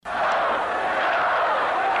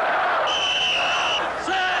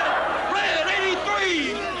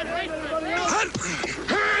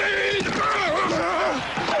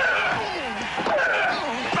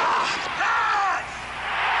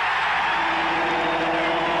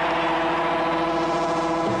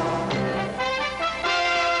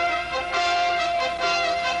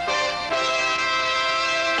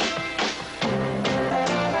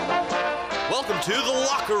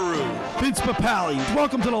Vince Papali,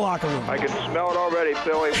 welcome to the locker room. I can smell it already,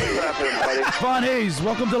 Billy. What's happening, buddy? Von Hayes,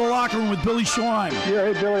 welcome to the locker room with Billy Schwein.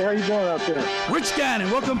 Yeah, hey, Billy, how you doing out there? Rich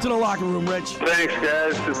Gannon, welcome to the locker room, Rich. Thanks,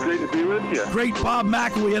 guys. It's great to be with you. Great Bob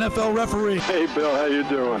McElwee, NFL referee. Hey, Bill, how you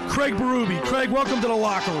doing? Craig Berube. Craig, welcome to the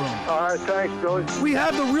locker room. All right, thanks, Billy. We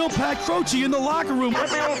have the real Pat Croce in the locker room.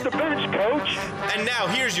 Let me off the bench, Coach. And now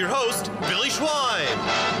here's your host, Billy Schwein.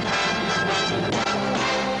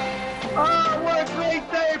 Oh, what a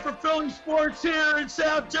great day for Philly sports here in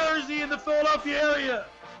South Jersey in the Philadelphia area.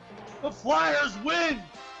 The Flyers win.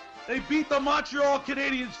 They beat the Montreal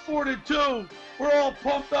Canadiens 4-2. We're all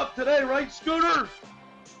pumped up today, right, Scooter?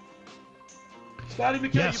 Scotty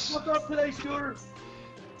McKay, yes. You pumped up today, Scooter?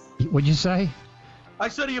 What'd you say? I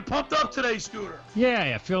said, are you pumped up today, Scooter?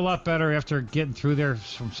 Yeah, I feel a lot better after getting through there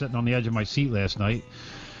from sitting on the edge of my seat last night.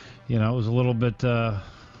 You know, it was a little bit, a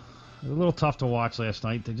little tough to watch last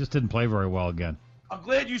night. They just didn't play very well again. I'm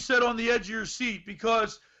glad you said on the edge of your seat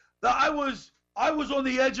because I was on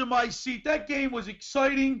the edge of my seat. That game was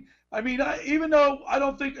exciting. I mean, even though I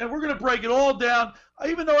don't think, and we're going to break it all down,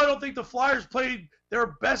 even though I don't think the Flyers played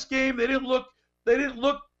their best game, they didn't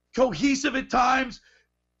look cohesive at times.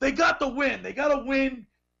 They got the win. They got a win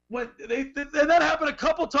and that happened a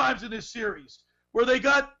couple times in this series where they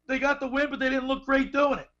got the win, but they didn't look great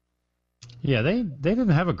doing it. Yeah, they didn't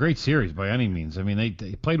have a great series by any means. I mean, they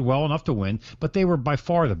played well enough to win, but they were by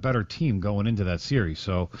far the better team going into that series.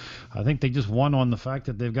 So I think they just won on the fact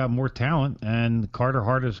that they've got more talent, and Carter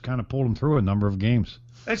Hart has kind of pulled them through a number of games.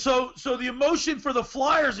 And so the emotion for the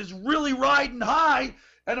Flyers is really riding high.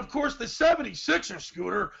 And, of course, the 76ers,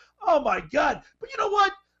 Scooter, oh, my God. But you know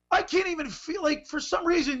what? I can't even feel like, for some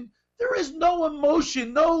reason, there is no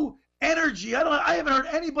emotion, no energy. I haven't heard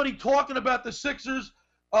anybody talking about the Sixers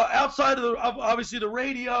outside of obviously the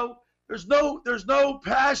radio. There's no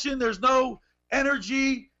passion. There's no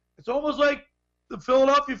energy. It's almost like the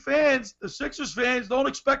Philadelphia fans, the Sixers fans, don't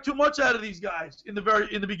expect too much out of these guys in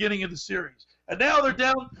the beginning of the series. And now they're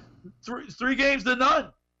down three games to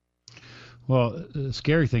none. Well, the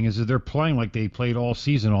scary thing is that they're playing like they played all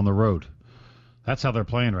season on the road. That's how they're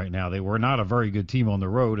playing right now. They were not a very good team on the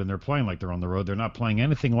road, and they're playing like they're on the road. They're not playing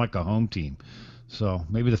anything like a home team. So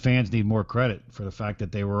maybe the fans need more credit for the fact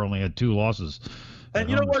that they only had 2 losses. And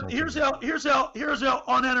you know what? Here's how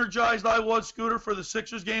unenergized I was, Scooter, for the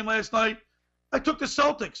Sixers game last night. I took the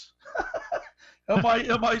Celtics on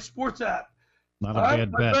my sports app. Not a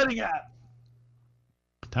bad bet. My betting app.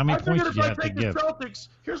 How many points did you have to give? Celtics,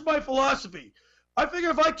 here's my philosophy. I figure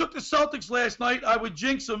if I took the Celtics last night, I would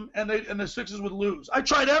jinx them and the Sixers would lose. I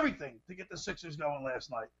tried everything to get the Sixers going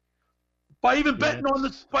last night. By even betting on the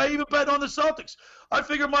Celtics. I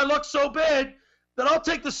figure my luck's so bad that I'll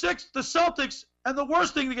take the Celtics, and the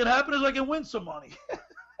worst thing that can happen is I can win some money.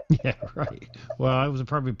 Yeah, right. Well, it was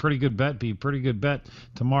probably a pretty good bet. Be a pretty good bet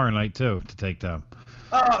tomorrow night too to take them.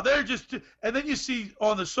 They're just, and then you see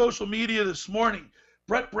on the social media this morning,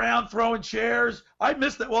 Brett Brown throwing chairs. I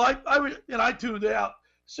missed it. Well, I tuned out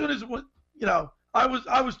as soon as it went.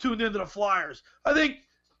 I was tuned into the Flyers. I think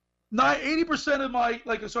 80%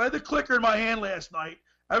 of so I had the clicker in my hand last night.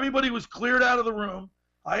 Everybody was cleared out of the room.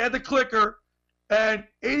 I had the clicker, and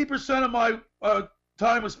 80% of my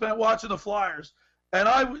time was spent watching the Flyers. And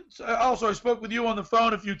I spoke with you on the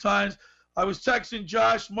phone a few times. I was texting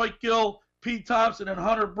Josh, Mike Gill, Pete Thompson, and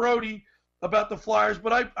Hunter Brody about the Flyers,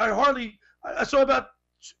 but I saw about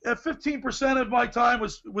 15% of my time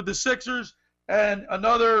was with the Sixers and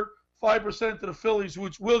another 5% to the Phillies,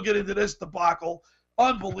 which we'll get into this debacle.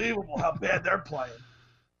 Unbelievable how bad they're playing.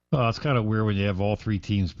 Well, it's kind of weird when you have all 3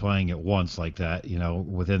 teams playing at once like that,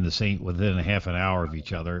 within a half an hour of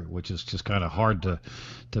each other, which is just kind of hard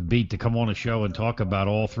to beat, to come on a show and talk about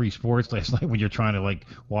all 3 sports last night when you're trying to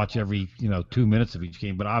watch every 2 minutes of each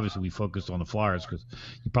game. But obviously we focused on the Flyers because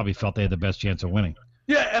you probably felt they had the best chance of winning.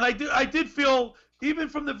 Yeah, and I did feel even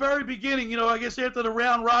from the very beginning, I guess after the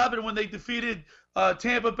round robin when they defeated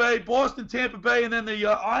Tampa Bay, Tampa Bay, and then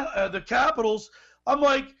the Capitals, I'm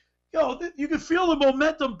like, you could feel the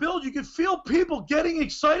momentum build. You could feel people getting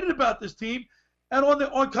excited about this team. And on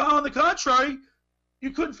the contrary,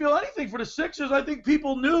 you couldn't feel anything for the Sixers. I think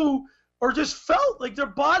people knew or just felt like their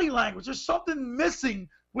body language. There's something missing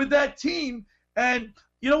with that team. And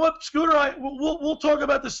you know what, Scooter? We'll talk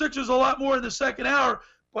about the Sixers a lot more in the second hour.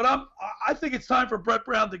 But I think it's time for Brett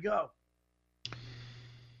Brown to go.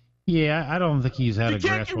 Yeah, I don't think he's had a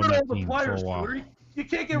grasp on that team for a while. You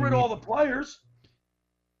can't get rid of all the players.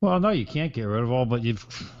 Well, no, you can't get rid of all, but you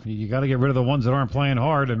got to get rid of the ones that aren't playing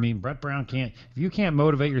hard. I mean, Brett Brown can't. If you can't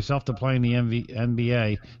motivate yourself to play in the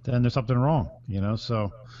NBA, then there's something wrong.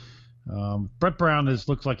 So Brett Brown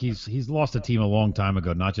looks like he's lost the team a long time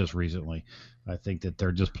ago, not just recently. I think that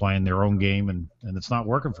they're just playing their own game, and it's not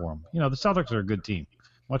working for them. The Celtics are a good team,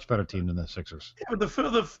 much better team than the Sixers. Yeah, but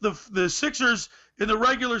the Sixers in the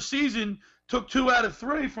regular season took 2 out of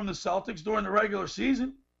 3 from the Celtics during the regular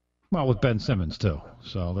season. Well, with Ben Simmons too,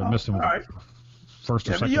 so they're missing first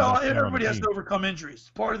or second. Everybody has to overcome injuries. It's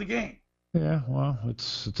part of the game. Yeah, well,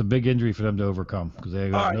 it's a big injury for them to overcome because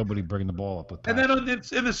they got nobody bringing the ball up with Pat. And then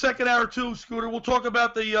in the second hour too, Scooter, we'll talk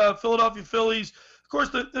about the Philadelphia Phillies. Of course,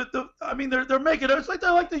 they're making it. It's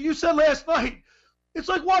like you said last night. It's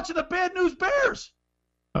like watching the Bad News Bears.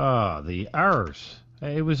 The errors.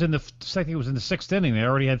 It was in the second. It was in the 6th inning. They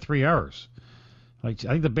already had 3 errors. I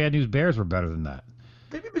think the Bad News Bears were better than that.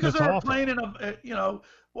 Maybe because they were playing in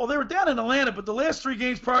they were down in Atlanta, but the last 3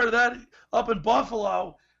 games prior to that up in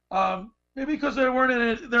Buffalo. Maybe because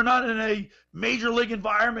they're not in a major league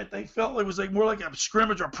environment. They felt it was more like a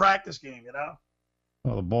scrimmage or practice game,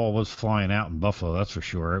 Well, the ball was flying out in Buffalo, that's for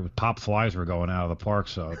sure. Pop flies were going out of the park,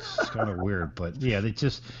 so it's kind of weird. But yeah,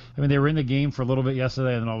 they were in the game for a little bit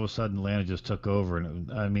yesterday, and then all of a sudden Atlanta just took over.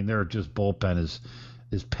 And their just bullpen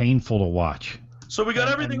is painful to watch. So we got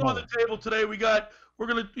everything on the table today. We're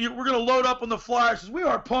gonna load up on the Flyers. We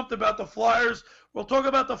are pumped about the Flyers. We'll talk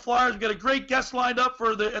about the Flyers. We've got a great guest lined up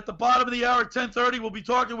at the bottom of the hour at 10:30. We'll be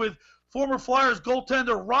talking with former Flyers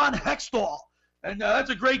goaltender Ron Hextall, and that's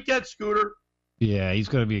a great get, Scooter. Yeah, he's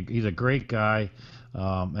a great guy,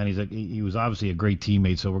 and he was obviously a great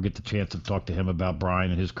teammate. So we'll get the chance to talk to him about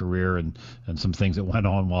Brian and his career and some things that went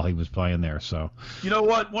on while he was playing there. So you know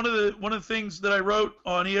what? One of the things that I wrote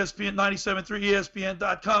on ESPN 97.3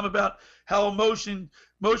 ESPN.com about how emotions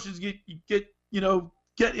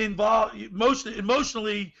get involved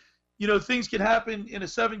emotionally, things can happen in a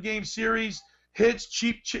 7-game series. Hits,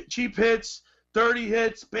 cheap hits, dirty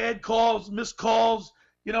hits, bad calls, missed calls,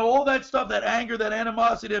 all that stuff, that anger, that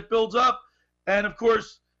animosity that builds up. And of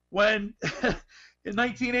course, when in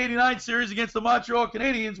 1989 series against the Montreal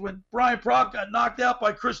Canadiens, when Brian Propp got knocked out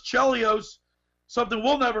by Chris Chelios, something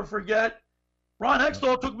we'll never forget, Ron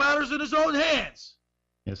Hextall took matters in his own hands.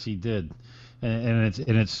 Yes, he did. And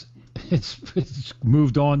it's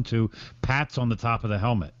moved on to pats on the top of the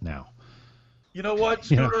helmet now. You know what,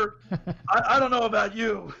 Scooter? I don't know about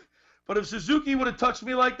you, but if Suzuki would have touched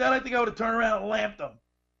me like that, I think I would have turned around and lamped him.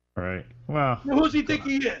 Right. Well, who does he think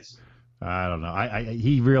he is? I don't know.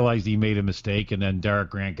 He realized he made a mistake, and then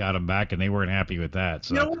Derek Grant got him back, and they weren't happy with that.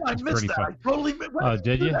 So I missed that. I totally missed that.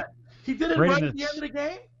 Did you? He did it right at the end of the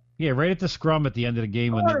game? Yeah, right at the scrum at the end of the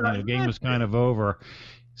game when the game was kind of over.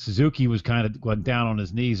 Suzuki was kind of went down on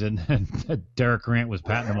his knees, and Derek Grant was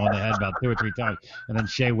patting him on the head about 2 or 3 times. And then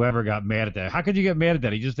Shea Weber got mad at that. How could you get mad at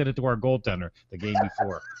that? He just did it to our goaltender the game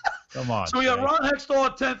before. Come on. So we got Ron Hextall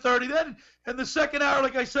at 10:30. Then in the second hour,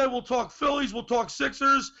 like I said, we'll talk Phillies, we'll talk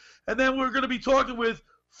Sixers, and then we're going to be talking with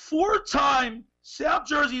 4-time South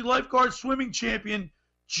Jersey lifeguard swimming champion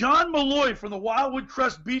John Maloy from the Wildwood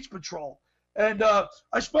Crest Beach Patrol. And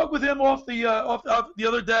I spoke with him off the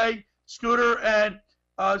other day, Scooter, and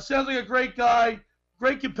sounds like a great guy,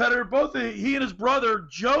 great competitor. Both he and his brother,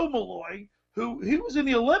 Joe Maloy, he was in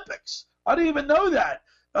the Olympics. I didn't even know that.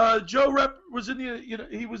 Joe was in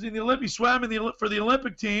he was in the Olympics, swam for the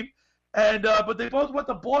Olympic team, and but they both went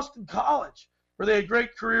to Boston College, where they had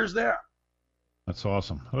great careers there. That's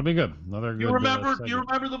awesome. That'll be good. Another good. Do you remember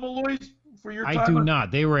the Maloys for your time? I do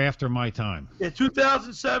not. They were after my time. Yeah,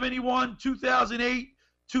 2007 he won, 2008,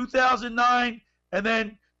 2009, and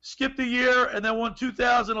then skipped a year, and then won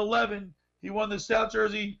 2011. He won the South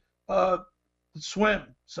Jersey swim.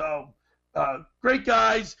 So great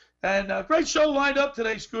guys, and great show lined up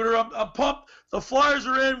today, Scooter. I'm pumped. The Flyers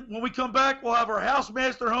are in. When we come back, we'll have our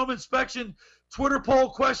Housemaster home inspection Twitter poll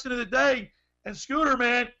question of the day. And Scooter,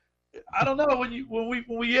 man, I don't know when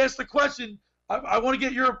we ask the question, I want to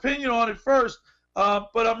get your opinion on it first.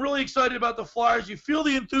 But I'm really excited about the Flyers. You feel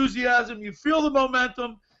the enthusiasm, you feel the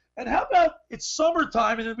momentum. And how about it's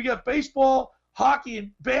summertime, and then we got baseball, hockey,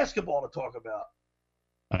 and basketball to talk about.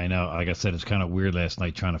 I know. Like I said, it's kind of weird last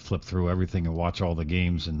night trying to flip through everything and watch all the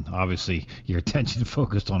games, and obviously your attention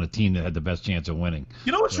focused on a team that had the best chance of winning.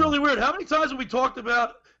 You know what's really weird? How many times have we talked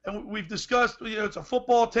about, and we've discussed, it's a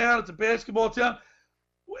football town, it's a basketball town,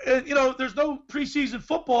 and there's no preseason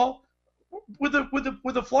football. With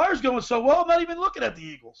the Flyers going so well, I'm not even looking at the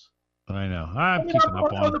Eagles. I know. I'm keeping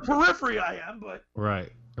up on the periphery. I am, but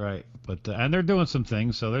right. But and they're doing some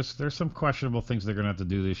things. So there's some questionable things they're going to have to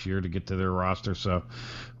do this year to get to their roster. So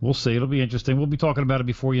we'll see. It'll be interesting. We'll be talking about it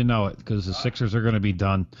before you know it, because the Sixers are going to be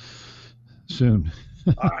done soon.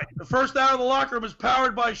 All right. The first hour of the locker room is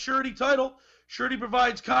powered by Surety Title. Surety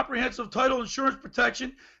provides comprehensive title insurance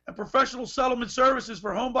protection and professional settlement services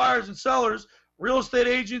for home buyers and sellers, real estate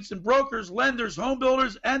agents and brokers, lenders, home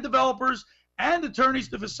builders, and developers, and attorneys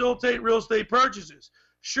to facilitate real estate purchases.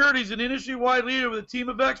 Surety is an industry-wide leader with a team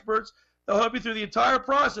of experts that will help you through the entire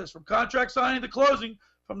process, from contract signing to closing,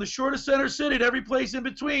 from the shortest center city to every place in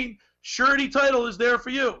between. Surety Title is there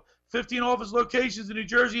for you. 15 office locations in New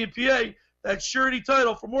Jersey and PA. That's Surety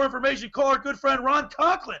Title. For more information, call our good friend Ron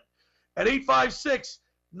Conklin at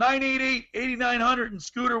 856-988-8900. And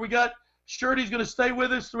Scooter, we got Surety's going to stay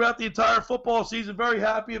with us throughout the entire football season. Very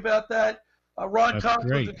happy about that. Ron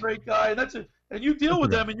Conklin's a great guy, and you deal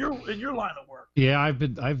with them in your line of work. Yeah, I've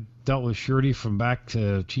dealt with Surety from back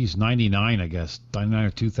to 99, I guess, 99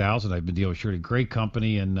 or 2000. I've been dealing with Surety. Great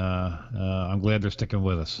company, and I'm glad they're sticking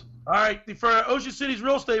with us. All right, for Ocean City's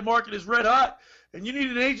real estate market is red hot, and you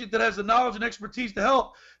need an agent that has the knowledge and expertise to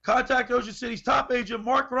help. Contact Ocean City's top agent,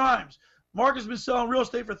 Mark Grimes. Mark has been selling real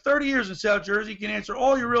estate for 30 years in South Jersey. He can answer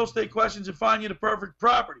all your real estate questions and find you the perfect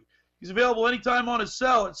property. He's available anytime on his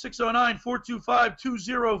cell at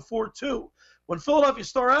 609-425-2042. When Philadelphia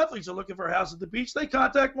Star athletes are looking for a house at the beach, they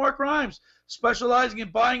contact Mark Grimes, specializing in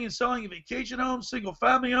buying and selling vacation homes,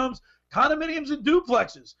 single-family homes, condominiums, and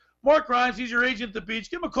duplexes. Mark Grimes, he's your agent at the beach.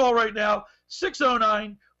 Give him a call right now,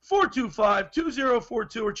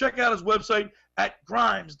 609-425-2042, or check out his website at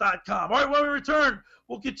grimes.com. All right, when we return,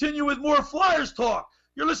 we'll continue with more Flyers talk.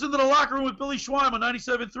 You're listening to The Locker Room with Billy Schweim on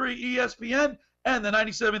 97.3 ESPN and the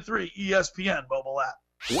 97.3 ESPN mobile app.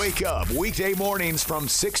 Wake up weekday mornings from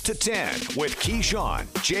 6 to 10 with Keyshawn,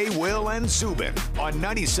 Jay, Will, and Zubin on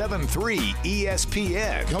 97.3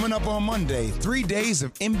 ESPN. Coming up on Monday, 3 days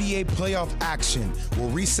of NBA playoff action. We'll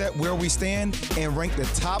reset where we stand and rank the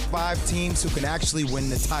top 5 teams who can actually win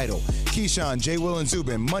the title. Keyshawn, Jay, Will, and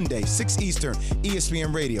Zubin, Monday, 6 Eastern,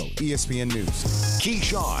 ESPN Radio, ESPN News.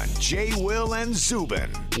 Keyshawn, Jay, Will, and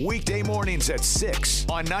Zubin. Weekday mornings at 6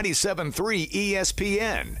 on 97.3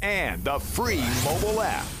 ESPN and the free mobile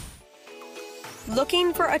app.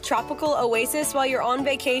 Looking for a tropical oasis while you're on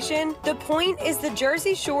vacation? The Point is the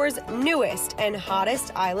Jersey Shore's newest and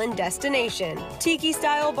hottest island destination.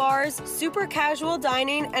 Tiki-style bars, super casual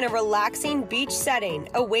dining, and a relaxing beach setting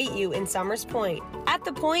await you in Somers Point. At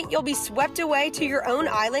The Point, you'll be swept away to your own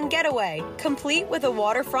island getaway, complete with a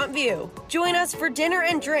waterfront view. Join us for dinner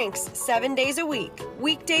and drinks 7 days a week.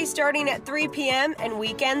 Weekdays starting at 3 p.m. and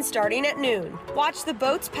weekends starting at noon. Watch the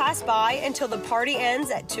boats pass by until the party ends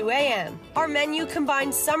at 2 a.m. Our menu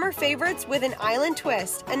combines summer favorites with an island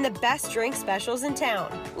twist and the best drink specials in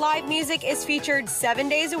town. Live music is featured 7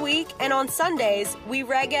 days a week, and on Sundays, we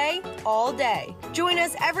reggae all day. Join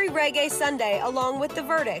us every Reggae Sunday along with The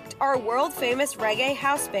Verdict, our world-famous reggae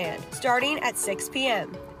house band, starting at 6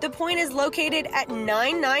 p.m. The Point is located at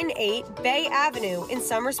 998 Bay Avenue in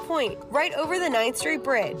Somers Point, right over the 9th Street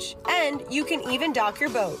Bridge. And you can even dock your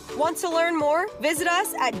boat. Want to learn more? Visit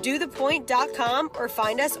us at dothepoint.com or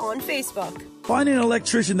find us on Facebook. Finding an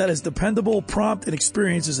electrician that is dependable, prompt, and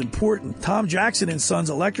experienced is important. Tom Jackson &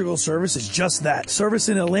 Sons Electrical Service is just that. Service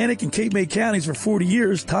in Atlantic and Cape May counties for 40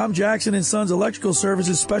 years, Tom Jackson & Sons Electrical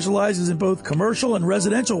Services specializes in both commercial and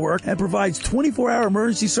residential work and provides 24-hour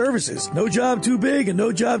emergency services. No job too big and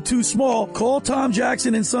no job too small. Call Tom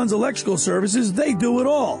Jackson & Sons Electrical Services. They do it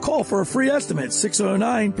all. Call for a free estimate,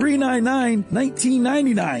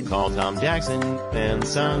 609-399-1999. Call Tom Jackson &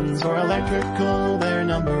 Sons for electrical. They're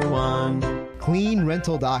number one.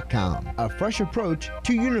 CleanRental.com, a fresh approach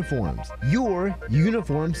to uniforms, your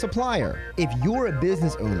uniform supplier. If you're a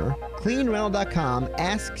business owner, CleanRental.com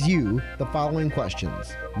asks you the following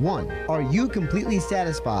questions. 1. Are you completely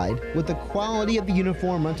satisfied with the quality of the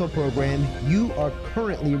uniform rental program you are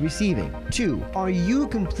currently receiving? 2. Are you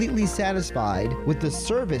completely satisfied with the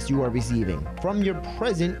service you are receiving from your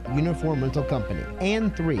present uniform rental company?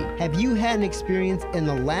 And 3. Have you had an experience in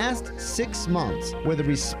the last 6 months where the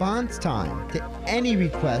response time to any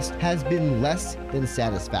request has been less than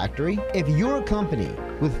satisfactory? If you're a company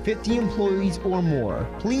with 50 employees or more,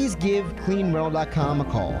 please give CleanRental.com a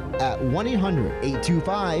call at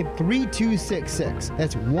 1-800-825-3266.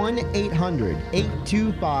 That's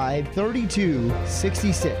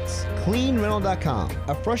 1-800-825-3266. CleanRental.com,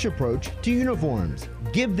 a fresh approach to uniforms.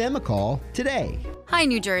 Give them a call today. Hi,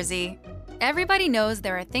 New Jersey. Everybody knows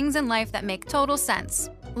there are things in life that make total sense,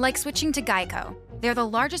 like switching to Geico. They're the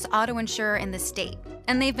largest auto insurer in the state,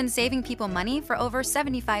 and they've been saving people money for over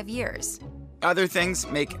 75 years. Other things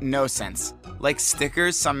make no sense, like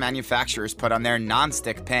stickers some manufacturers put on their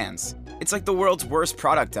non-stick pans. It's like the world's worst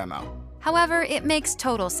product demo. However, it makes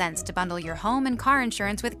total sense to bundle your home and car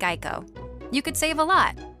insurance with Geico. You could save a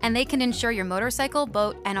lot, and they can insure your motorcycle,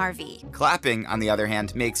 boat, and RV. Clapping, on the other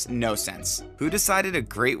hand, makes no sense. Who decided a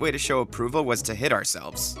great way to show approval was to hit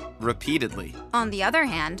ourselves? Repeatedly. On the other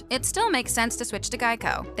hand, it still makes sense to switch to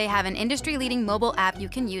Geico. They have an industry-leading mobile app you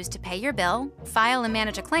can use to pay your bill, file and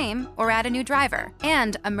manage a claim, or add a new driver.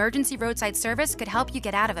 And emergency roadside service could help you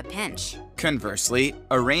get out of a pinch. Conversely,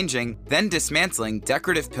 arranging, then dismantling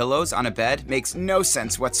decorative pillows on a bed makes no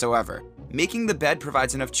sense whatsoever. Making the bed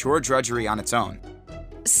provides enough chore drudgery on its own.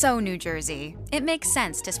 So, New Jersey, it makes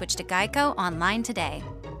sense to switch to Geico online today.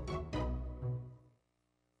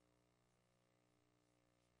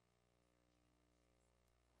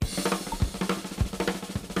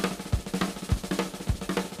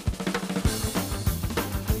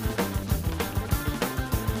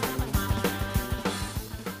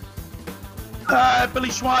 Billy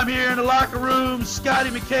Schweim here in the locker room.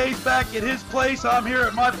 Scotty McKay's back at his place. I'm here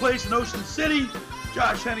at my place in Ocean City.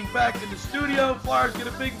 Josh Henning back in the studio. Flyers get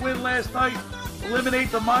a big win last night. Eliminate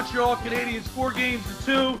the Montreal Canadiens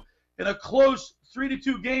 4-2 in a close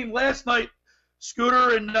 3-2 game last night,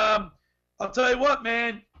 Scooter. And I'll tell you what,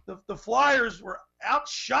 man, the Flyers were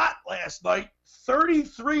outshot last night,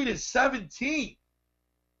 33-17.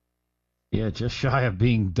 Yeah, just shy of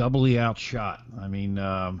being doubly outshot. I mean,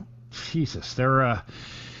 Jesus, they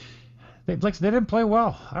didn't play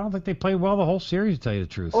well. I don't think they played well the whole series, to tell you the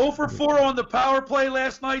truth. 0 for 4 on the power play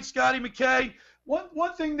last night, Scotty McKay.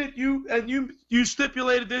 One thing that you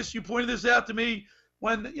stipulated this, you pointed this out to me,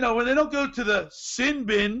 when they don't go to the sin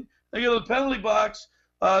bin, they go to the penalty box.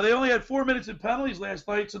 They only had 4 minutes in penalties last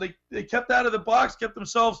night, so they kept out of the box, kept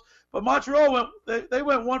themselves. But Montreal went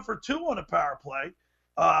 1 for 2 on the power play.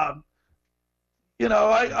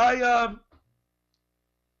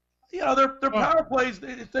 Their power plays,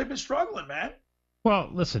 they've been struggling, man. Well,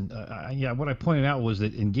 listen, what I pointed out was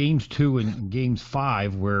that in Games 2 and Games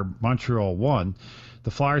 5, where Montreal won,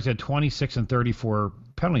 the Flyers had 26 and 34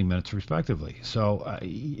 penalty minutes, respectively. So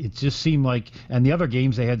it just seemed like, and the other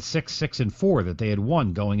games, they had 6, 6, and 4 that they had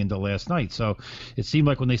won going into last night. So it seemed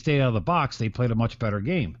like when they stayed out of the box, they played a much better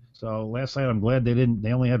game. So last night, I'm glad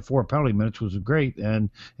they only had 4 penalty minutes, which was great, and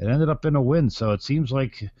it ended up in a win. So it seems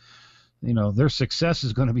like, their success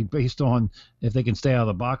is going to be based on if they can stay out of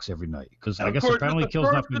the box every night. Because I guess their penalty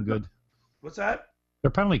kill's not been good. What's that?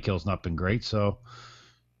 Their penalty kill's not been great, so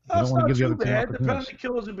I don't want to give the other team opportunities. The penalty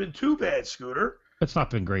kill hasn't been too bad, Scooter. It's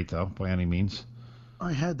not been great, though, by any means.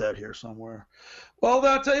 I had that here somewhere. Well,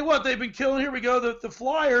 I'll tell you what, they've been killing. Here we go. The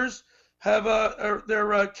Flyers have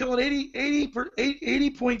they're killing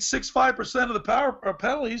 80.65% of the power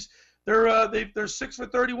penalties. They're 6 for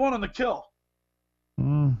 31 on the kill.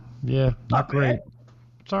 Yeah, not great. Bad.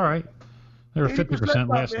 It's all right. They were 50%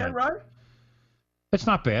 last night. Right? It's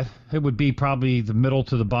not bad. It would be probably the middle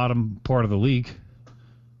to the bottom part of the league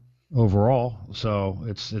overall. So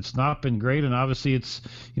it's not been great, and obviously it's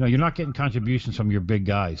you're not getting contributions from your big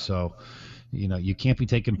guys. So you can't be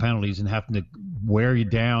taking penalties and having to wear you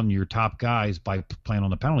down your top guys by playing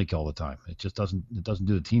on the penalty kill all the time. It just doesn't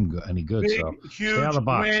do the team any good. Big, so huge stay out of the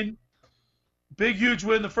box. Win. Big, huge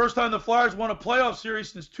win. The first time the Flyers won a playoff series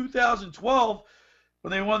since 2012 when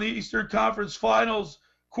they won the Eastern Conference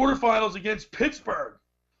quarterfinals against Pittsburgh.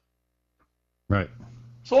 Right.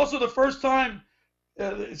 It's also the first time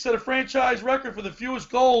it set a franchise record for the fewest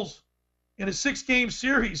goals in a 6-game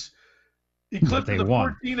series. Eclipsing the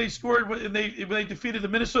 14 they scored when they defeated the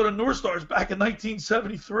Minnesota North Stars back in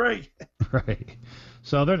 1973. Right.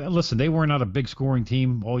 So, they were not a big scoring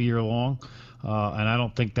team all year long. And I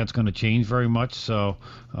don't think that's going to change very much. So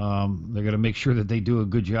they're going to make sure that they do a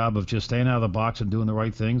good job of just staying out of the box and doing the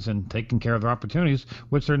right things and taking care of their opportunities,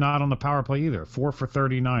 which they're not on the power play either. 4 for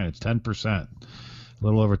 39. It's 10%, a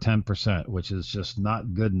little over 10%, which is just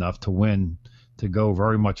not good enough to win, to go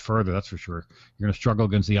very much further. That's for sure. You're going to struggle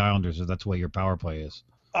against the Islanders if that's the way your power play is.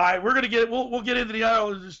 All right, we're going to we'll get into the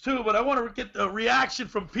Islanders too, but I want to get a reaction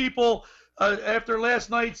from people after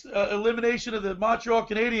last night's elimination of the Montreal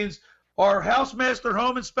Canadiens. Our Housemaster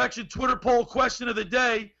Home Inspection Twitter poll question of the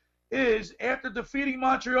day is, after defeating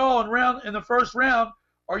Montreal in the first round,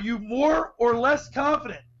 are you more or less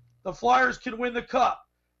confident the Flyers can win the Cup?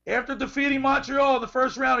 After defeating Montreal in the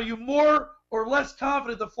first round, are you more or less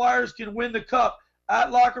confident the Flyers can win the Cup?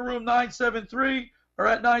 At Locker Room 973 or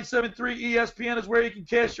at 973 ESPN is where you can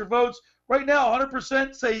cast your votes. Right now,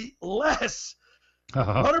 100% say less.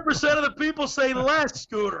 100% of the people say less,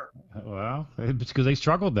 Scooter. Well, it's because they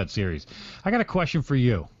struggled that series. I got a question for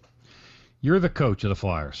you. You're the coach of the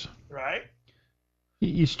Flyers. Right.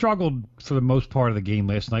 You struggled for the most part of the game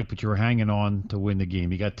last night, but you were hanging on to win the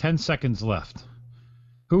game. You got 10 seconds left.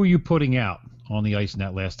 Who are you putting out on the ice in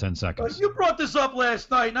that last 10 seconds. You brought this up last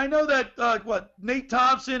night, and I know that, Nate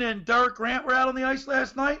Thompson and Derek Grant were out on the ice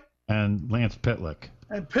last night? And Lance Pitlick.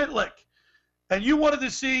 And you wanted to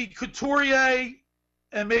see Couturier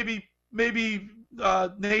and maybe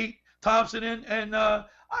Nate Thompson in. And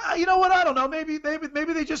you know what? I don't know. Maybe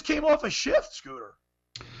they just came off a shift, Scooter.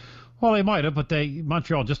 Well, they might have, but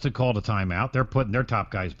Montreal just to call the timeout. They're putting their top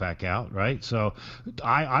guys back out, right? So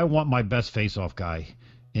I want my best face-off guy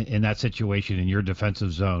in that situation in your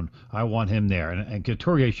defensive zone. I want him there. And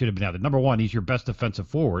Couturier should have been out there. Number one, he's your best defensive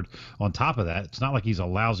forward. On top of that, it's not like he's a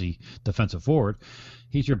lousy defensive forward.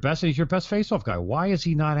 He's your best face-off guy. Why is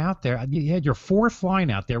he not out there? You had your fourth line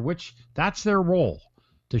out there, which that's their role,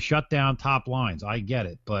 to shut down top lines. I get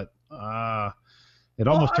it, but it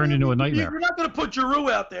almost turned into a nightmare. You're not going to put Giroux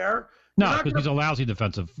out there. No, because he's a lousy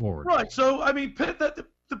defensive forward. Right. So, I mean, the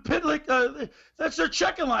Pitlick, that's their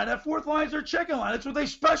checking line. That fourth line is their checking line. That's what they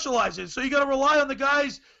specialize in. So you got to rely on the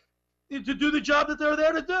guys to do the job that they're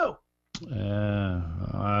there to do.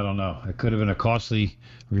 I don't know. It could have been a costly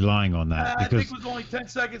relying on that. I think it was only 10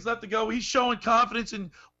 seconds left to go. He's showing confidence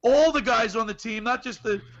in all the guys on the team, not just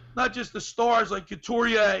the stars like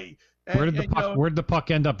Couturier. Where did the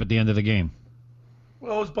puck end up at the end of the game?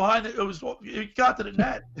 Well, it was behind it. It got to the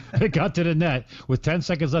net. It got to the net with 10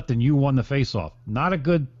 seconds left, and you won the faceoff. Not a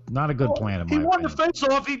good plan in my opinion. He won the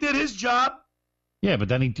faceoff. He did his job. Yeah, but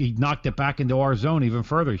then he knocked it back into our zone even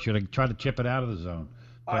further. He should have tried to chip it out of the zone.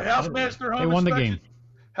 All right, Housemaster Home They won Inspection. the game.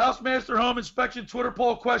 Housemaster Home Inspection Twitter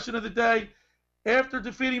poll question of the day. After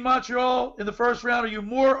defeating Montreal in the first round, are you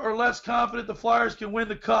more or less confident the Flyers can win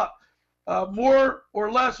the Cup? More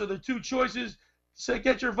or less are the two choices. So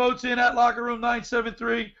get your votes in at Locker Room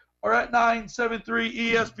 973 or at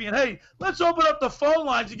 973 ESPN. Hey, let's open up the phone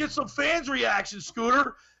lines and get some fans' reactions,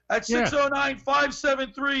 Scooter, at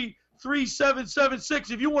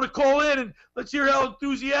 609-573-3776. If you want to call in and let's hear how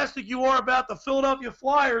enthusiastic you are about the Philadelphia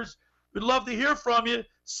Flyers, we'd love to hear from you.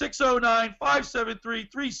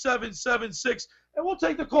 609-573-3776. And we'll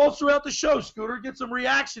take the calls throughout the show, Scooter, get some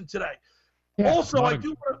reaction today. Yeah, also, I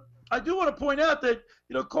do want to point out that,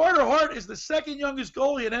 Carter Hart is the second youngest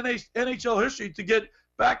goalie in NHL history to get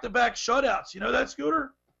back-to-back shutouts. You know that,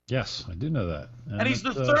 Scooter? Yes, I do know that. And he's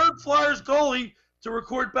the third Flyers goalie to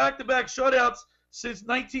record back-to-back shutouts since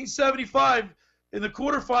 1975 in the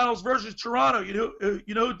quarterfinals versus Toronto. You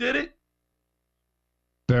know who did it?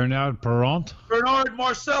 Bernard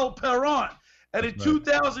Marcel Perron. And in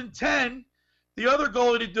 2010, the other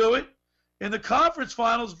goalie to do it in the conference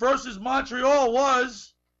finals versus Montreal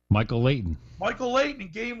was Michael Leighton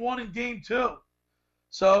in Game 1 and Game 2.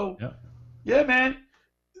 So, yeah, man,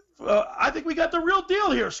 I think we got the real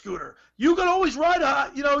deal here, Scooter. You can always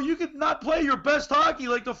ride you could not play your best hockey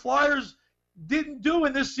like the Flyers didn't do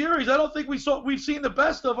in this series. I don't think we've seen the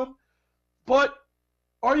best of them. But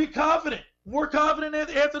are you confident? More confident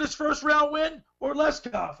after this first round win or less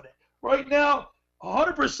confident? Right now,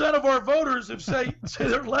 100% of our voters have say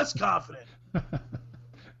they're less confident.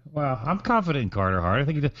 Well, I'm confident in Carter Hart. I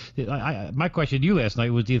think my question to you last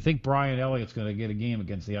night was, do you think Brian Elliott's going to get a game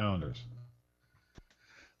against the Islanders?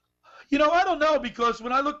 I don't know, because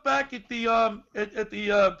when I look back at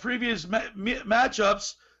the previous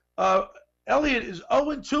matchups, Elliott is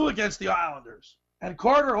 0-2 against the Islanders, and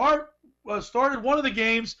Carter Hart started one of the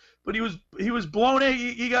games, but he was blown in.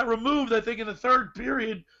 He got removed, I think, in the third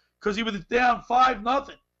period because he was down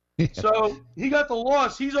 5-0. So he got the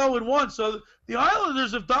loss. He's 0-1. So the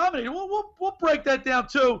Islanders have dominated. We'll break that down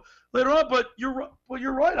too later on. But you're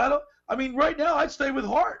right. Right now I'd stay with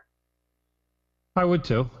Hart. I would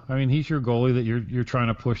too. He's your goalie that you're trying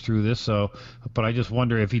to push through this. So, but I just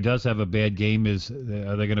wonder if he does have a bad game, are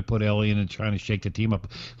they going to put Elliott in and trying to shake the team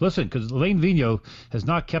up? Listen, because Lane Vigneault has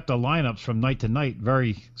not kept the lineups from night to night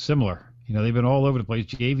very similar. They've been all over the place.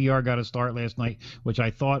 JVR got a start last night, which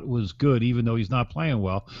I thought was good, even though he's not playing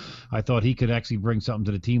well. I thought he could actually bring something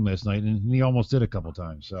to the team last night, and he almost did a couple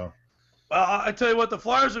times. So, well, I tell you what, the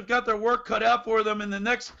Flyers have got their work cut out for them in the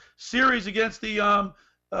next series against the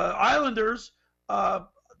Islanders.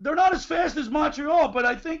 They're not as fast as Montreal, but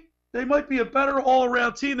I think they might be a better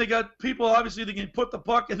all-around team. They got people, obviously, that can put the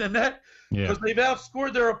puck in the net because they've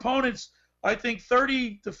outscored their opponents, I think,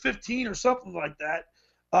 30-15 or something like that.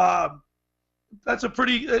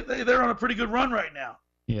 They're on a pretty good run right now.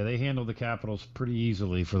 Yeah, they handled the Capitals pretty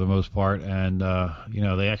easily for the most part, and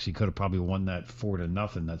they actually could have probably won that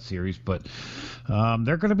 4-0 that series. But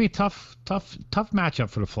they're going to be tough matchup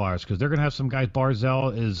for the Flyers because they're going to have some guys.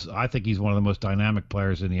 Barzal I think he's one of the most dynamic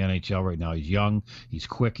players in the NHL right now. He's young, he's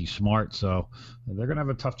quick, he's smart, so they're going to have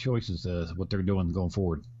a tough choices what they're doing going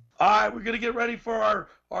forward. All right, we're going to get ready for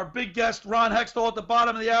our big guest, Ron Hextall, at the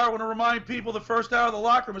bottom of the hour. I want to remind people the first hour of the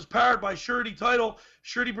locker room is powered by Surety Title.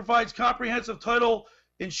 Surety provides comprehensive title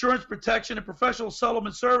insurance protection and professional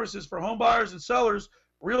settlement services for home buyers and sellers,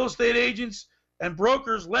 real estate agents and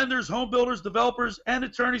brokers, lenders, home builders, developers, and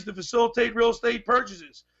attorneys to facilitate real estate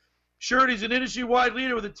purchases. Surety is an industry-wide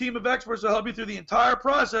leader with a team of experts to help you through the entire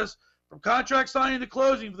process, from contract signing to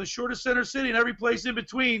closing, for the shortest center city and every place in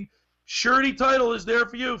between. Surety Title is there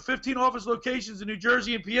for you. 15 office locations in New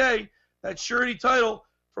Jersey and PA. That's Surety Title.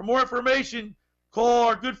 For more information, call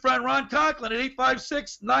our good friend Ron Conklin at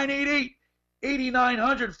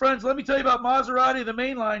 856-988-8900. Friends, let me tell you about Maserati, the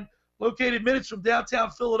main line, located minutes from downtown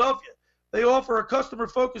Philadelphia. They offer a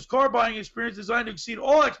customer-focused car buying experience designed to exceed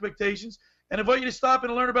all expectations and invite you to stop in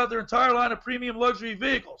and learn about their entire line of premium luxury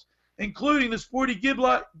vehicles, including the sporty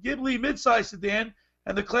Ghibli midsize sedan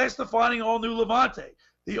and the class-defining all-new Levante,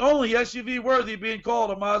 the only SUV worthy of being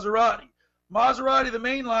called a Maserati. Maserati, the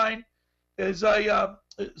main line, is a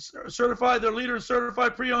certified, their leader in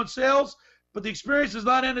certified pre-owned sales, but the experience does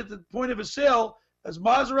not end at the point of a sale, as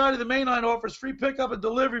Maserati, the main line, offers free pickup and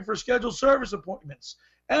delivery for scheduled service appointments,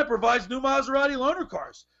 and it provides new Maserati loaner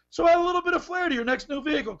cars. So add a little bit of flair to your next new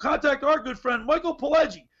vehicle. Contact our good friend Michael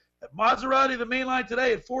Pileggi at Maserati, the main line,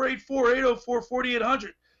 today at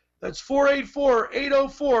 484-804-4800. That's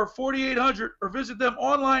 484-804-4800, or visit them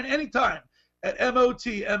online anytime at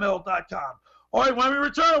motml.com. All right, when we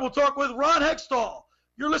return, we'll talk with Ron Hextall.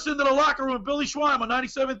 You're listening to The Locker Room with Billy Schweim on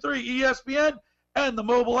 97.3 ESPN and the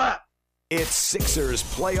mobile app. It's Sixers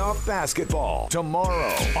playoff basketball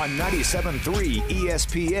tomorrow on 97.3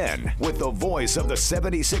 ESPN with the voice of the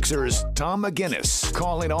 76ers, Tom McGinnis,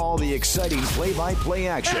 calling all the exciting play-by-play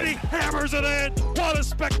action. And he hammers it in. What a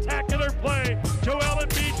spectacular play. Joel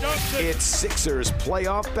Embiid dunks it. It's Sixers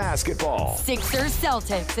playoff basketball. Sixers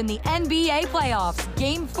Celtics in the NBA playoffs.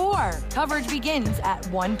 Game 4. Coverage begins at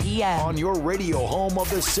 1 p.m. On your radio home of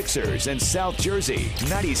the Sixers in South Jersey,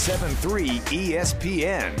 97.3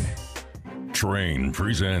 ESPN. Train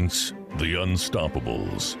presents The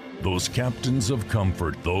Unstoppables. Those captains of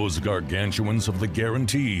comfort, those gargantuans of the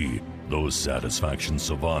guarantee, those satisfaction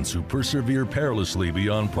savants who persevere perilously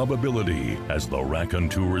beyond probability as the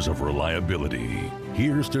raconteurs of reliability.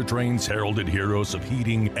 Here's to Train's heralded heroes of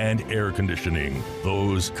heating and air conditioning,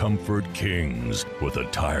 those comfort kings with a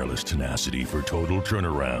tireless tenacity for total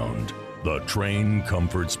turnaround. The Train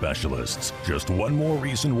Comfort Specialists. Just one more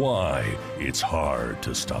reason why it's hard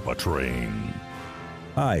to stop a train.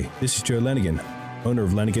 Hi, this is Joe Lenigan, owner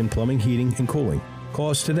of Lenigan Plumbing, Heating, and Cooling.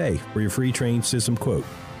 Call us today for your free Train system quote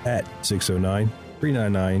at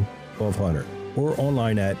 609-399-1200 or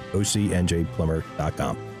online at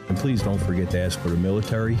ocnjplumber.com. And please don't forget to ask for the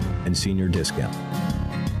military and senior discount.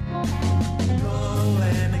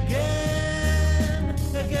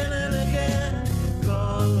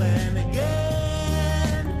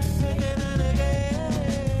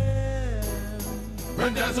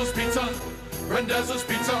 Rendezvous Pizza, Rendezvous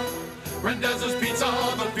Pizza, Rendezvous Pizza,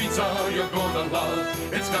 the pizza you're gonna love.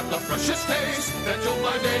 It's got the freshest taste that you'll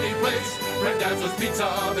find any place. Rendezvous Pizza,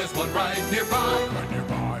 there's one right nearby. Right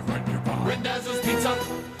nearby. Rendezvous Pizza,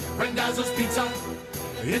 Rendezvous Pizza.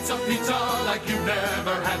 It's a pizza like you've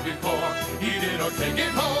never had before. Eat it or take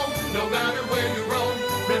it home, no matter where you roam.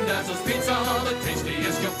 Rendezvous Pizza, the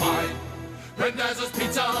tastiest you'll find. Rendezvous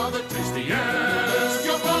Pizza, the tastiest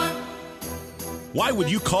you'll find. Why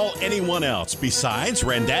would you call anyone else besides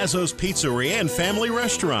Randazzo's Pizzeria and Family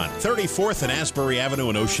Restaurant, 34th and Asbury Avenue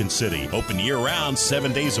in Ocean City. Open year-round,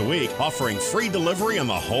 7 days a week, offering free delivery on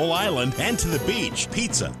the whole island and to the beach.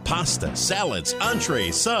 Pizza, pasta, salads,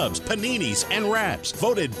 entrees, subs, paninis, and wraps.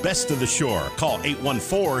 Voted best of the shore. Call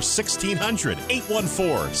 814-1600.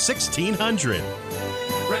 814-1600.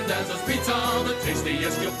 Randazzo's Pizza, the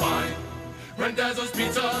tastiest you'll find. Randazzo's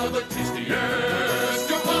Pizza, the tastiest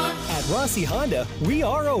you'll find. At Rossi Honda, we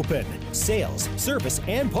are open. Sales, service,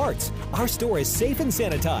 and parts. Our store is safe and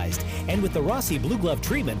sanitized. And with the Rossi Blue Glove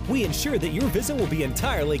treatment, we ensure that your visit will be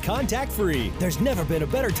entirely contact-free. There's never been a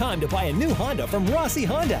better time to buy a new Honda from Rossi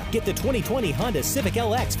Honda. Get the 2020 Honda Civic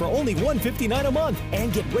LX for only $159 a month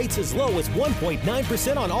and get rates as low as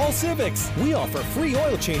 1.9% on all Civics. We offer free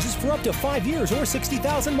oil changes for up to 5 years or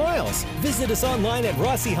 60,000 miles. Visit us online at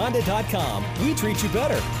RossiHonda.com. We treat you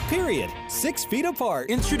better, period. 6 feet apart.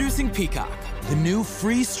 Introducing Peacock, the new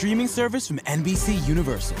free streaming service from NBC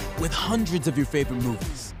Universal with hundreds of your favorite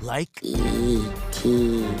movies like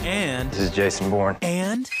E.T. and this is Jason Bourne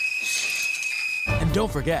and And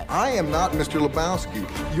don't forget, I am not Mr. Lebowski.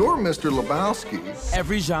 You're Mr. Lebowski.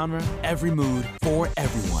 Every genre, every mood, for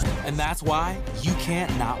everyone. And that's why you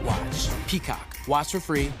can't not watch. Peacock. Watch for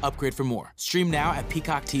free, upgrade for more. Stream now at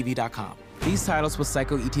peacocktv.com. These titles plus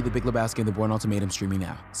Psycho, E.T. The Big Lebowski, and The Bourne Ultimatum streaming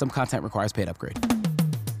now. Some content requires paid upgrade.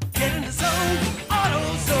 Get in the zone,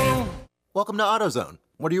 AutoZone. Welcome to AutoZone.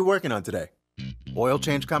 What are you working on today? Oil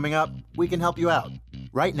change coming up? We can help you out.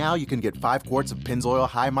 Right now, you can get 5 quarts of Pennzoil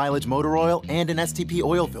high-mileage motor oil and an STP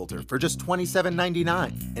oil filter for just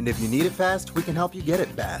 $27.99. And if you need it fast, we can help you get it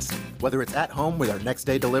fast. Whether it's at home with our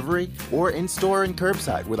next-day delivery or in-store and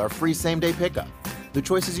curbside with our free same-day pickup. The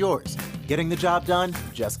choice is yours. Getting the job done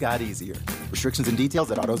just got easier. Restrictions and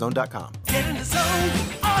details at AutoZone.com. Get in the zone,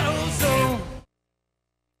 AutoZone.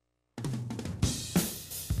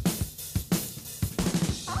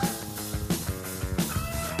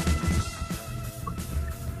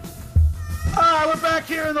 We're back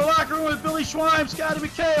here in the locker room with Billy Schweim, Scotty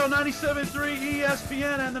McKay on 97.3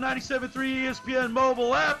 ESPN and the 97.3 ESPN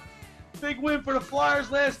mobile app. Big win for the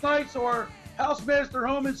Flyers last night, so our Housemaster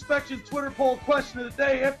Home Inspection Twitter poll question of the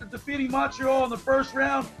day: after defeating Montreal in the first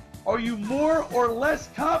round, are you more or less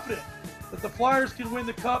confident that the Flyers can win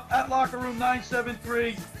the Cup? At Locker Room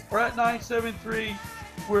 973 or at 973,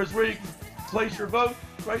 where you can place your vote.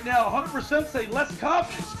 Right now, 100% say less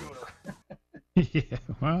confident, Scooter. Yeah,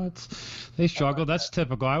 well, they struggle. That's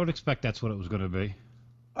typical. I would expect that's what it was going to be.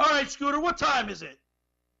 All right, Scooter, what time is it?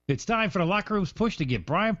 It's time for the Locker Room's push to get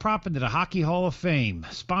Brian Propp into the Hockey Hall of Fame.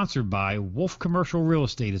 Sponsored by Wolf Commercial Real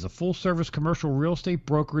Estate, is a full-service commercial real estate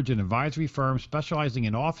brokerage and advisory firm specializing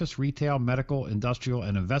in office, retail, medical, industrial,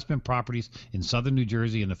 and investment properties in southern New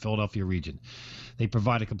Jersey and the Philadelphia region. They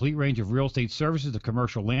provide a complete range of real estate services to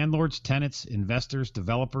commercial landlords, tenants, investors,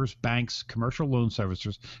 developers, banks, commercial loan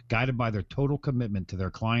servicers, guided by their total commitment to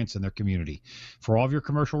their clients and their community. For all of your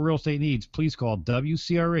commercial real estate needs, please call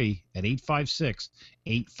WCRE at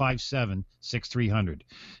 856-857-6300.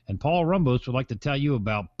 And Paul Rumbos would like to tell you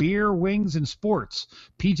about beer, wings, and sports.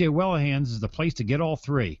 PJ Wellahans is the place to get all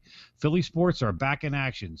three. Philly sports are back in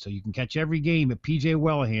action, so you can catch every game at PJ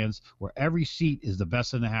Wellahans, where every seat is the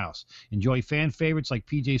best in the house. Enjoy fan favorites like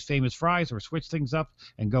PJ's Famous Fries, or switch things up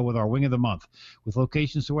and go with our Wing of the Month. With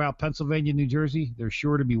locations throughout Pennsylvania and New Jersey, there's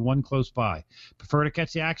sure to be one close by. Prefer to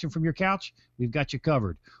catch the action from your couch? We've got you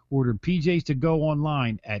covered. Order PJ's to go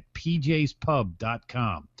online at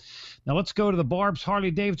pjspub.com. Now let's go to the Barb's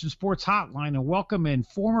Harley-Davidson Sports Hotline and welcome in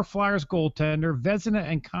former Flyers goaltender, Vezina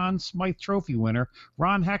and Conn Smythe Trophy winner,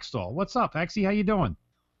 Ron Hextall. What's up, Hexy? How you doing?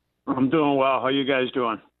 I'm doing well. How you guys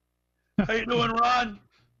doing? How you doing, Ron?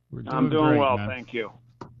 I'm doing great, well, man. thank you.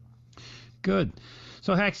 Good.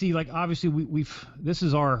 So, Hexy, obviously this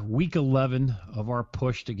is our week 11 of our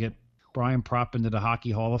push to get Brian Propp into the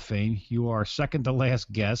Hockey Hall of Fame. You are second to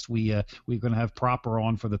last guest. We're going to have Propper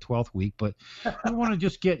on for the 12th week, but we want to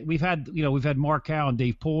just we've had Mark Howe and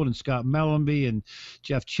Dave Poulin and Scott Mellenby and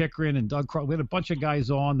Jeff Chikrin and Doug Crow. We had a bunch of guys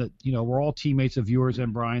on that, we're all teammates of yours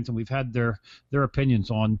and Brian's, and we've had their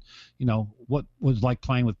opinions on, what was like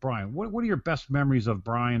playing with Brian. What are your best memories of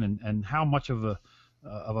Brian, and how much of a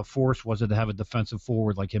force was it to have a defensive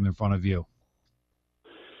forward like him in front of you?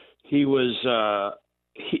 He was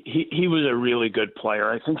he was a really good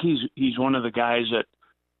player. I think he's one of the guys that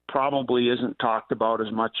probably isn't talked about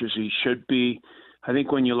as much as he should be. I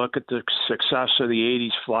think when you look at the success of the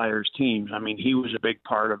 80s Flyers teams, I mean, he was a big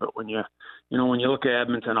part of it. When you look at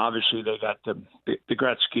Edmonton, obviously they got the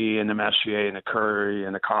Gretzky and the Messier and the Curry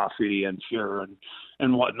and the Coffey and Fuhrer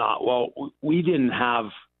and whatnot. Well, we didn't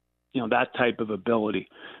have, that type of ability,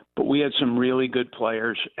 but we had some really good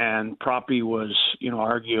players, and Proppy was,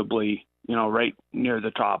 arguably, right near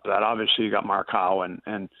the top of that. Obviously, you got Mark Howe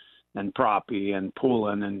and Proppy and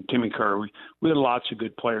Poulin and Timmy Kerr. We had lots of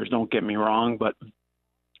good players, don't get me wrong, but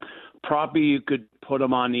Proppy, you could put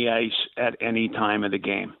him on the ice at any time of the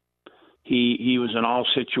game. He was an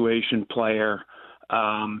all-situation player.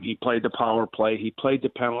 He played the power play. He played the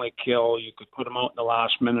penalty kill. You could put him out in the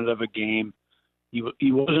last minute of a game.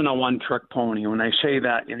 He wasn't a one-trick pony. When I say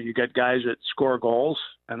that, you get guys that score goals,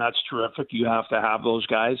 and that's terrific. You have to have those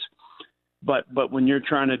guys. But when you're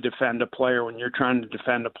trying to defend a player,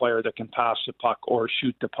 that can pass the puck or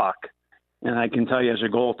shoot the puck, and I can tell you as a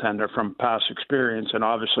goaltender from past experience, and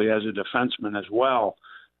obviously as a defenseman as well,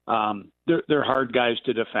 they're hard guys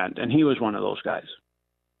to defend, and he was one of those guys.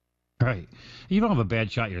 Right. You don't have a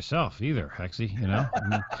bad shot yourself either, Hexy. I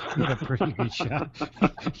mean, you had a pretty good shot.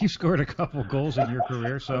 You scored a couple goals in your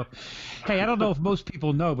career. So, hey, I don't know if most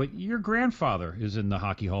people know, but your grandfather is in the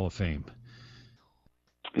Hockey Hall of Fame.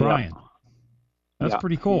 Brian. That's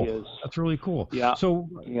pretty cool. That's really cool. Yeah. So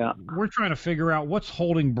we're trying to figure out what's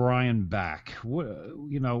holding Brian back. What do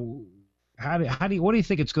you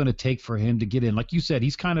think it's going to take for him to get in? Like you said,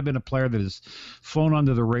 he's kind of been a player that has flown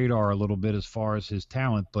under the radar a little bit as far as his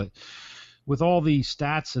talent, but with all the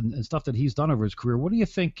stats and stuff that he's done over his career, what do you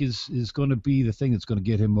think is going to be the thing that's going to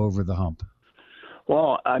get him over the hump?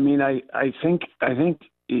 Well, I mean, I think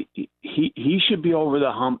he should be over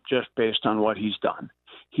the hump just based on what he's done.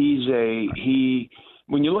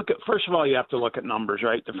 When you look at, first of all, you have to look at numbers,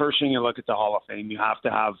 right? The first thing you look at the Hall of Fame, you have to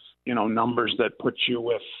have, numbers that put you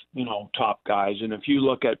with, top guys. And if you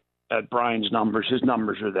look at Brian's numbers, his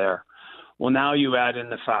numbers are there. Well, now you add in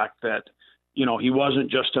the fact that, he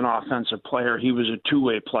wasn't just an offensive player. He was a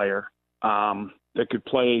two-way player that could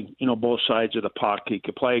play, both sides of the puck. He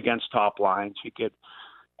could play against top lines.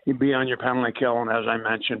 He'd be on your penalty kill, and as I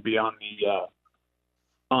mentioned, be on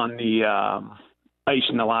the ice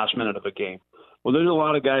in the last minute of a game. Well, there's a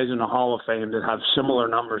lot of guys in the Hall of Fame that have similar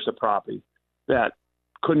numbers to Proppy that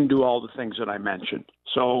couldn't do all the things that I mentioned.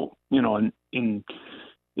 So, in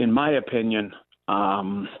my opinion,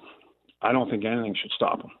 I don't think anything should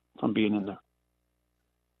stop him from being in there.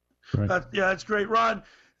 Right. That's great, Ron.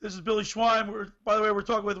 This is Billy Schwein. By the way, we're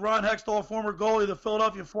talking with Ron Hextall, former goalie of the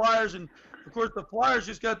Philadelphia Flyers, and of course the Flyers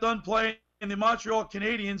just got done playing in the Montreal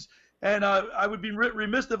Canadiens. And I would be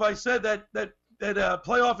remiss if I said that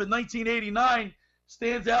playoff in 1989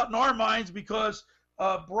 stands out in our minds because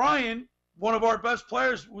Brian, one of our best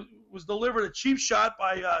players, was delivered a cheap shot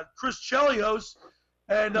by Chris Chelios,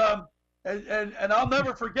 and I'll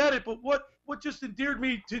never forget it. But what just endeared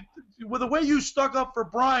me to the way you stuck up for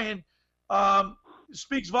Brian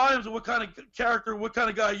speaks volumes of what kind of character, what kind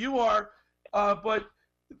of guy you are. But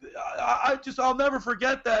I'll never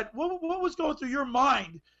forget that. What was going through your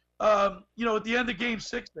mind, at the end of Game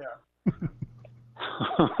 6 there?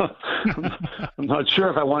 I'm not sure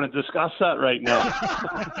if I want to discuss that right now.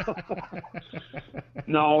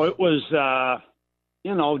 No, it was,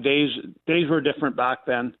 days were different back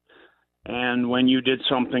then. And when you did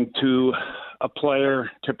something to a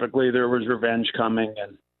player, typically there was revenge coming.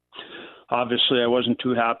 And obviously I wasn't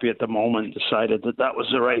too happy at the moment, decided that was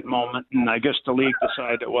the right moment. And I guess the league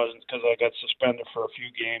decided it wasn't because I got suspended for a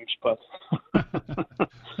few games. But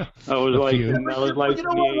I was like in the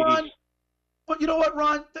 80s. But you know what,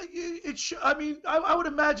 Ron? I would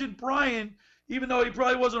imagine Brian, even though he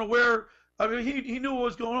probably wasn't aware, he knew what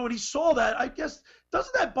was going on when he saw that. I guess,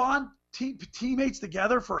 doesn't that bond teammates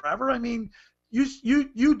together forever? I mean,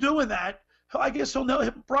 you doing that, I guess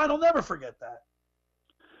Brian will never forget that.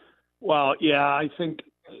 Well, yeah, I think,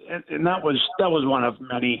 and that was one of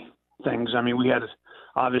many things. I mean, we had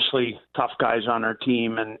obviously tough guys on our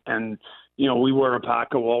team, and we were a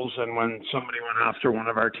pack of wolves, and when somebody went after one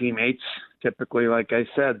of our teammates, typically, like I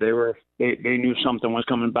said, they knew something was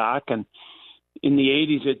coming back. And in the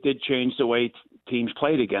 80s, it did change the way teams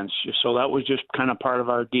played against you. So that was just kind of part of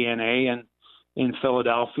our DNA and in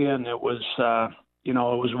Philadelphia. And it was, it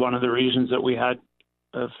was one of the reasons that we had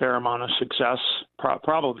a fair amount of success,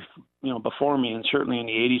 probably, before me, and certainly in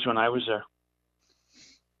the 80s when I was there.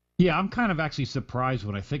 Yeah, I'm kind of actually surprised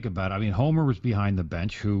when I think about it. I mean, Homer was behind the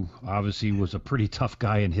bench, who obviously was a pretty tough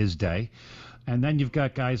guy in his day. And then you've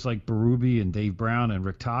got guys like Berube and Dave Brown and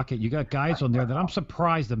Rick Tocchet. You got guys on there that I'm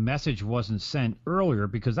surprised the message wasn't sent earlier,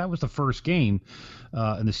 because that was the first game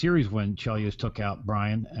in the series when Chelios took out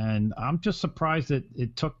Brian. And I'm just surprised that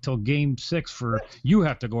it took till Game 6 for you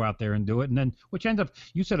have to go out there and do it. And then, which ended up,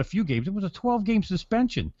 you said a few games, it was a 12-game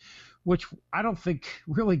suspension, which I don't think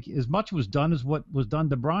really as much was done as what was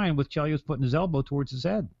done to Brian with Chelios putting his elbow towards his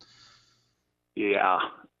head. Yeah.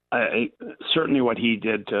 Certainly what he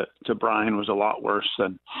did to Brian was a lot worse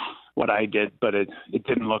than what I did, but it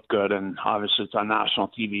didn't look good. And obviously it's on national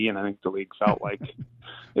TV, and I think the league felt like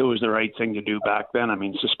it was the right thing to do back then. I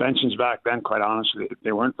mean, suspensions back then, quite honestly,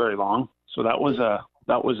 they weren't very long. So that was a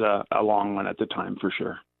long one at the time for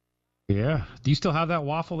sure. Yeah. Do you still have that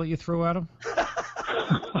waffle that you threw at him?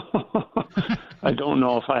 I don't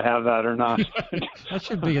know if I have that or not. That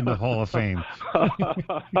should be in the Hall of Fame.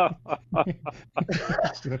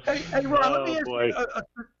 Hey, Ron,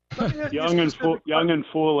 let me ask you young and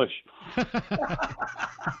foolish.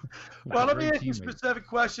 Well, let me ask you a specific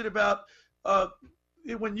question about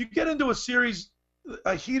when you get into a series,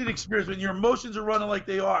 a heated experience, when your emotions are running like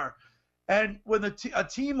they are, and when a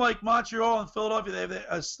team like Montreal and Philadelphia, they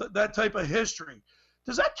have that type of history,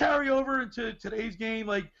 does that carry over into today's game?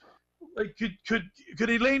 Like could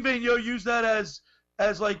Elaine Vigneault use that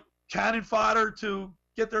as like cannon fodder to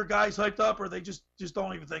get their guys hyped up, or they just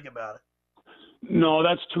don't even think about it? No,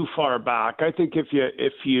 that's too far back. I think if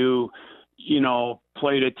you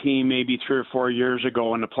played a team maybe 3 or 4 years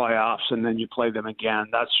ago in the playoffs and then you play them again,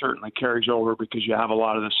 that certainly carries over because you have a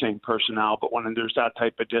lot of the same personnel. But when there's that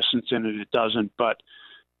type of distance in it, it doesn't. But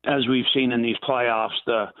as we've seen in these playoffs,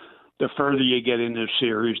 the further you get into the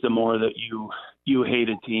series, the more that you hate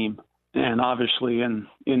a team. And obviously in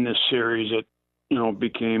this series, it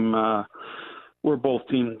became where both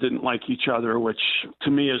teams didn't like each other, which to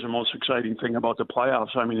me is the most exciting thing about the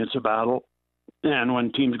playoffs. I mean, it's a battle. And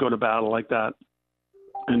when teams go to battle like that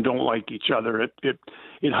and don't like each other, it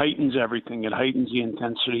heightens everything. It heightens the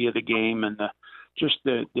intensity of the game and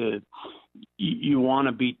you want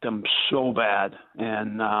to beat them so bad.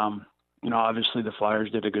 And, obviously the Flyers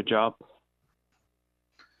did a good job.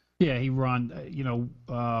 Yeah, hey, Ron,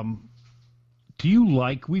 do you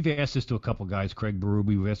like, we've asked this to a couple guys, Craig Berube,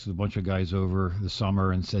 we've asked a bunch of guys over the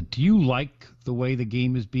summer and said, do you like the way the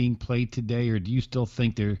game is being played today, or do you still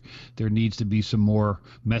think there needs to be some more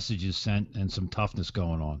messages sent and some toughness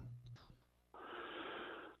going on?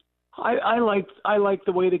 I like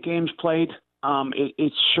the way the game's played.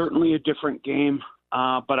 It's certainly a different game,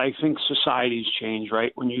 but I think society's changed,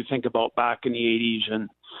 right? When you think about back in the 80s and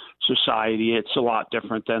society, it's a lot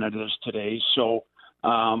different than it is today. So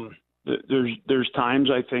there's times,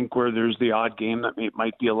 I think, where there's the odd game that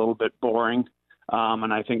might be a little bit boring.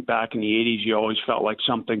 And I think back in the 80s, you always felt like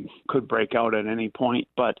something could break out at any point.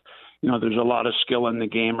 But, there's a lot of skill in the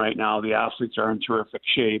game right now. The athletes are in terrific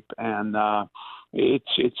shape. And it's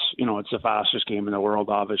the fastest game in the world,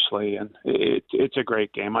 obviously. And it's a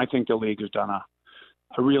great game. I think the league has done a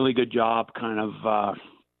really good job kind of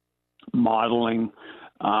modeling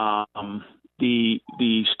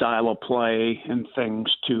the style of play and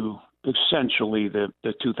things to essentially the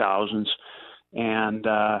 2000s. And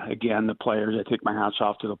again, the players, I take my hats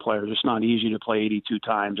off to the players. It's not easy to play 82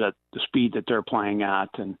 times at the speed that they're playing at.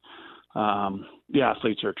 And the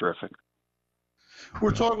athletes are terrific.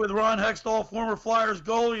 We're talking with Ron Hextall, former Flyers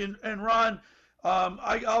goalie. And Ron,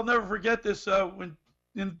 I'll never forget this.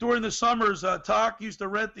 During the summers, Talk used to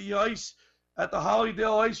rent the ice at the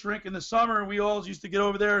Hollydale Ice Rink in the summer, and we all used to get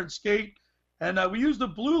over there and skate. And we used the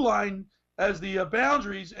blue line as the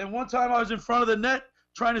boundaries. And one time I was in front of the net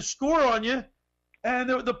trying to score on you, and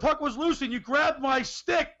the puck was loose, and you grabbed my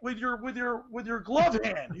stick with your glove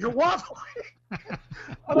hand. You're waffling.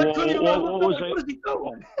 What was he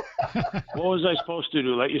doing? What was I supposed to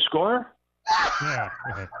do? Let you score? Yeah.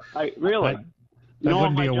 Really? That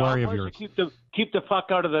wouldn't be a job worry of was yours. to keep the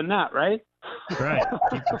puck out of the net, right? Right.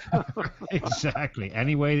 Exactly.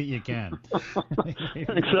 Any way that you can.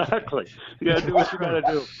 Exactly. You got to do what you got to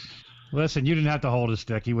do. Listen, you didn't have to hold his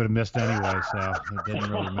stick. He would have missed anyway, so it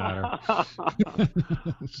didn't really matter.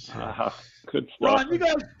 Good stuff. Ron,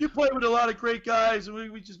 you played with a lot of great guys,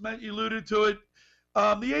 and we just met. You alluded to it.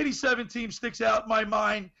 The '87 team sticks out in my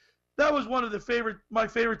mind. That was one of my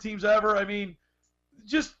favorite teams ever. I mean,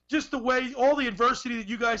 just the way, all the adversity that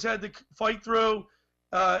you guys had to fight through,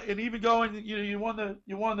 and even going, you won the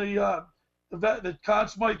Conn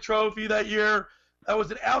Smythe Trophy that year. That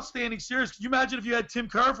was an outstanding series. Can you imagine if you had Tim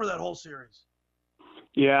Kerr for that whole series?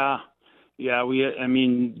 Yeah.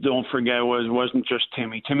 Don't forget, it wasn't just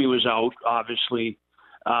Timmy. Timmy was out, obviously,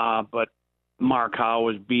 but Mark Howe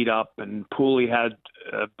was beat up, and Pooley had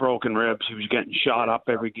broken ribs. He was getting shot up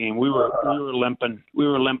every game. We were limping. We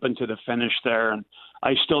were limping to the finish there, and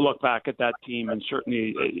I still look back at that team, and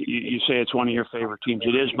certainly you say it's one of your favorite teams.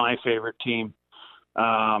 It is my favorite team.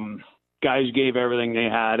 Guys gave everything they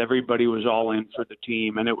had. Everybody was all in for the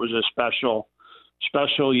team, and it was a special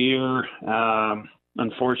year.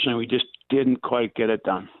 Unfortunately, we just didn't quite get it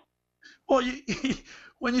done. Well,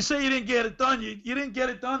 when you say you didn't get it done, you didn't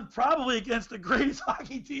get it done probably against the greatest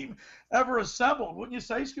hockey team ever assembled. Wouldn't you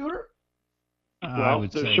say, Scooter? Well,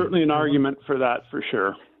 there's certainly an argument for that, for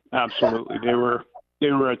sure. Absolutely. They were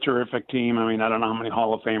a terrific team. I mean, I don't know how many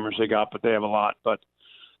Hall of Famers they got, but they have a lot. But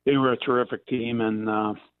they were a terrific team, and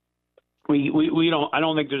I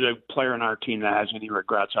don't think there's a player in our team that has any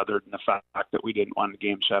regrets other than the fact that we didn't win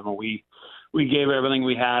Game 7. We gave everything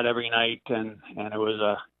we had every night, and it was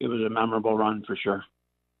a memorable run for sure.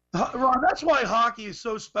 Ron, that's why hockey is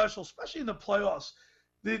so special, especially in the playoffs.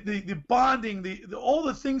 The bonding, all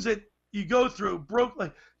the things that you go through,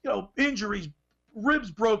 injuries,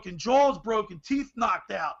 ribs broken, jaws broken, teeth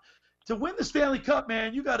knocked out. To win the Stanley Cup,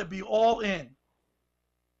 man, you got to be all in.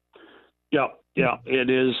 Yeah, it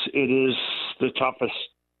is the toughest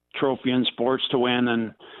trophy in sports to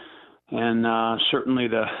win, and certainly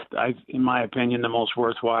in my opinion, the most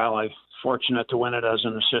worthwhile. I'm fortunate to win it as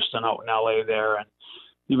an assistant out in LA there, and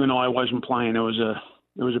even though I wasn't playing, it was a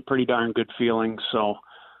pretty darn good feeling. So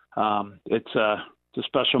it's a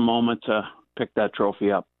special moment to pick that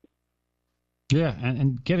trophy up. Yeah,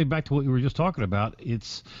 and getting back to what you were just talking about,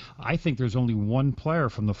 I think there's only one player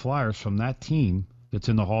from the Flyers from that team that's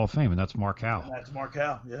in the Hall of Fame, and that's Mark Howe. That's Mark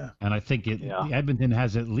Howe, yeah. And I think Edmonton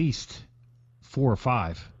has at least 4 or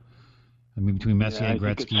 5. I mean, between Messier and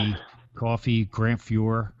Gretzky, Coffey, Grant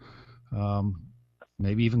Fuhr,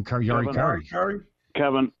 maybe even Yari Curry.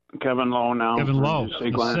 Kevin Lowe now. Kevin Lowe,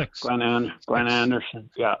 Glenn Anderson.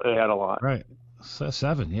 Yeah, they had a lot. Right.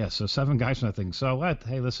 7, yeah. So 7 guys from that thing. So,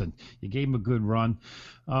 hey, listen, you gave him a good run.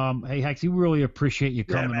 Hey, Hex, we really appreciate you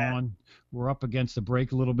coming on. We're up against the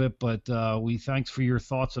break a little bit, but thanks for your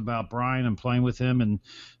thoughts about Brian and playing with him, and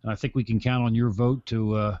I think we can count on your vote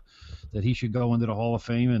to that he should go into the Hall of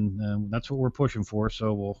Fame, and that's what we're pushing for.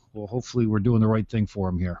 So we'll hopefully we're doing the right thing for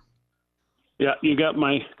him here. Yeah, you got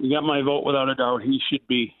my vote without a doubt.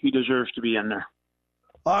 He deserves to be in there.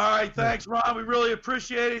 All right, thanks, Ron. We really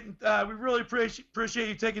appreciate it. We really appreciate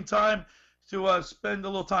you taking time to spend a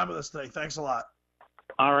little time with us today. Thanks a lot.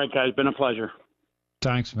 All right, guys. Been a pleasure.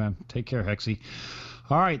 Thanks, man. Take care, Hexy.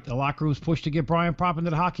 All right, the Locker Room's push to get Brian Propp into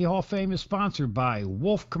the Hockey Hall of Fame is sponsored by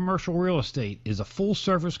Wolf Commercial Real Estate. Is a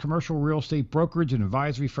full-service commercial real estate brokerage and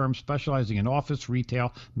advisory firm specializing in office,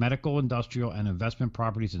 retail, medical, industrial, and investment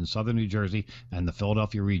properties in southern New Jersey and the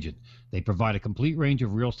Philadelphia region. They provide a complete range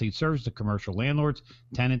of real estate services to commercial landlords,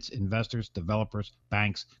 tenants, investors, developers,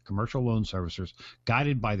 banks, commercial loan servicers,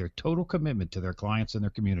 guided by their total commitment to their clients and their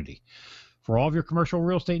community. For all of your commercial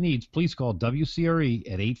real estate needs, please call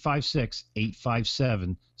WCRE at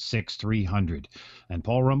 856-857-6300. And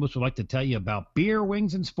Paul Rumbus would like to tell you about beer,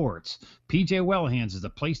 wings, and sports. PJ Wellahans is the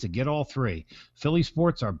place to get all 3. Philly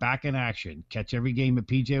sports are back in action. Catch every game at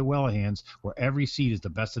PJ Wellahans, where every seat is the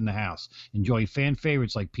best in the house. Enjoy fan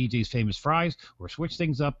favorites like PJ's Famous Fries, or switch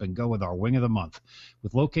things up and go with our Wing of the Month.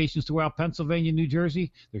 With locations throughout Pennsylvania and New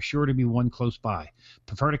Jersey, there's sure to be one close by.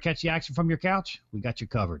 Prefer to catch the action from your couch? We got you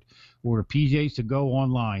covered. Order PJs to go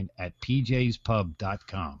online at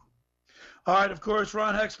pjspub.com. All right, of course,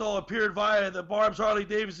 Ron Hextall appeared via the Barb's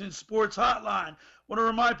Harley-Davidson Sports Hotline. Want to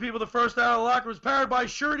remind people the first hour of the locker is powered by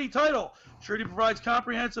Surety Title. Surety provides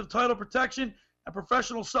comprehensive title protection and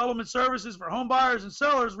professional settlement services for home buyers and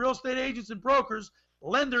sellers, real estate agents and brokers,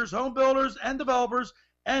 lenders, home builders, and developers,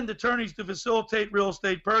 and attorneys to facilitate real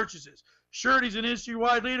estate purchases. Surety is an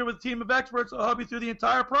industry-wide leader with a team of experts that will help you through the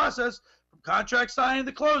entire process, from contract signing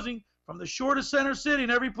to closing, from the shore to center city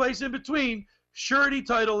and every place in between. Surety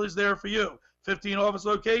Title is there for you. 15 office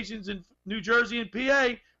locations in New Jersey and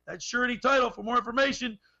PA. That's Surety Title. For more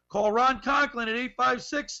information, call Ron Conklin at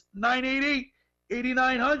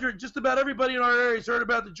 856-988-8900. Just about everybody in our area has heard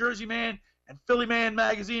about the Jersey Man and Philly Man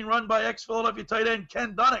magazine run by ex-Philadelphia tight end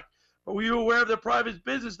Ken Dunnick. But were you aware of their private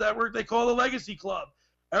business network they call the Legacy Club?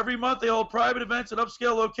 Every month they hold private events at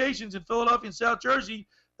upscale locations in Philadelphia and South Jersey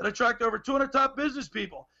that attract over 200 top business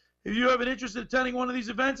people. If you have an interest in attending one of these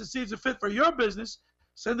events and see it's a fit for your business,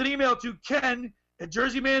 send an email to Ken at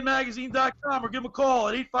jerseymanmagazine.com or give him a call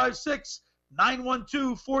at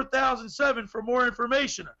 856-912-4007 for more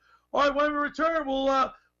information. All right, when we return,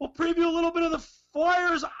 we'll preview a little bit of the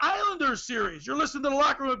Flyers Islanders series. You're listening to The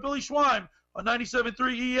Locker Room with Billy Schwein on 97.3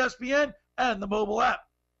 ESPN and the mobile app.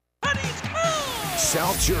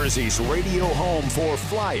 South Jersey's radio home for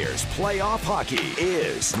Flyers playoff hockey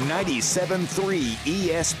is 97.3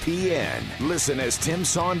 ESPN. Listen as Tim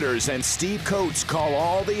Saunders and Steve Coates call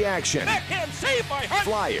all the action. Backhand save by Hart.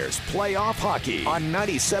 Flyers playoff hockey on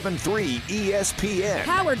 97.3 ESPN.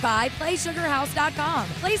 Powered by PlaySugarHouse.com.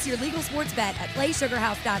 Place your legal sports bet at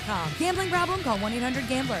PlaySugarHouse.com. Gambling problem? Call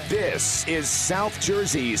 1-800-GAMBLER. This is South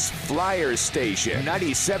Jersey's Flyers station,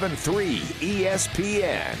 97.3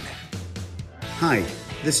 ESPN. Hi,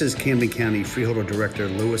 this is Camden County Freeholder Director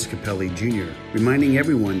Louis Capelli Jr., reminding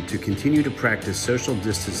everyone to continue to practice social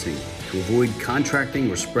distancing to avoid contracting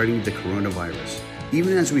or spreading the coronavirus.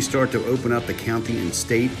 Even as we start to open up the county and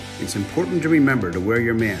state, it's important to remember to wear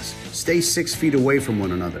your mask, stay 6 feet away from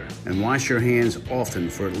one another, and wash your hands often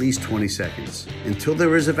for at least 20 seconds. Until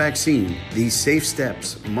there is a vaccine, these safe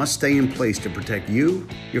steps must stay in place to protect you,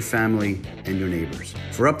 your family, and your neighbors.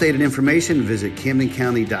 For updated information, visit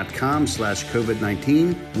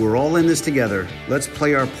CamdenCounty.com/COVID-19. We're all in this together. Let's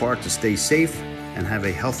play our part to stay safe and have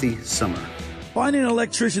a healthy summer. Finding an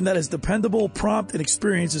electrician that is dependable, prompt, and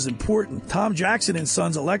experienced is important. Tom Jackson &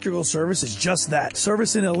 Sons Electrical Service is just that.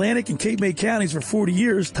 Service in Atlantic and Cape May counties for 40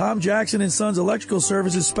 years, Tom Jackson & Sons Electrical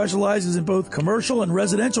Services specializes in both commercial and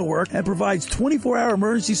residential work and provides 24-hour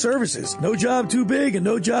emergency services. No job too big and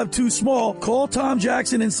no job too small. Call Tom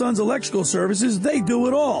Jackson & Sons Electrical Services. They do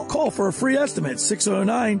it all. Call for a free estimate,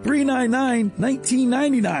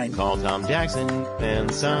 609-399-1999. Call Tom Jackson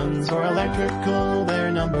 & Sons for electrical,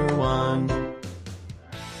 they're number one.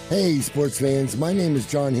 Hey, sports fans. My name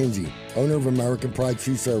is John Hingy, owner of American Pride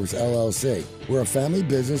Tree Service, LLC. We're a family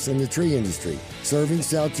business in the tree industry, serving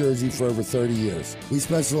South Jersey for over 30 years. We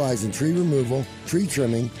specialize in tree removal, tree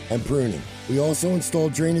trimming, and pruning. We also install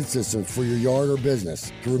drainage systems for your yard or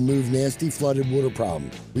business to remove nasty flooded water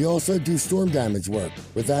problems. We also do storm damage work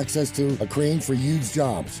with access to a crane for huge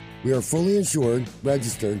jobs. We are fully insured,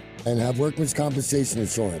 registered, and have workman's compensation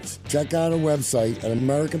insurance. Check out our website at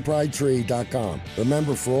AmericanPrideTree.com.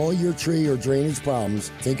 Remember, for all your tree or drainage problems,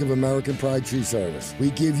 think of American Pride Tree Service.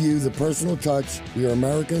 We give you the personal touch. We are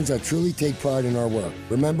Americans that truly take pride in our work.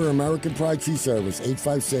 Remember American Pride Tree Service,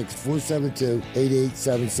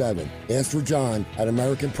 856-472-8877. Ask for John at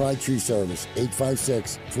American Pride Tree Service,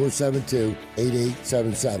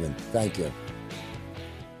 856-472-8877. Thank you.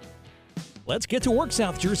 Let's get to work,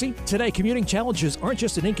 South Jersey. Today, commuting challenges aren't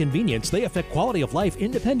just an inconvenience, they affect quality of life,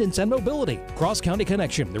 independence, and mobility. Cross County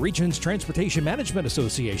Connection, the region's Transportation Management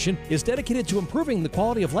Association, is dedicated to improving the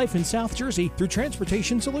quality of life in South Jersey through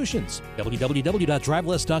transportation solutions.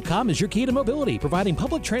 www.driveless.com is your key to mobility, providing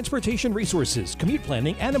public transportation resources, commute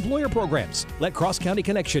planning, and employer programs. Let Cross County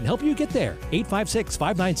Connection help you get there.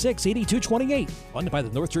 856-596-8228. Funded by the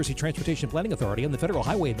North Jersey Transportation Planning Authority and the Federal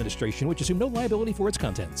Highway Administration, which assume no liability for its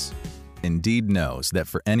contents. Indeed knows that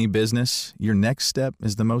for any business, your next step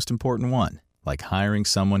is the most important one, like hiring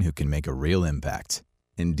someone who can make a real impact.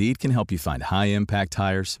 Indeed can help you find high-impact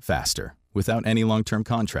hires faster, without any long-term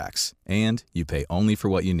contracts, and you pay only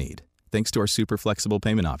for what you need, thanks to our super flexible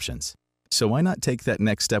payment options. So why not take that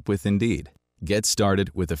next step with Indeed? Get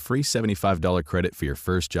started with a free $75 credit for your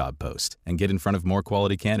first job post and get in front of more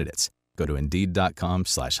quality candidates. Go to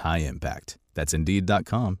Indeed.com/high-impact. That's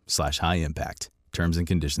Indeed.com/high-impact. Terms and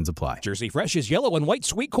conditions apply. Jersey Fresh is yellow and white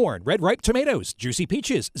sweet corn, red ripe tomatoes, juicy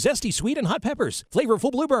peaches, zesty sweet and hot peppers,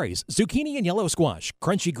 flavorful blueberries, zucchini and yellow squash,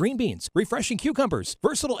 crunchy green beans, refreshing cucumbers,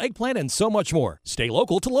 versatile eggplant, and so much more. Stay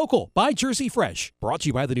local to local. Buy Jersey Fresh. Brought to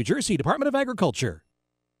you by the New Jersey Department of Agriculture.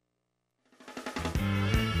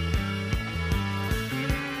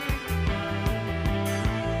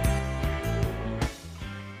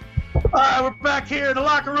 All right, we're back here in the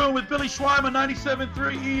locker room with Billy Schweiman,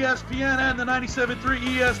 97.3 ESPN and the 97.3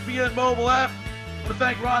 ESPN mobile app. I want to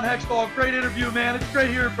thank Ron Hextall. Great interview, man. It's great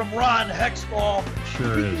hearing from Ron Hextall.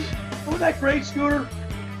 Sure is. Wasn't that great, Scooter?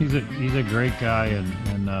 He's a great guy,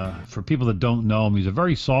 and for people that don't know him, he's a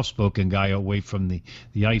very soft-spoken guy away from the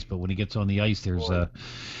ice. But when he gets on the ice,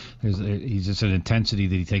 he's just an intensity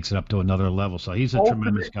that he takes it up to another level. So he's a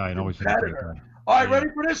tremendous guy and always been a great guy. All right, ready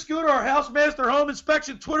for this, Scooter? Our Housemaster Home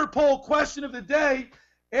Inspection Twitter poll question of the day.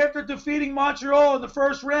 After defeating Montreal in the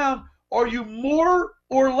first round, are you more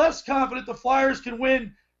or less confident the Flyers can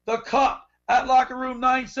win the Cup? At Locker Room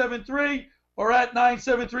 973 or at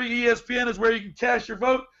 973 ESPN is where you can cast your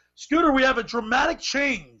vote. Scooter, we have a dramatic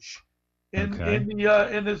change in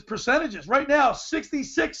the percentages. Right now,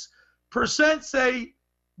 66% say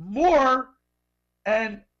more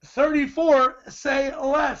and 34% say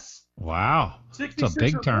less. Wow, it's a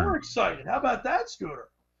big turn. More excited. How about that, Scooter?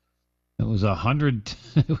 It was 100.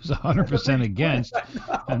 It was 100% against,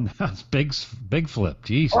 and that's big flip.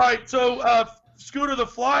 Jeez. All right, so Scooter, the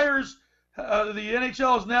Flyers, the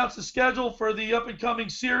NHL has announced the schedule for the up and coming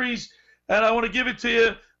series, and I want to give it to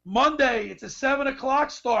you. Monday, it's a 7:00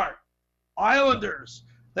 start. Islanders.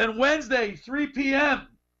 Then Wednesday, 3 p.m.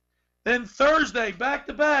 Then Thursday, back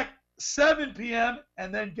to back, 7 p.m.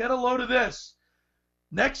 And then get a load of this.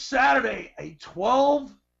 Next Saturday, a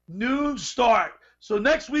 12 noon start. So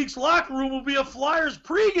next week's Locker Room will be a Flyers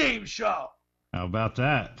pregame show. How about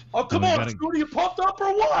that? Oh, come on, Scooter, you pumped up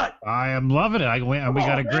or what? I am loving it. We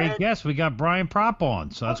got a great guest. We got Brian Propp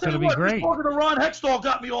on, so that's going to be great. Talking to Ron Hextall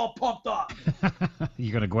got me all pumped up.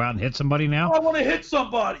 You're going to go out and hit somebody now? I want to hit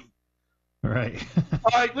somebody. Right.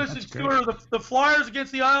 All right, listen, Scooter, the Flyers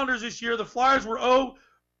against the Islanders this year, the Flyers were 0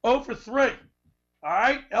 for 3. All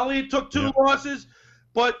right? Elliott took 2 losses.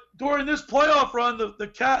 But during this playoff run,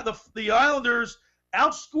 the Islanders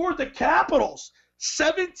outscored the Capitals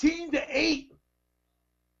 17-8.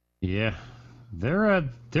 Yeah, they're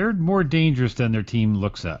more dangerous than their team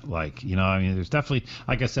looks like. You know, I mean, there's definitely,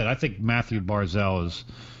 like I said, I think Matthew Barzal is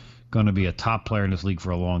going to be a top player in this league for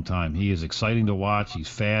a long time. He is exciting to watch. He's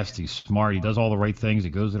fast. He's smart. He does all the right things. He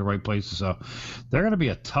goes to the right places. So they're going to be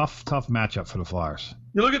a tough matchup for the Flyers.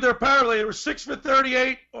 You look at their power play. They were 6 for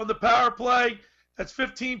 38 on the power play. That's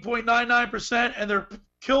 15.99%, and their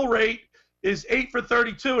kill rate is 8 for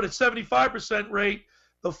 32 at a 75% rate.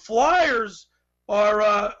 The Flyers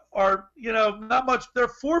are not much. They're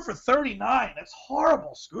 4 for 39. That's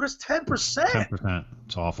horrible, Scooter. It's 10%. 10%.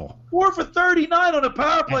 It's awful. 4 for 39 on the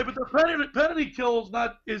power play, but their penalty kill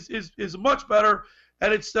is much better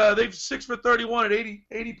and it's they've 6 for 31 at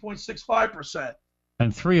 80.65%.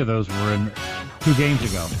 And 3 of those were in 2 games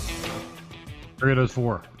ago. 3 of those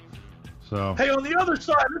 4. So. Hey, on the other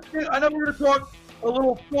side, I know we're going to talk a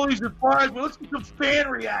little Phillies and Flyers, but let's get some fan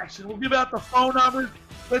reaction. We'll give out the phone numbers.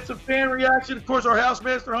 Let some fan reaction. Of course, our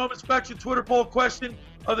Housemaster Home Inspection Twitter poll question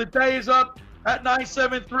of the day is up at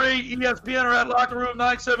 973 ESPN or at Locker Room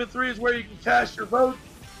 973 is where you can cast your vote.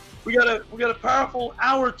 We got a powerful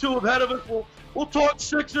hour or 2 ahead of us. We'll talk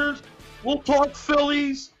Sixers. We'll talk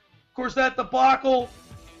Phillies. Of course, that debacle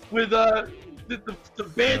with the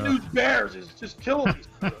Bad News Bears is just killing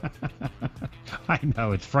me. I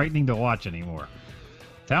know. It's frightening to watch anymore.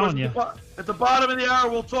 Telling you. At the bottom of the hour,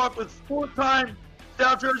 we'll talk with 4-time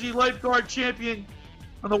South Jersey lifeguard champion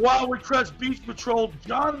on the Wildwood Crest Beach Patrol,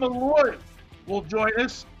 John Maloy, will join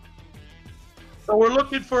us. So we're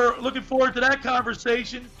looking forward to that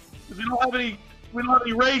conversation because we don't have any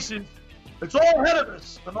races. It's all ahead of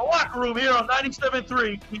us in the Locker Room here on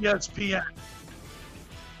 97.3 ESPN.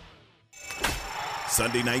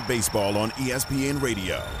 Sunday Night Baseball on ESPN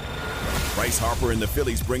Radio. Bryce Harper and the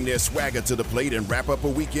Phillies bring their swagger to the plate and wrap up a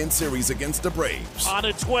weekend series against the Braves. On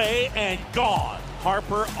its way and gone.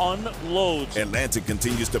 Harper unloads. Atlanta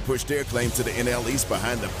continues to push their claim to the NL East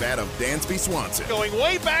behind the bat of Dansby Swanson. Going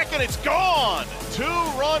way back and it's gone.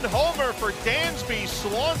 2-run homer for Dansby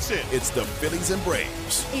Swanson. It's the Phillies and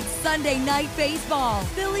Braves. It's Sunday Night Baseball.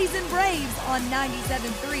 Phillies and Braves on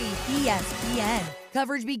 97.3 ESPN.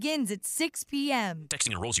 Coverage begins at 6 p.m.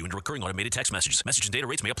 Texting enrolls you into recurring automated text messages. Message and data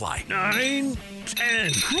rates may apply. 9,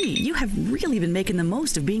 10. Honey, you have really been making the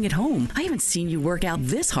most of being at home. I haven't seen you work out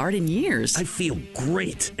this hard in years. I feel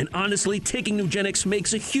great. And honestly, taking Nugenix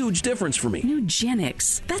makes a huge difference for me.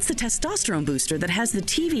 Nugenix? That's the testosterone booster that has the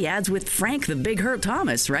TV ads with Frank the Big Hurt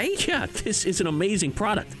Thomas, right? Yeah, this is an amazing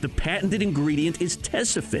product. The patented ingredient is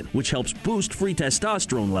Tesafin, which helps boost free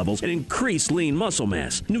testosterone levels and increase lean muscle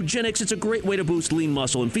mass. Nugenix is a great way to boost lean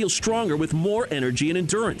muscle and feel stronger with more energy and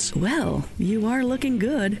endurance. Well, you are looking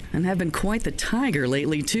good and have been quite the tiger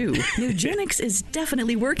lately, too. Nugenix is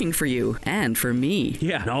definitely working for you and for me.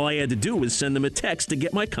 Yeah, and all I had to do was send them a text to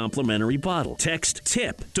get my complimentary bottle. Text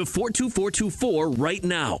TIP to 42424 right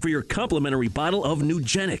now for your complimentary bottle of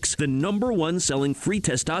Nugenix, the #1 selling free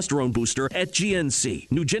testosterone booster at GNC.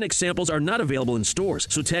 Nugenix samples are not available in stores,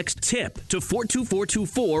 so text TIP to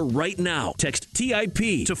 42424 right now. Text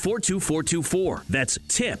TIP to 42424. That's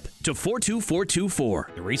TIP to 42424.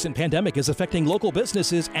 The recent pandemic is affecting local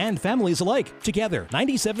businesses and families alike. Together,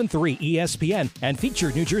 97.3 ESPN and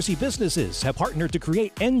featured New Jersey businesses have partnered to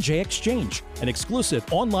create NJ Exchange, an exclusive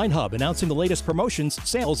online hub announcing the latest promotions,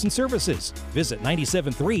 sales, and services. Visit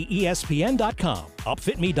 973ESPN.com.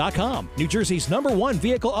 UpFitMe.com, New Jersey's #1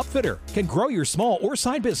 vehicle upfitter, can grow your small or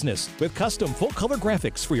side business with custom full-color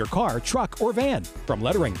graphics for your car, truck, or van. From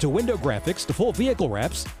lettering to window graphics to full vehicle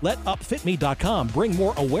wraps, let UpFitMe.com bring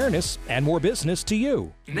more awareness and more business to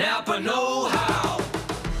you. Napa know-how.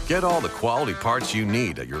 Get all the quality parts you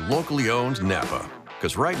need at your locally owned Napa.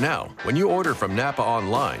 Because right now, when you order from Napa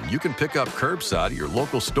online, you can pick up curbside at your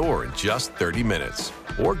local store in just 30 minutes.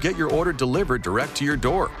 Or get your order delivered direct to your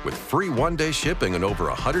door with free one-day shipping on over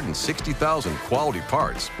 160,000 quality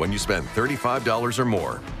parts when you spend $35 or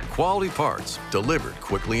more. Quality parts delivered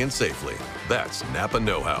quickly and safely. That's Napa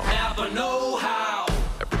know-how. Napa know-how.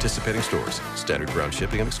 At participating stores, standard ground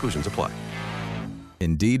shipping and exclusions apply.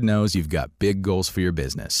 Indeed knows you've got big goals for your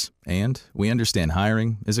business, and we understand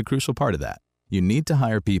hiring is a crucial part of that. You need to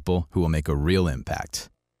hire people who will make a real impact.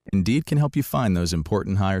 Indeed can help you find those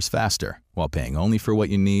important hires faster while paying only for what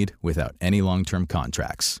you need without any long-term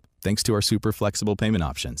contracts, thanks to our super flexible payment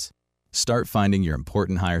options. Start finding your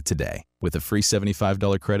important hire today with a free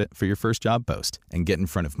 $75 credit for your first job post and get in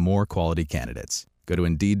front of more quality candidates. Go to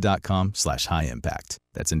Indeed.com/high impact.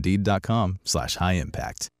 That's Indeed.com/high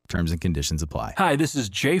impact. Terms and conditions apply. Hi, this is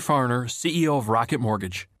Jay Farner, CEO of Rocket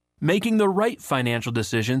Mortgage. Making the right financial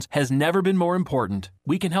decisions has never been more important.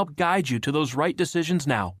 We can help guide you to those right decisions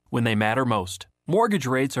now, when they matter most. Mortgage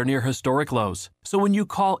rates are near historic lows, so when you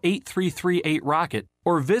call 8338-ROCKET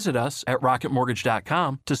or visit us at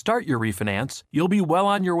rocketmortgage.com to start your refinance, you'll be well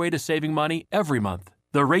on your way to saving money every month.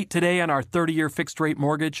 The rate today on our 30-year fixed-rate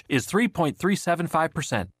mortgage is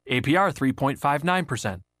 3.375%, APR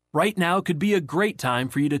 3.59%. Right now could be a great time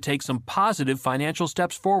for you to take some positive financial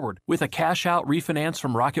steps forward with a cash-out refinance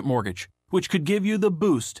from Rocket Mortgage, which could give you the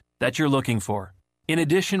boost that you're looking for. In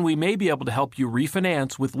addition, we may be able to help you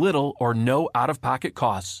refinance with little or no out-of-pocket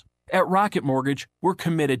costs. At Rocket Mortgage, we're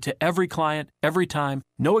committed to every client, every time,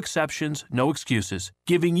 no exceptions, no excuses,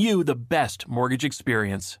 giving you the best mortgage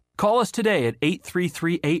experience. Call us today at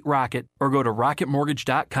 833-8ROCKET or go to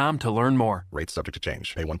rocketmortgage.com to learn more. Rates subject to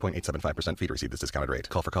change. Pay 1.875% fee to receive this discounted rate.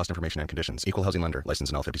 Call for cost information and conditions. Equal housing lender.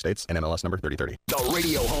 Licensed in all 50 states. NMLS number 3030. The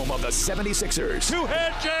radio home of the 76ers.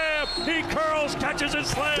 Two-hand jab. He curls, catches, and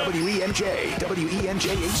slams. WENJ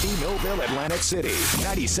HD Millville, Atlantic City.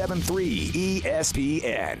 97.3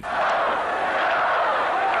 ESPN.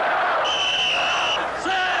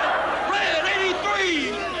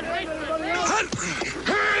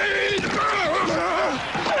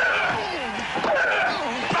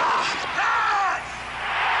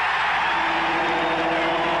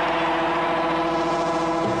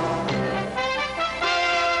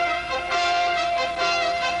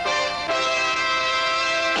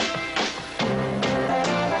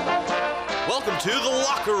 To the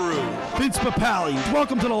locker room. Vince Papali,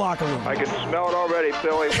 welcome to the locker room. I can smell it already,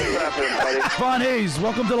 Billy. What's happening, buddy? Von Hayes,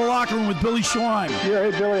 welcome to the locker room with Billy Schwein. Yeah,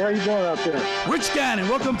 hey, Billy, how you doing out there? Rich Gannon,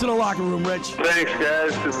 welcome to the locker room, Rich. Thanks,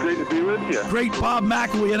 guys. It's great to be with you. Great Bob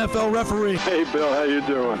McElwee, NFL referee. Hey, Bill, how you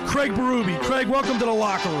doing? Craig Berube. Craig, welcome to the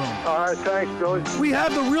locker room. All right, thanks, Billy. We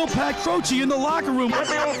have the real Pat Croce in the locker room. Get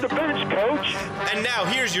me off the bench, Coach. And now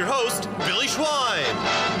here's your host, Billy Schwein.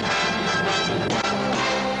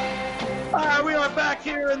 All right, we are back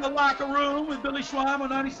here in the locker room with Billy Schwein on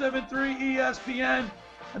 97.3 ESPN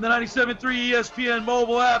and the 97.3 ESPN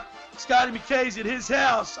mobile app. Scotty McKay's at his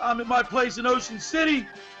house. I'm at my place in Ocean City.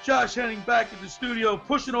 Josh Henning back at the studio,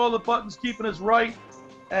 pushing all the buttons, keeping us right.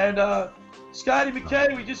 And Scotty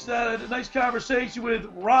McKay, we just had a nice conversation with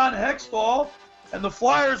Ron Hextall, and the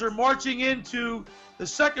Flyers are marching into the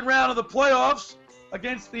second round of the playoffs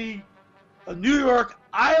against the New York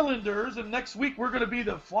Islanders, and next week we're going to be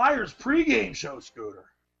the Flyers pregame show, Scooter.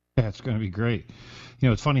 Yeah, it's going to be great.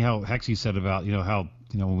 It's funny how Hexy said about, how,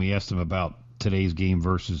 when we asked him about today's game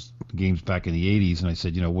versus games back in the 80s, and I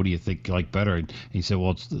said, what do you think you like better? And he said,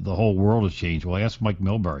 well, the whole world has changed. Well, I asked Mike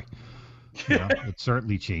Milbury. It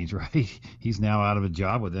certainly changed, right? He's now out of a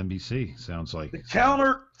job with NBC, sounds like.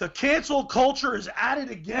 The cancel culture is at it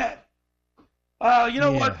again.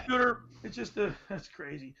 What, Scooter? It's just, that's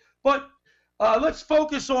crazy. But let's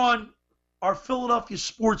focus on our Philadelphia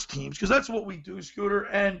sports teams, because that's what we do, Scooter.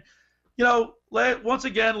 And, once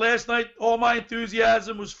again, last night, all my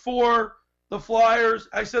enthusiasm was for the Flyers.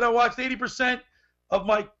 I said I watched 80% of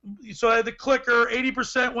so I had the clicker,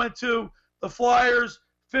 80% went to the Flyers,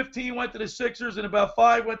 15 went to the Sixers, and about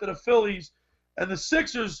 5 went to the Phillies. And the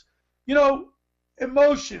Sixers,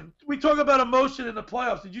 emotion. We talk about emotion in the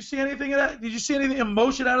playoffs. Did you see anything of that? Did you see anything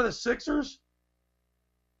emotion out of the Sixers?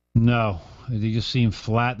 No, they just seem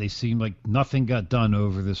flat. They seem like nothing got done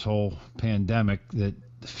over this whole pandemic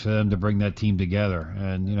for them to bring that team together.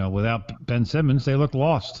 And, without Ben Simmons, they look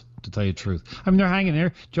lost, to tell you the truth. I mean, they're hanging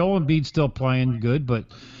there. Joel Embiid's still playing good, but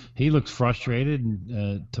he looks frustrated.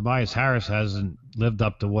 And Tobias Harris hasn't lived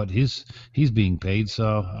up to what he's being paid.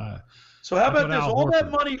 So how about this?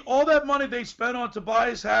 All that money they spent on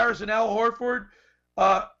Tobias Harris and Al Horford.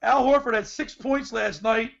 Al Horford had 6 points last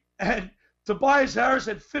night, and Tobias Harris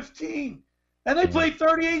had 15, and they played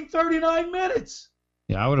 38 and 39 minutes.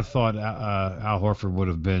 Yeah, I would have thought Al Horford would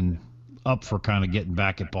have been up for kind of getting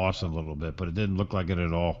back at Boston a little bit, but it didn't look like it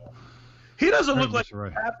at all. He doesn't look like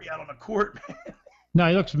he's happy out on the court, man. No,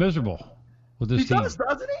 he looks miserable with this team. He does,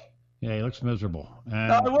 doesn't he? Yeah, he looks miserable.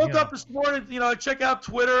 And, I woke up this morning, I check out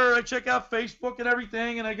Twitter, I check out Facebook and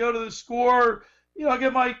everything, and I go to the score. I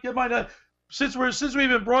get my since we've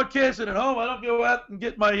been broadcasting at home, I don't go out and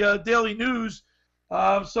get my daily news.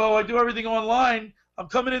 So I do everything online. I'm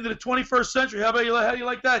coming into the 21st century. How do you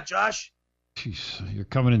like that, Josh? Jeez, you're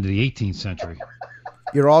coming into the 18th century.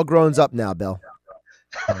 You're all grown up now, Bill.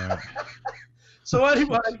 So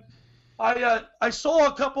anyway, I saw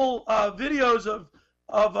a couple videos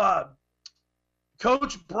of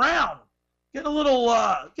Coach Brown getting a little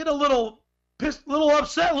upset,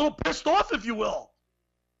 a little pissed off, if you will.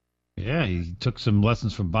 Yeah, he took some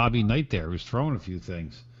lessons from Bobby Knight there. He was throwing a few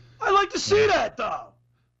things. I like to see that, though.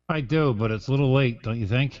 I do, but it's a little late, don't you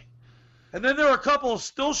think? And then there were a couple of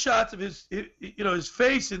still shots of his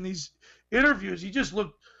face in these interviews. He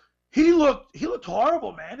looked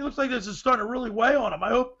horrible, man. He looks like this is starting to really weigh on him. I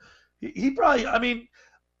hope he probably. I mean,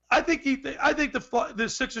 I think the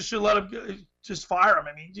Sixers should let him just fire him.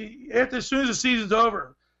 I mean, as soon as the season's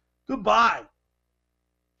over, goodbye.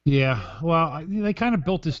 Yeah, well, they kind of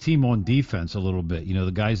built this team on defense a little bit.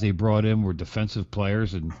 The guys they brought in were defensive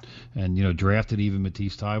players, and drafted even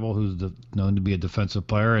Matisse Thybulle, who's known to be a defensive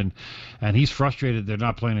player, and he's frustrated they're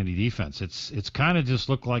not playing any defense. It's kind of just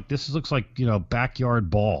looks like backyard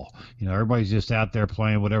ball. Everybody's just out there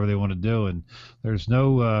playing whatever they want to do, and there's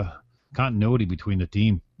no continuity between the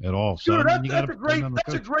team at all. So Sure, I mean, that's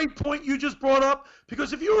a great point you just brought up,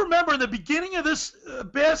 because if you remember in the beginning of this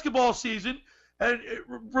basketball season, and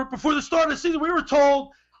before the start of the season, we were told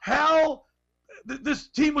how this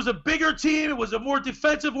team was a bigger team. It was a more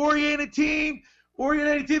defensive-oriented team. They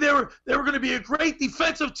were going to be a great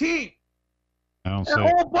defensive team. I don't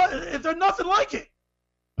see. They're nothing like it.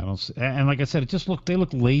 I don't see, and like I said, they look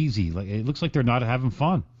lazy. Like it looks like they're not having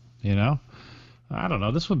fun. You know, I don't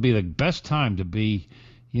know. This would be the best time to be,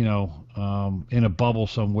 in a bubble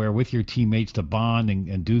somewhere with your teammates to bond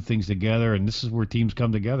and do things together. And this is where teams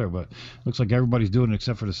come together. But it looks like everybody's doing it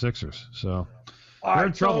except for the Sixers. So they're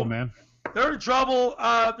in trouble, man. They're in trouble.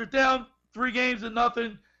 They're down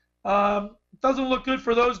 3-0. Doesn't look good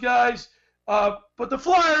for those guys. But the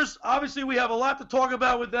Flyers, obviously, we have a lot to talk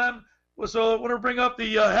about with them. So I want to bring up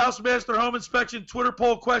the Housemaster Home Inspection Twitter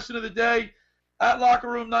poll question of the day at Locker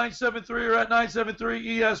Room 973 or at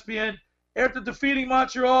 973 ESPN. After defeating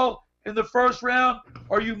Montreal in the first round,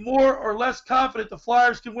 are you more or less confident the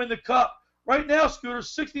Flyers can win the Cup? Right now, Scooter,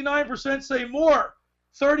 69% say more.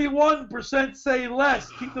 31% say less.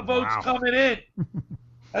 Keep the votes coming in.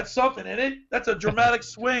 That's something, isn't it? That's a dramatic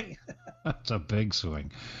swing. That's a big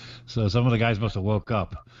swing. So some of the guys must have woke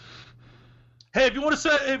up. Hey, if you want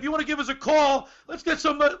to give us a call, let's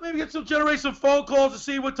generate some phone calls to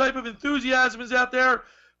see what type of enthusiasm is out there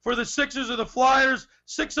for the Sixers or the Flyers.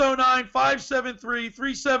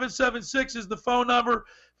 609-573-3776 is the phone number.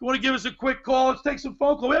 If you want to give us a quick call, let's take some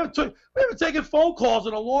phone calls. We haven't taken phone calls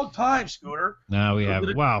in a long time, Scooter. No, we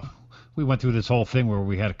haven't. Wow. We went through this whole thing where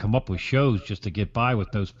we had to come up with shows just to get by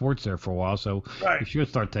with no sports there for a while, so we should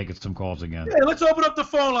start taking some calls again. Yeah, let's open up the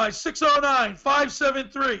phone line.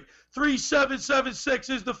 609-573-3776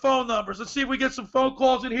 is the phone numbers. Let's see if we get some phone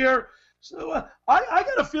calls in here. So I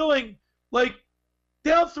got a feeling like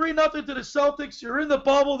down 3-0 to the Celtics, you're in the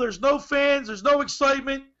bubble, there's no fans, there's no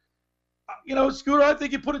excitement. Scooter, I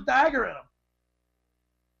think you put a dagger in them.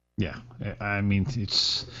 Yeah, I mean,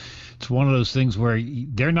 it's one of those things where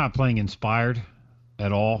they're not playing inspired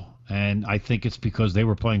at all, and I think it's because they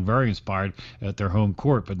were playing very inspired at their home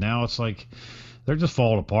court, but now it's like they're just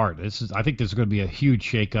falling apart. I think there's going to be a huge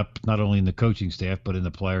shakeup, not only in the coaching staff, but in the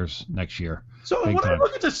players next year. So when I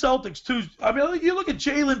look at the Celtics, too, I mean, you look at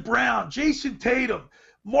Jaylen Brown, Jason Tatum,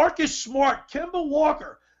 Marcus Smart, Kemba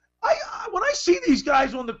Walker. When I see these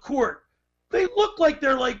guys on the court, they look like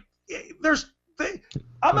they're like there's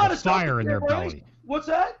not a fire in their belly. What's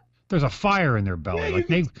that? There's a fire in their belly. Yeah, like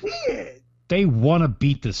you can see it. They want to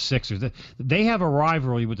beat the Sixers. They have a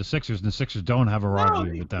rivalry with the Sixers, and the Sixers don't have a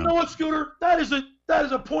rivalry with them. You know what, Scooter? That is a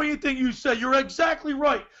poignant thing you said. You're exactly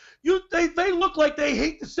right. They look like they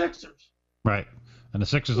hate the Sixers. Right, and the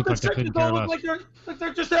Sixers look like they couldn't care less. Like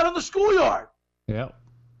they're just out on the schoolyard. Yep.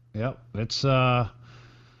 It's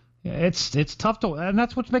tough to, and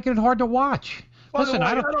that's what's making it hard to watch. Listen,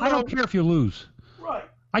 I don't care if you lose. Right.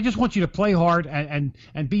 I just want you to play hard and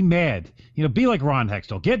be mad. Be like Ron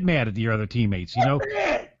Hextall. Get mad at your other teammates.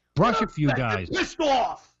 Brush a few guys. Pissed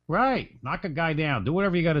off. Right. Knock a guy down. Do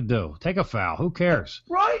whatever you got to do. Take a foul. Who cares?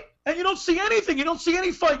 Right. And you don't see anything. You don't see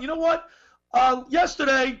any fight. You know what?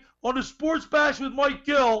 Yesterday on the Sports Bash with Mike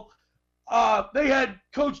Gill, they had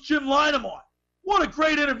Coach Jim Lynam on. What a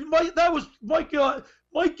great interview. That was Mike Gill.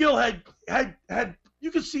 Mike Gill had you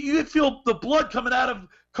could feel the blood coming out of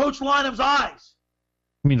Coach Lynam's eyes.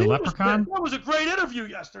 You mean the leprechaun? That was a great interview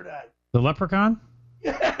yesterday. The leprechaun?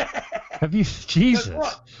 Yeah. Have you?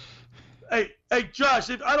 Jesus. Hey, Josh.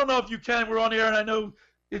 I don't know if you can. We're on the air, and I know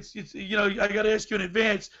it's I got to ask you in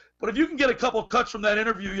advance. But if you can get a couple cuts from that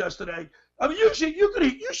interview yesterday, I mean, you should hear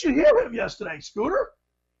him yesterday, Scooter.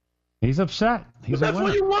 He's upset. That's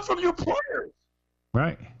what you want from your players.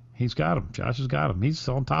 Right. He's got him. Josh has got him. He's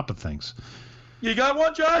on top of things. You got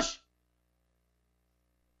one, Josh?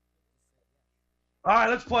 All right,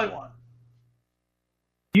 let's play one.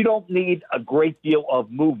 You don't need a great deal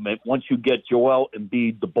of movement once you get Joel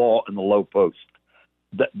Embiid the ball in the low post.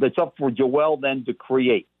 That's up for Joel then to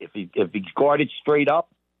create. If he's guarded straight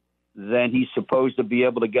up, then he's supposed to be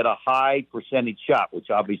able to get a high percentage shot,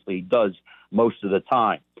 which obviously he does most of the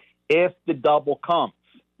time. If the double comes,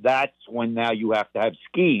 that's when now you have to have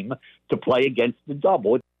scheme to play against the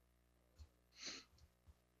double.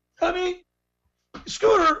 I mean,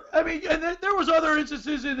 Scooter, and there was other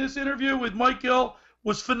instances in this interview with Mike Gill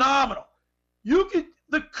was phenomenal.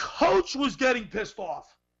 The coach was getting pissed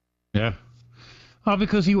off. Yeah. Well,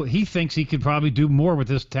 because he thinks he could probably do more with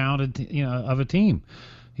this talented, of a team,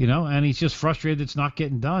 and he's just frustrated it's not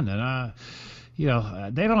getting done. And,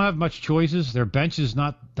 they don't have much choices. Their bench is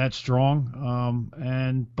not that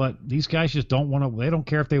strong. But these guys just don't want to, they don't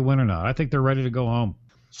care if they win or not. I think they're ready to go home.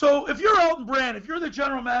 So if you're Elton Brand, if you're the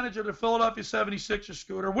general manager of the Philadelphia 76ers,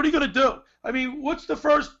 Scooter, what are you going to do? I mean, what's the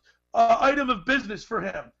first item of business for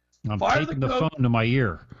him? I'm taping the phone to my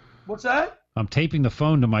ear. What's that? I'm taping the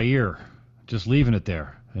phone to my ear, just leaving it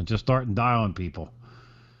there and just starting dialing people.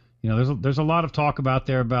 You know, there's a lot of talk about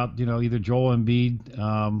either Joel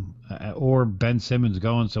Embiid or Ben Simmons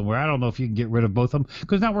going somewhere. I don't know if you can get rid of both of them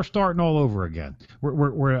because now we're starting all over again.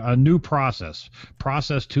 We're a new process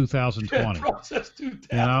 2020. Yeah, process 2000.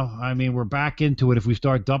 You know, I mean, we're back into it if we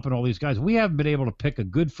start dumping all these guys. We haven't been able to pick a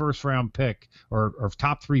good first-round pick or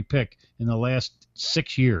top 3 pick in the last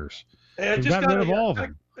 6 years. Hey, We've got rid of all of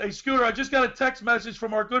them. Hey, Scooter, I just got a text message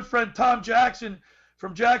from our good friend Tom Jackson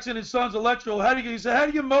from Jackson and Sons Electrical. He said, how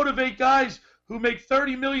do you motivate guys who make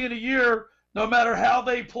 $30 million a year no matter how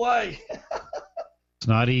they play? It's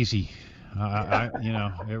not easy.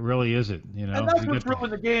 It really isn't. You know, and that's what's ruining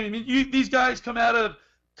the game. I mean, these guys come out of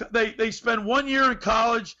they spend 1 year in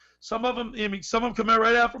college. Some of them come out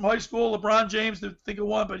right out from high school. LeBron James, to think of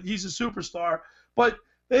one, but he's a superstar. But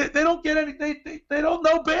they don't get any. They don't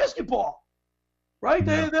know basketball, right?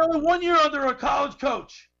 No. They're only 1 year under a college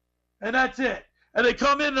coach, and that's it. And they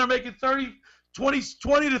come in and they're making $20 to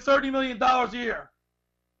 $30 million a year.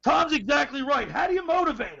 Tom's exactly right. How do you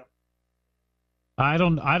motivate them? I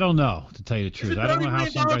don't know, to tell you the truth. I don't know how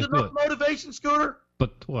some guys do it. Motivation, Scooter?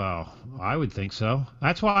 But, well, I would think so.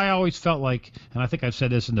 That's why I always felt like, and I think I've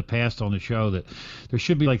said this in the past on the show, that there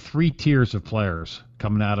should be like 3 tiers of players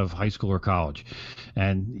coming out of high school or college.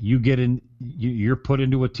 And you get in, you're put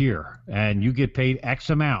into a tier, and you get paid X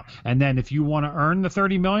amount. And then if you want to earn the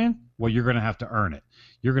 $30 million, well, you're going to have to earn it.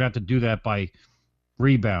 You're going to have to do that by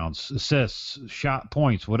rebounds, assists, shot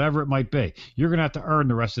points, whatever it might be. You're going to have to earn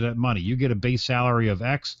the rest of that money. You get a base salary of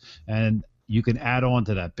X, and you can add on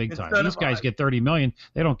to that big time. These guys get $30 million.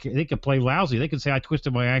 They can play lousy. They can say, I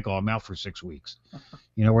twisted my ankle. I'm out for 6 weeks.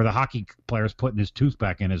 You know, where the hockey player's putting his tooth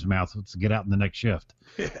back in his mouth to get out in the next shift.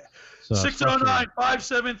 Yeah. So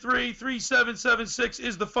 609-573-3776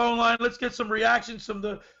 is the phone line. Let's get some reactions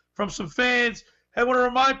from some fans. I want to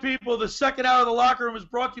remind people the second hour of the locker room is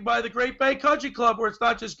brought to you by the Great Bay Country Club, where it's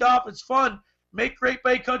not just golf, it's fun. Make Great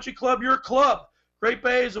Bay Country Club your club. Great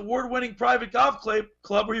Bay is an award-winning private golf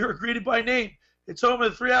club where you're greeted by name. It's home to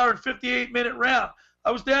the 3-hour and 58-minute round.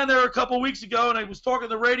 I was down there a couple of weeks ago, and I was talking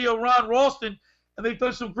to radio Ron Ralston, and they've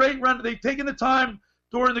done some great run. They've taken the time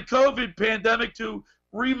during the COVID pandemic to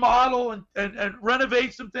remodel and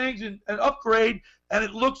renovate some things and upgrade, and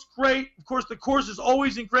it looks great. Of course, the course is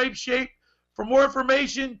always in great shape. For more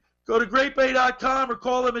information, go to greatbay.com or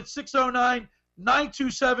call them at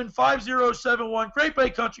 609-927-5071. Great Bay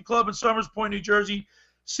Country Club in Summers Point, New Jersey.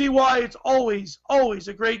 See why it's always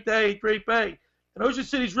a great day at Great Bay. And Ocean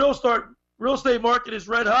City's real estate market is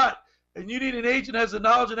red hot, and you need an agent that has the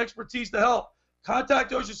knowledge and expertise to help.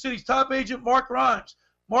 Contact Ocean City's top agent, Mark Rhymes.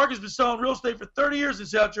 Mark has been selling real estate for 30 years in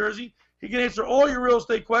South Jersey. He can answer all your real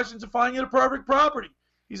estate questions and find you the perfect property.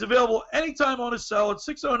 He's available anytime on his cell at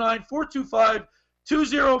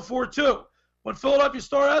 609-425-2042. When Philadelphia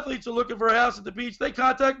star athletes are looking for a house at the beach, they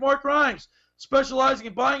contact Mark Rhymes, specializing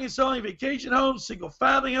in buying and selling vacation homes,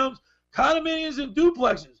 single-family homes, condominiums, and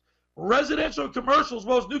duplexes, residential and commercial, as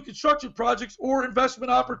well as new construction projects or investment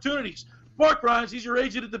opportunities. Mark Rhymes, he's your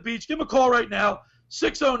agent at the beach. Give him a call right now,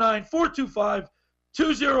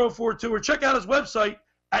 609-425-2042, or check out his website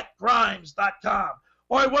at grimes.com.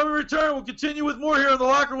 All right, when we return, we'll continue with more here in the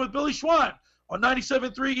locker room with Billy Schwein on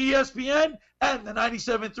 97.3 ESPN and the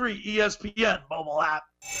 97.3 ESPN mobile app.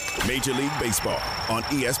 Major League Baseball on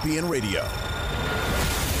ESPN Radio.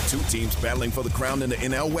 2 teams battling for the crown in the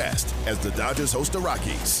NL West as the Dodgers host the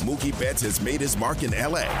Rockies. Mookie Betts has made his mark in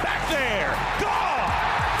L.A. Back there, gone!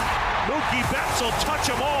 Mookie Betts will touch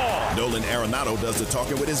them all. Nolan Arenado does the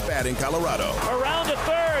talking with his bat in Colorado. Around the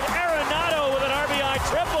third, Arenado with an RBI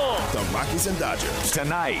triple. The Rockies and Dodgers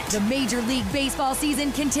tonight. The Major League Baseball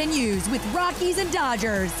season continues with Rockies and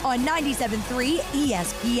Dodgers on 97.3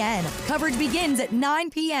 ESPN. Coverage begins at 9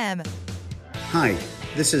 p.m. Hi,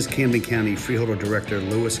 this is Camden County Freeholder Director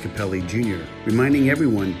Louis Capelli Jr., reminding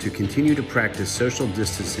everyone to continue to practice social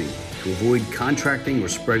distancing to avoid contracting or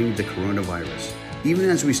spreading the coronavirus.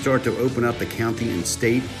 Even as we start to open up the county and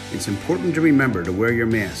state, it's important to remember to wear your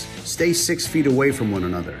mask, stay 6 feet away from one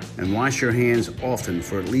another, and wash your hands often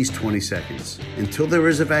for at least 20 seconds. Until there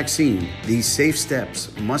is a vaccine, these safe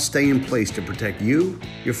steps must stay in place to protect you,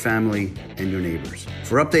 your family, and your neighbors.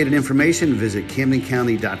 For updated information, visit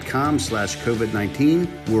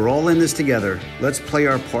CamdenCounty.com/COVID-19. We're all in this together. Let's play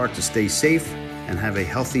our part to stay safe and have a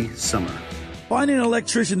healthy summer. Finding an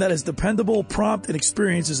electrician that is dependable, prompt, and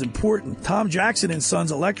experienced is important. Tom Jackson & Sons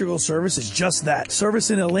Electrical Service is just that.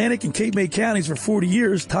 Servicing Atlantic and Cape May counties for 40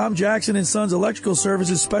 years, Tom Jackson & Sons Electrical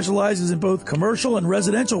Services specializes in both commercial and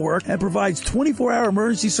residential work and provides 24-hour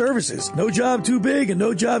emergency services. No job too big and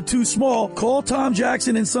no job too small. Call Tom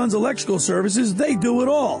Jackson & Sons Electrical Services. They do it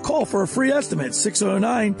all. Call for a free estimate,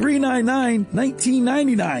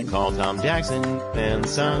 609-399-1999. Call Tom Jackson and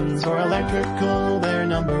Sons for electrical. They're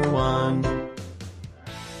number one.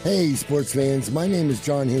 Hey, sports fans. My name is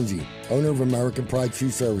John Hingy, owner of American Pride Tree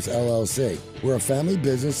Service, LLC. We're a family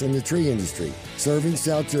business in the tree industry, serving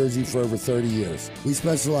South Jersey for over 30 years. We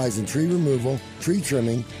specialize in tree removal, tree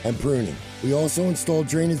trimming, and pruning. We also install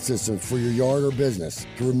drainage systems for your yard or business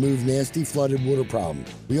to remove nasty flooded water problems.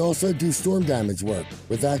 We also do storm damage work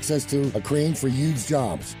with access to a crane for huge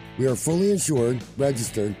jobs. We are fully insured,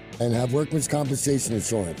 registered, and have workman's compensation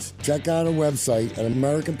insurance. Check out our website at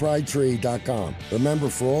AmericanPrideTree.com. Remember,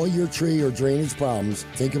 for all your tree or drainage problems,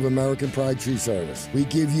 think of American Pride Tree Service. We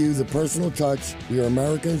give you the personal touch. We are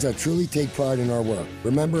Americans that truly take pride in our work.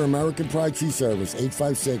 Remember American Pride Tree Service,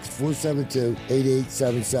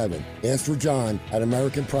 856-472-8877. Ask for John at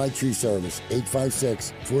American Pride Tree Service,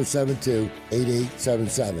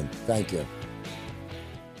 856-472-8877. Thank you.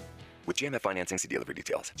 With GMF Financing, see dealer for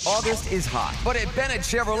details. August is hot, but at Bennett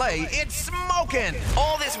Chevrolet, it's smoking!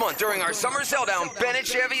 All this month during our summer sell down, Bennett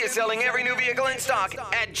Chevy is selling every new vehicle in stock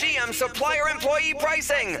at GM supplier employee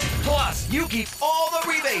pricing. Plus, you keep all the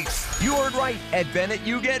rebates. You heard right. At Bennett,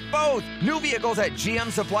 you get both. New vehicles at GM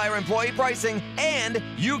supplier employee pricing, and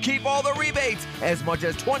you keep all the rebates, as much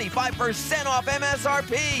as 25% off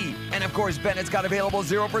MSRP. And of course, Bennett's got available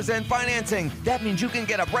 0% financing. That means you can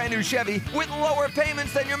get a brand new Chevy with lower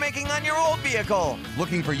payments than you're making on your old vehicle.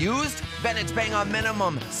 Looking for used? Bennett's paying a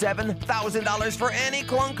minimum $7,000 for any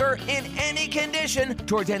clunker in any condition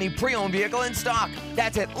towards any pre-owned vehicle in stock.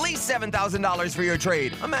 That's at least $7,000 for your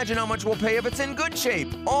trade. Imagine how much we'll pay if it's in good shape.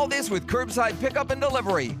 All this with curbside pickup and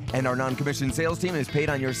delivery. And our non-commissioned sales team is paid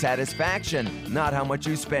on your satisfaction, not how much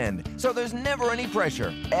you spend. So there's never any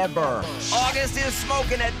pressure, ever. August is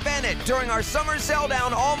smoking at Bennett during our summer sell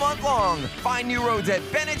down all month long. Find new roads at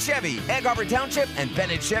Bennett Chevy, Egg Harbor Township, and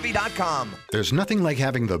BennettChevy.com. There's nothing like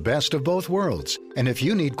having the best of both worlds. And if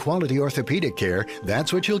you need quality orthopedic care,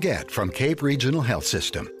 that's what you'll get from Cape Regional Health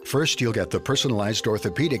System. First, you'll get the personalized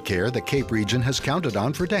orthopedic care that Cape Region has counted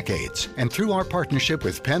on for decades. And through our partnership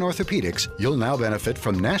with Penn Orthopedics, you'll now benefit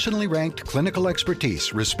from nationally ranked clinical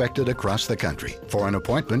expertise respected across the country. For an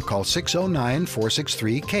appointment, call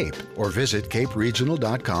 609-463-CAPE or visit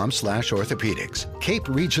caperegional.com/orthopedics. Cape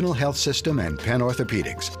Regional Health System and Penn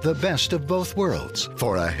Orthopedics, the best of both worlds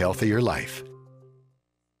for a healthier life.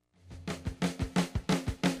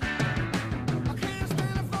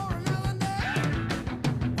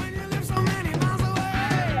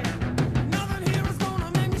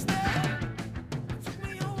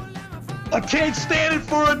 I can't stand it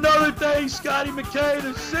for another day, Scotty McKay.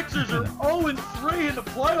 The Sixers are 0-3 in the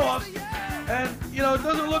playoffs, and you know it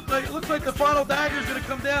doesn't look like the final dagger is going to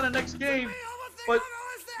come down the next game. But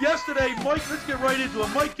yesterday, let's get right into it.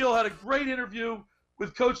 Mike Gill had a great interview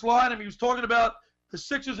with Coach Lynham. He was talking about the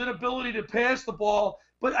Sixers' inability to pass the ball,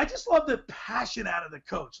 but I just love the passion out of the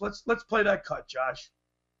coach. Let's play that cut, Josh.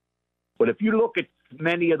 But if you look at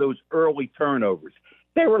many of those early turnovers,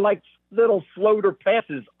 they were like little floater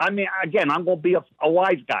passes. I mean, again, I'm going to be a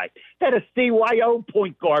wise guy. That a CYO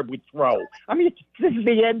point guard would throw. I mean, this is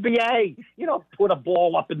the NBA. You don't put a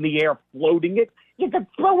ball up in the air floating it. You can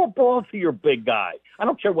throw a ball to your big guy. I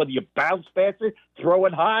don't care whether you bounce past it, throw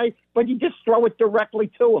it high, but you just throw it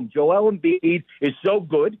directly to him. Joel Embiid is so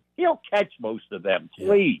good, he'll catch most of them.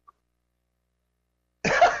 Please.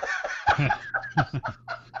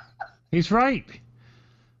 He's right.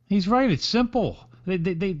 He's right. It's simple. They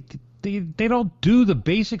don't do the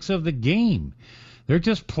basics of the game. They're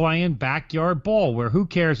just playing backyard ball where who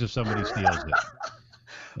cares if somebody steals it?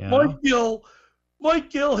 You know?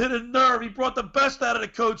 Mike Gill hit a nerve. He brought the best out of the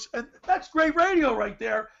coach, and that's great radio right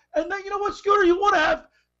there. And then you know what, Scooter? You want to have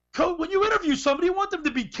when you interview somebody, you want them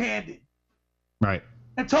to be candid, right?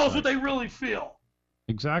 And tell us what they really feel.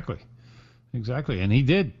 Exactly, and he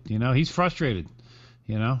did. You know, he's frustrated.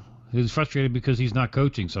 You know, he's frustrated because he's not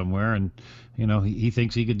coaching somewhere, and you know, he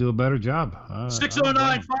thinks he could do a better job.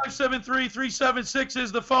 609-573-376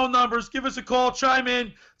 is the phone numbers. Give us a call, chime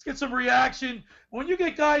in. Let's get some reaction. When you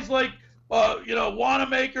get guys like,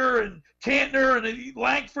 Wanamaker and Cantner and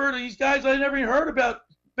Langford and these guys I never even heard about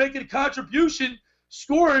making a contribution,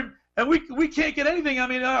 scoring, and we can't get anything. I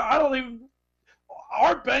mean, I don't even –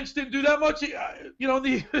 our bench didn't do that much. In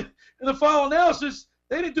the final analysis,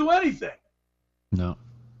 they didn't do anything. No.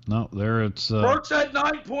 No, there it's. Burks had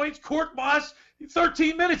 9 points. Korkmaz,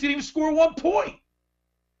 13 minutes. He didn't even score 1 point.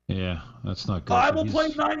 Yeah, that's not good. Bible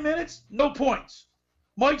played 9 minutes, no points.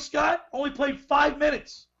 Mike Scott only played 5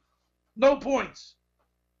 minutes, no points.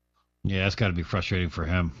 Yeah, that's got to be frustrating for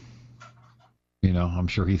him. I'm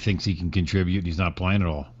sure he thinks he can contribute, and he's not playing at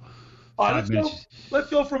all. Let's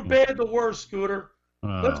go from bad to worse, Scooter.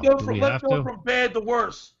 Let's go from bad to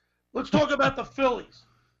worse. Let's talk about the Phillies.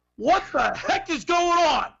 What the heck is going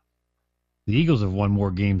on? The Eagles have won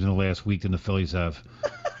more games in the last week than the Phillies have.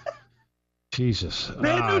 Jesus.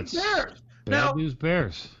 Bad news Bears. Bad news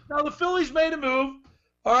Bears. Now the Phillies made a move.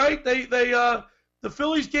 All right, the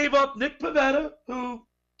Phillies gave up Nick Pivetta, who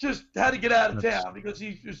just had to get out of town because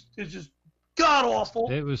he's just god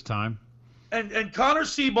awful. It was time. And Connor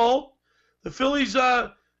Seabold. The Phillies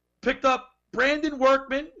picked up Brandon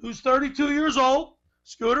Workman, who's 32 years old.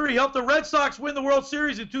 Scooter, he helped the Red Sox win the World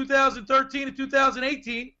Series in 2013 and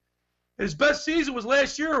 2018. His best season was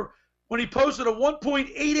last year when he posted a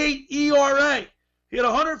 1.88 ERA. He had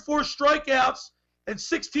 104 strikeouts and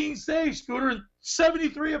 16 saves, Scooter, in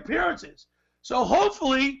 73 appearances. So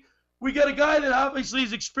hopefully we get a guy that obviously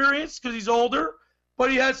is experienced because he's older, but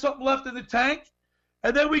he has something left in the tank.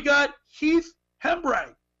 And then we got Heath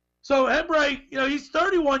Hembree. So Hembree, he's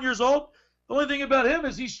 31 years old. The only thing about him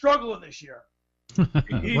is he's struggling this year. His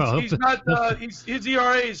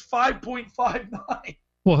ERA is 5.59.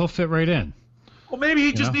 Well, he'll fit right in. Well, maybe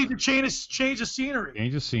he just needs to change the scenery.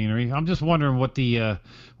 Change the scenery. I'm just wondering what the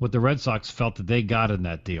Red Sox felt that they got in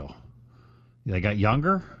that deal. They got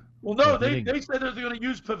younger? Well, no, they said they're going to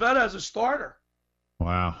use Pivetta as a starter.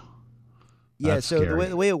 Wow. Yeah, That's so scary.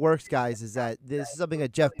 the way it works, guys, is that this is something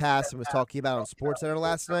that Jeff Passan was talking about on SportsCenter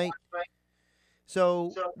last night.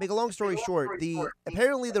 So, make a long story short,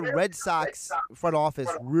 apparently the Red Sox front office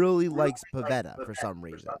really likes Pivetta for some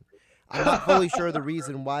reason. I'm not fully sure the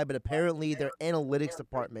reason why, but apparently their analytics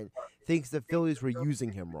department thinks the Phillies were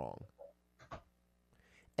using him wrong.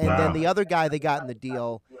 And then the other guy they got in the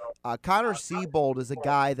deal, Connor Seabold, is a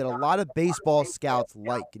guy that a lot of baseball scouts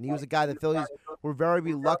like. And he was a guy the Phillies were very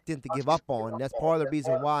reluctant to give up on. And that's part of the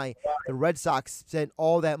reason why the Red Sox sent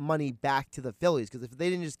all that money back to the Phillies. Because if they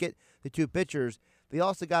didn't just get the two pitchers, they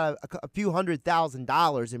also got a few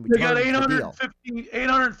 $100,000 in return. They got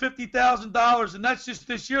 $850,000, and that's just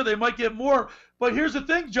this year. They might get more. But here's the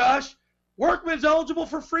thing, Josh. Workman's eligible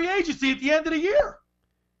for free agency at the end of the year.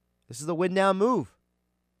 This is the win-now move.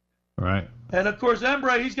 Right. And, of course,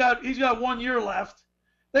 Hembree, he's got 1 year left.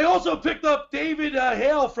 They also picked up David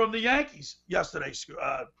Hale from the Yankees yesterday,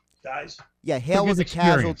 guys. Yeah, Hale was a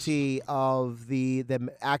casualty of them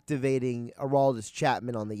activating Aroldis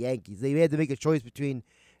Chapman on the Yankees. They had to make a choice between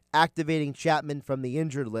activating Chapman from the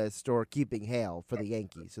injured list or keeping Hale for the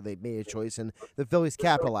Yankees. So they made a choice, and the Phillies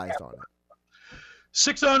capitalized on it.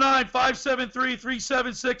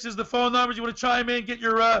 609-573-376 is the phone number. You want to chime in, get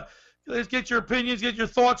your opinions, get your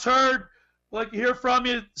thoughts heard. We'd like to hear from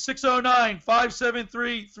you.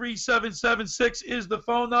 609-573-3776 is the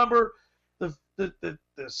phone number. The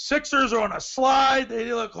Sixers are on a slide.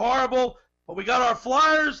 They look horrible, but we got our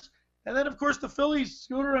Flyers. And then, of course, the Phillies,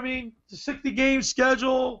 Scooter, the 60-game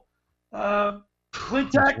schedule.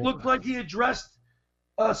 Clintack looked like he addressed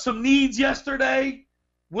some needs yesterday.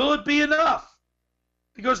 Will it be enough?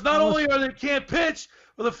 Because not only are they can't pitch,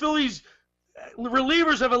 but the Phillies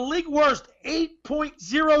relievers have a league worst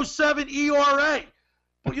 8.07 ERA.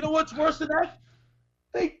 But you know what's worse than that?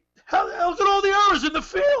 Look at all the errors in the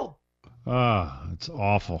field. It's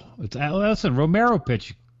awful. Listen, Romero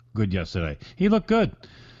pitched good yesterday. He looked good.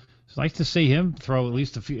 It's nice to see him throw at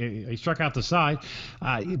least a few. He struck out the side.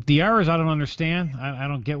 The errors I don't understand. I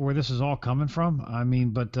don't get where this is all coming from.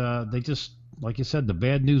 But they just, like you said, the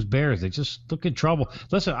bad news Bears, they just look in trouble.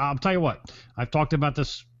 Listen, I'll tell you what. I've talked about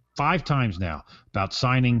this 5 times now about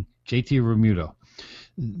signing JT Realmuto.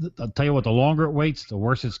 I'll tell you what, the longer it waits, the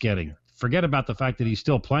worse it's getting. Forget about the fact that he's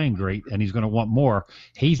still playing great and he's going to want more.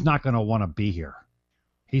 He's not going to want to be here.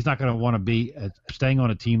 He's not going to want to be staying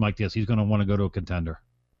on a team like this. He's going to want to go to a contender.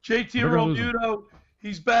 JT Realmuto,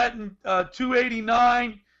 he's batting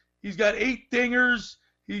 .289. He's got 8 dingers.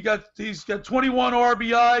 He's got 21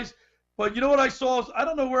 RBIs. But you know what I saw? I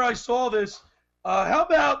don't know where I saw this. How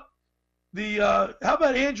about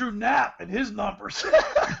Andrew Knapp and his numbers?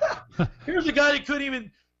 Here's a guy that couldn't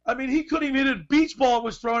even hit a beach ball that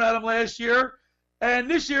was thrown at him last year. And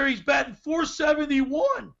this year he's batting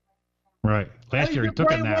 .471. Right. Last year he took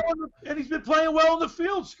a nap. And he's been playing well in the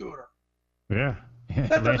field, Scooter. Yeah.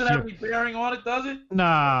 That doesn't have any bearing on it, does it? No,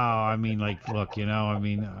 I mean, like, look,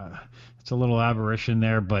 it's a little aberration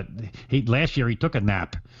there, but last year he took a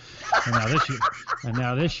nap. And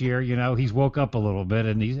now this year, he's woke up a little bit,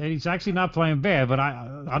 and he's actually not playing bad, but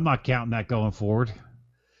I'm not counting that going forward.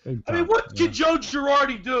 I mean, what can Joe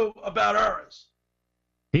Girardi do about Uris?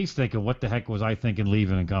 He's thinking, what the heck was I thinking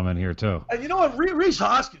leaving and coming here, too? And you know what? Reese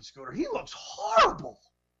Hoskins, Scooter, he looks horrible.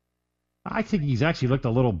 I think he's actually looked a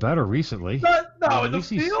little better recently. No, in the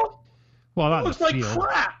field? Well, not it looks in the like field.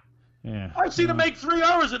 crap. Yeah. I've seen him make 3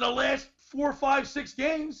 hours in the last 4, 5, 6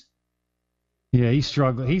 games. Yeah, he's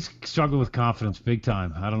struggling. He's struggling with confidence big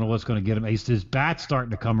time. I don't know what's going to get him. His bat's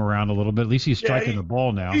starting to come around a little bit. At least he's striking the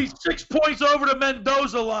ball now. He's 6 points over the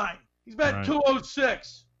Mendoza line. He's batting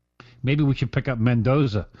 206. Maybe we should pick up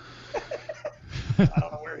Mendoza. I don't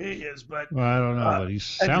know where he is, but well, I don't know, but he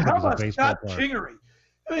sounds like he's a baseball Scott player. Kingery?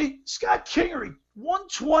 I mean, Scott Kingery,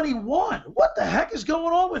 121. What the heck is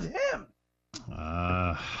going on with him?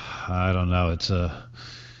 I don't know.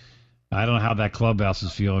 I don't know how that clubhouse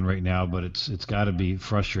is feeling right now, but it's got to be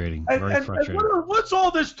frustrating. Very frustrating. And what's all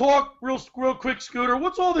this talk, real quick, Scooter?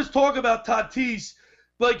 What's all this talk about Tatis,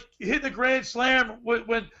 like hitting the grand slam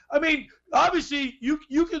when I mean, obviously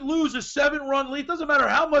you can lose a 7-run lead. Doesn't matter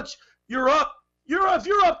how much you're up. If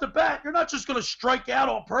you're up the bat, you're not just going to strike out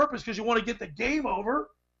on purpose because you want to get the game over.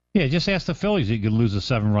 Yeah, just ask the Phillies. You could lose a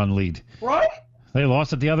 7-run lead. Right? They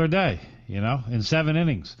lost it the other day, in 7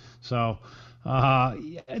 innings. So,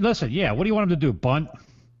 listen, what do you want them to do? Bunt?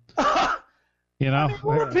 I mean,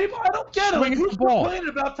 more people, I don't get it. Like, who's complaining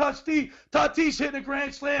about Tatis hitting a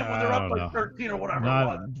grand slam when they're up like 13 or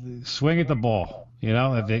whatever? Swing at the ball.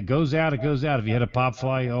 If it goes out, it goes out. If you hit a pop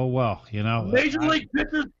fly, oh well. Major league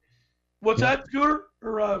pitchers. What's that, Scooter?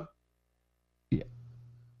 Or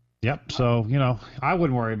Yep. So I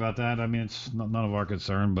wouldn't worry about that. I mean, it's none of our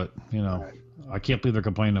concern, but I can't believe they're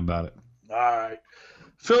complaining about it. All right.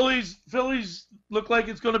 Phillies look like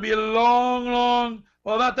it's going to be a long,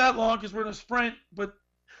 well, not that long because we're in a sprint, but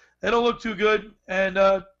they don't look too good. And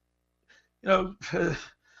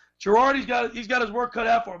Girardi's got his work cut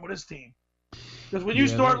out for him with his team. Because when you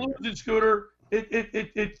start losing, Scooter,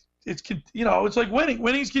 it's like winning.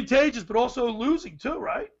 Winning's contagious, but also losing too,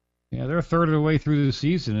 right? Yeah, they're a third of the way through the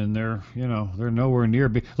season, and they're nowhere near.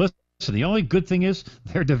 Listen, the only good thing is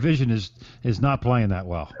their division is not playing that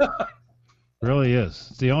well. Really is.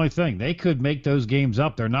 It's the only thing. They could make those games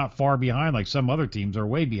up. They're not far behind like some other teams are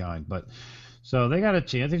way behind. But so they got a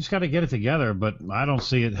chance. They just got to get it together. But I don't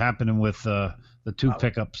see it happening with the 2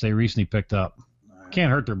 pickups they recently picked up.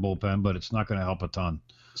 Can't hurt their bullpen, but it's not going to help a ton.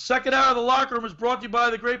 Second hour of the locker room is brought to you by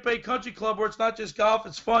the Great Bay Country Club, where it's not just golf,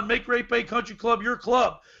 it's fun. Make Great Bay Country Club your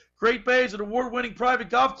club. Great Bay is an award-winning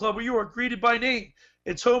private golf club where you are greeted by name.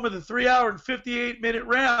 It's home of the 3-hour and 58-minute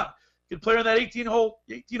round. You can play on that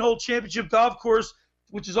 18-hole championship golf course,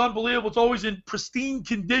 which is unbelievable. It's always in pristine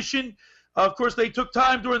condition. Of course, they took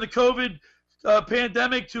time during the COVID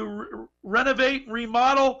pandemic to renovate and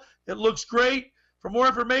remodel. It looks great. For more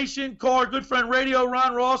information, call our good friend Radio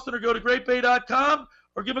Ron Ralston or go to greatbay.com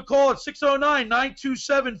or give a call at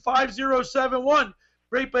 609-927-5071.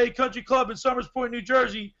 Great Bay Country Club in Summers Point, New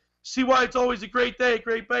Jersey. See why it's always a great day at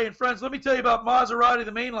Great Bay. And friends, let me tell you about Maserati,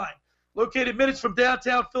 the main line. Located minutes from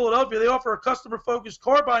downtown Philadelphia, they offer a customer-focused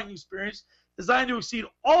car buying experience designed to exceed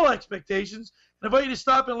all expectations and invite you to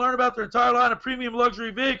stop and learn about their entire line of premium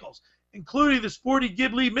luxury vehicles, including the sporty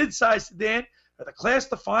Ghibli midsize sedan or the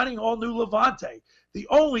class-defining all-new Levante, the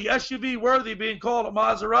only SUV worthy of being called a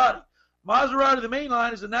Maserati. Maserati, the main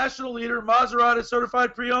line, is a national leader in Maserati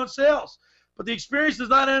certified pre-owned sales. But the experience does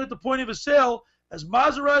not end at the point of a sale, as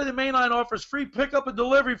Maserati, the main line, offers free pickup and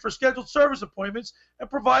delivery for scheduled service appointments and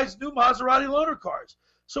provides new Maserati loaner cars.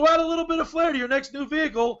 So add a little bit of flair to your next new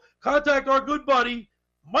vehicle. Contact our good buddy,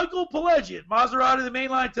 Michael Pileggi at Maserati, the main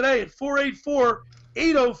line today at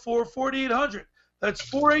 484-804-4800. That's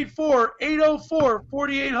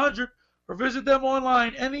 484-804-4800, or visit them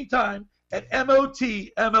online anytime at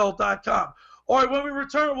motml.com. All right, when we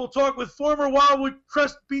return, we'll talk with former Wildwood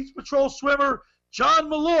Crest Beach Patrol swimmer John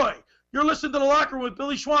Maloy. You're listening to The Locker Room with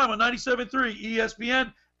Billy Schwein on 97.3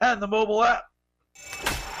 ESPN and the mobile app.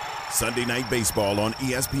 Sunday Night Baseball on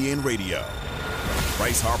ESPN Radio.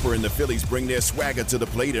 Bryce Harper and the Phillies bring their swagger to the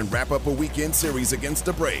plate and wrap up a weekend series against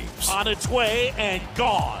the Braves. On its way and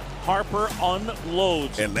gone. Harper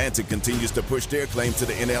unloads. Atlanta continues to push their claim to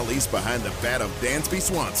the NL East behind the bat of Dansby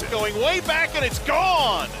Swanson. Going way back and it's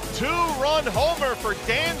gone. 2-run homer for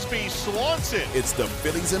Dansby Swanson. It's the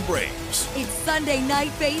Phillies and Braves. It's Sunday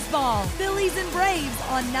Night Baseball. Phillies and Braves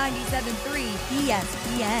on 97.3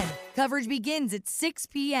 ESPN. Coverage begins at 6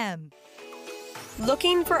 p.m.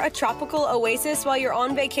 Looking for a tropical oasis while you're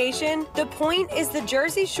on vacation? The Point is the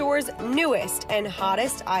Jersey Shore's newest and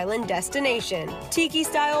hottest island destination.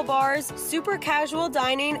 Tiki-style bars, super casual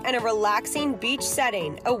dining, and a relaxing beach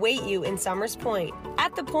setting await you in Somers Point.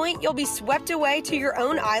 At the Point, you'll be swept away to your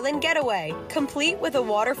own island getaway, complete with a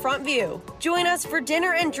waterfront view. Join us for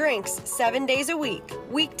dinner and drinks 7 days a week.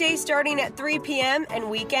 Weekdays starting at 3 p.m. and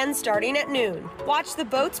weekends starting at noon. Watch the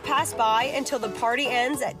boats pass by until the party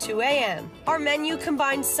ends at 2 a.m. Our menu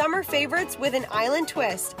combines summer favorites with an island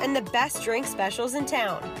twist and the best drink specials in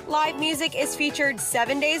town. Live music is featured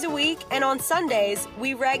 7 days a week, and on Sundays,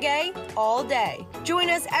 we reggae all day. Join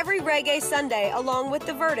us every Reggae Sunday along with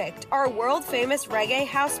The Verdict, our world-famous reggae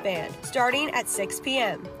house band, starting at 6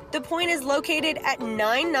 p.m. The Point is located at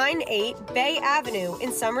 998 Bay Avenue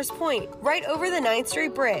in Somers Point, right over the 9th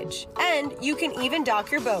Street Bridge. And you can even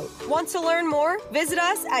dock your boat. Want to learn more? Visit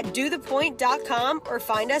us at dothepoint.com or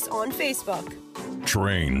find us on Facebook.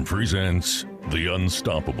 Train presents The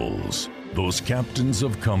Unstoppables. Those captains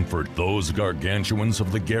of comfort, those gargantuans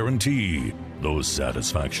of the guarantee, those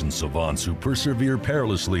satisfaction savants who persevere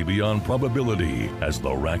perilously beyond probability as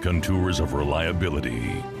the raconteurs of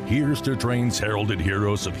reliability. Here's to Train's heralded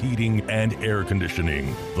heroes of heating and air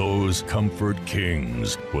conditioning, those comfort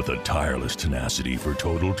kings with a tireless tenacity for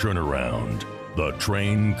total turnaround. The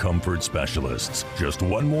Train Comfort Specialists. Just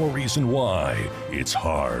one more reason why it's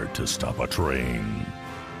hard to stop a train.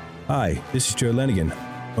 Hi, this is Joe Lenigan,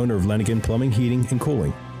 owner of Lenigan Plumbing, Heating, and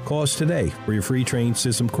Cooling. Call us today for your free Train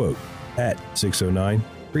system quote at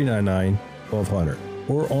 609-399-1200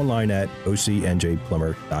 or online at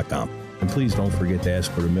ocnjplumber.com. And please don't forget to ask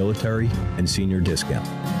for the military and senior discount.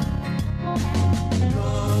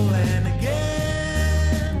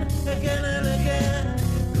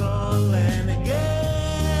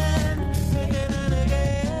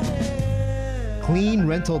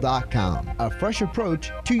 CleanRental.com, a fresh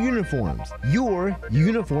approach to uniforms, your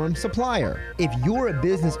uniform supplier. If you're a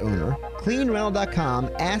business owner, CleanRental.com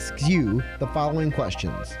asks you the following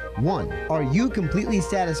questions. 1. Are you completely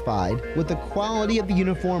satisfied with the quality of the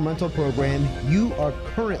uniform rental program you are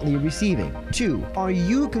currently receiving? 2. Are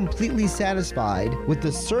you completely satisfied with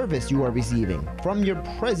the service you are receiving from your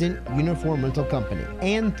present uniform rental company?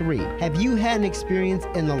 And 3. Have you had an experience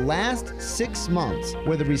in the last 6 months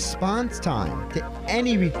where the response time to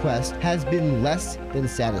any request has been less than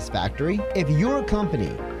satisfactory? If you're a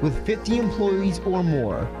company with 50 employees or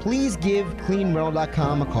more, please give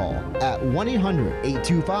CleanRental.com a call at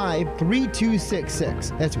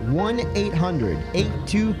 1-800-825-3266. That's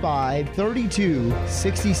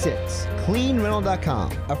 1-800-825-3266.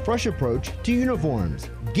 CleanRental.com, a fresh approach to uniforms.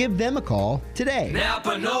 Give them a call today.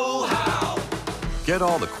 Napa know-how. Get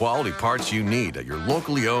all the quality parts you need at your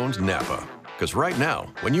locally owned Napa. Because right now,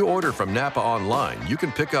 when you order from Napa online, you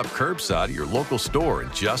can pick up curbside at your local store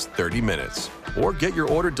in just 30 minutes. Or get your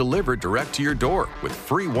order delivered direct to your door with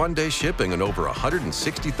free one-day shipping on over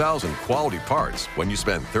 160,000 quality parts when you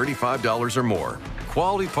spend $35 or more.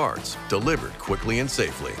 Quality parts delivered quickly and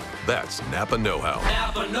safely. That's Napa know-how.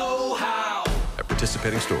 Napa know-how. At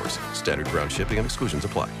participating stores, standard ground shipping and exclusions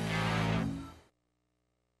apply.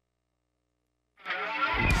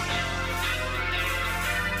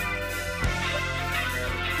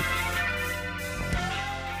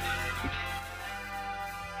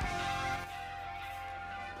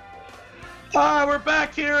 We're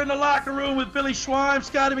back here in the locker room with Billy Schweim,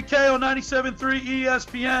 Scotty McKay on 97.3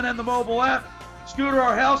 ESPN and the mobile app. Scooter,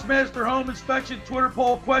 our housemaster home inspection Twitter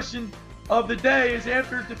poll question of the day is,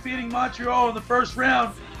 after defeating Montreal in the first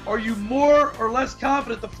round, are you more or less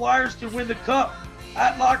confident the Flyers can win the Cup?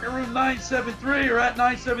 At Locker Room 973 or at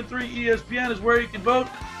 973 ESPN is where you can vote.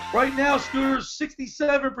 Right now, Scooters,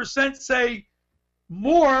 67% say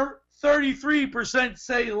more, 33%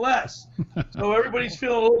 say less. So everybody's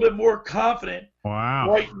feeling a little bit more confident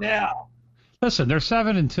right now. Listen, they're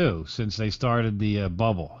 7-2 since they started the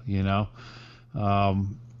bubble,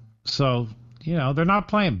 so, they're not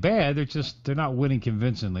playing bad. They're not winning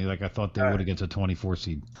convincingly like I thought they would against a 24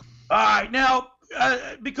 seed. All right. Now,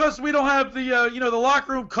 because we don't have the, the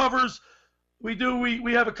locker room covers, we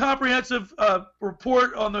have a comprehensive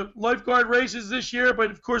report on the lifeguard races this year, but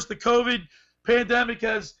of course the COVID pandemic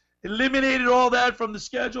has eliminated all that from the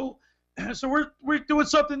schedule. So we're doing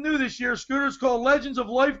something new this year. Scooter's called Legends of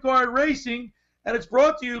Lifeguard Racing, and it's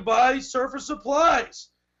brought to you by Surfer Supplies.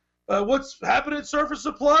 What's happening at Surfer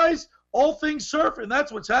Supplies? All things surfing.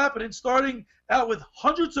 That's what's happening, starting out with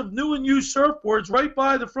hundreds of new and used surfboards right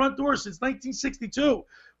by the front door since 1962.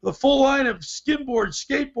 The full line of skimboards,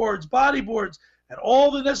 skateboards, bodyboards, and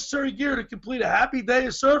all the necessary gear to complete a happy day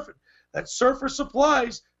of surfing. That's Surfer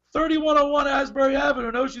Supplies, 3101 Asbury Avenue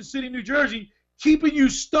in Ocean City, New Jersey. keeping you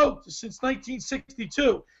stoked since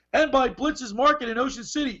 1962. And by Blitz's Market in Ocean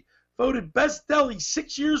City, voted Best Deli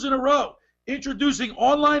 6 years in a row. Introducing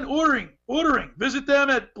online ordering. Visit them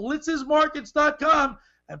at blitzesmarkets.com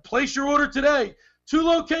and place your order today. 2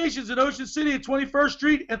 locations in Ocean City at 21st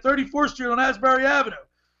Street and 34th Street on Asbury Avenue.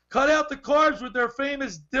 Cut out the carbs with their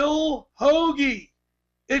famous dill hoagie.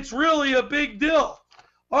 It's really a big deal.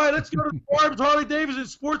 All right, let's go to the Barb's Harley-Davidson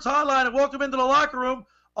Sports Hotline and welcome into the locker room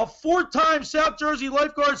a 4-time South Jersey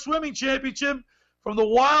Lifeguard Swimming Championship from the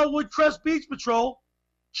Wildwood Crest Beach Patrol,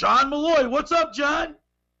 John Maloy. What's up, John?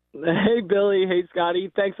 Hey, Billy. Hey,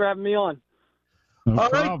 Scotty. Thanks for having me on. All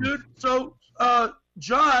right, dude. So,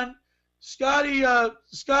 John, Scotty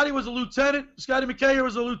was a lieutenant. Scotty McKay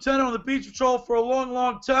was a lieutenant on the Beach Patrol for a long,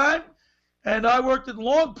 long time. And I worked in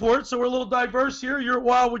Longport, so we're a little diverse here. You're at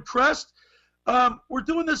Wildwood Crest. We're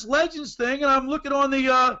doing this Legends thing, and I'm looking on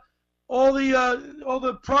the all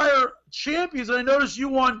the prior champions, and I noticed you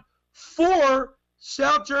won 4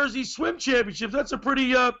 South Jersey swim championships. That's a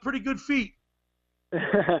pretty good feat.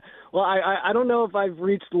 Well, I don't know if I've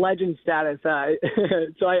reached legend status, so I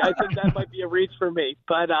think that might be a reach for me.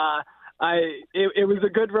 But it was a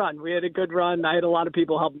good run. We had a good run. I had a lot of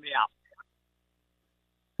people helping me out.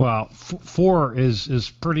 Well, 4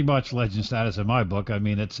 is pretty much legend status in my book. I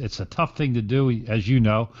mean, it's a tough thing to do, as you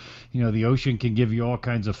know. You know, the ocean can give you all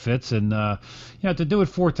kinds of fits, and to do it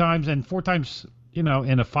 4 times and 4 times, in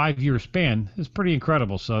a 5-year span is pretty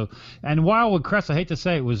incredible. So, and Wildwood Crest, I hate to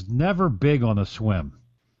say, it was never big on the swim.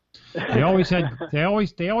 They always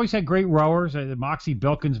had great rowers. Moxie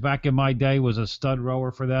Bilkins back in my day was a stud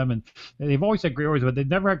rower for them, and they've always had great rowers, but they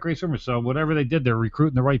never had great swimmers. So whatever they did, they're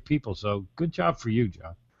recruiting the right people. So good job for you,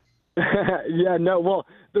 John. Yeah, no, well,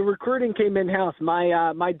 the recruiting came in-house.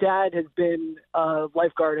 My dad has been a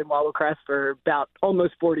lifeguard in Wildwood Crest for about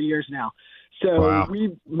almost 40 years now. So wow.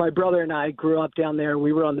 My brother and I grew up down there.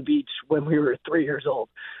 We were on the beach when we were 3 years old.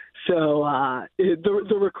 So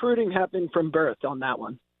the recruiting happened from birth on that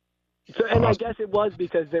one. So, and I guess it was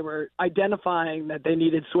because they were identifying that they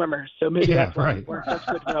needed swimmers. So maybe that's why they weren't such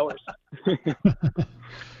good rowers.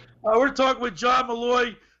 We're talking with John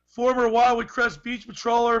Maloy, former Wildwood Crest Beach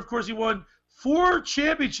Patroller. Of course, he won 4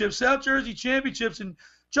 championships, South Jersey championships. And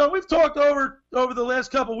John, we've talked over the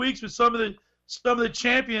last couple of weeks with some of the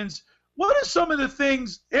champions. What are some of the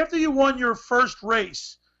things after you won your first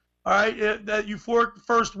race, all right, that you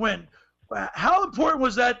first win? How important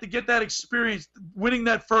was that to get that experience, winning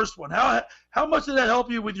that first one? How much did that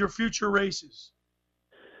help you with your future races?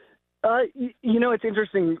 It's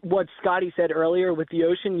interesting what Scotty said earlier with the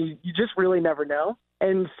ocean. You just really never know.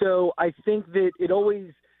 And so I think that it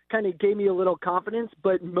always kind of gave me a little confidence,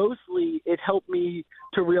 but mostly it helped me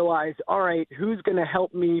to realize, all right, who's going to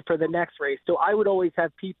help me for the next race? So I would always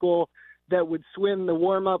have people that would swim the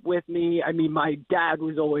warm-up with me. I mean, my dad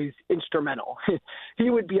was always instrumental. He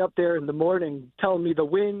would be up there in the morning telling me the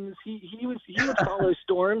winds. He would follow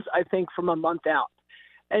storms, I think, from a month out.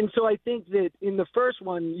 And so I think that in the first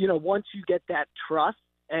one, once you get that trust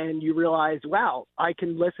and you realize, wow, I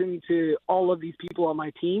can listen to all of these people on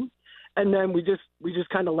my team, and then we just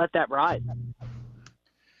kind of let that ride.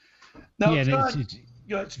 Now, yeah, John,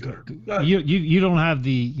 you don't have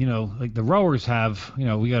the like the rowers have.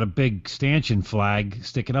 We got a big stanchion flag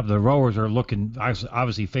sticking up. The rowers are looking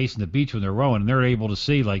obviously facing the beach when they're rowing, and they're able to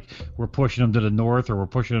see like we're pushing them to the north or we're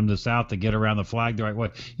pushing them to the south to get around the flag the right way.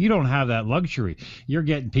 You don't have that luxury. You're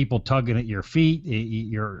getting people tugging at your feet,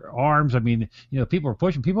 your arms. I mean, people are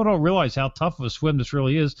pushing. People don't realize how tough of a swim this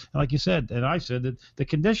really is. And like you said, and I said, that the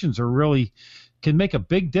conditions are really can make a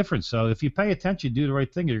big difference. So if you pay attention, do the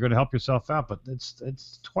right thing, you're going to help yourself out. But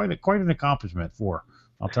it's quite an accomplishment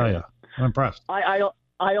I'll tell you. I'm impressed. I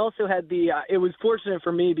also had it was fortunate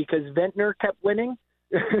for me because Ventnor kept winning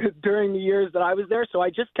during the years that I was there. So I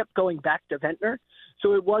just kept going back to Ventnor.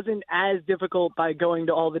 So it wasn't as difficult by going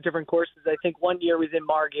to all the different courses. I think one year was in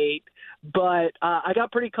Margate, but I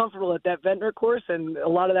got pretty comfortable at that Ventnor course, and a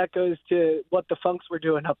lot of that goes to what the Funks were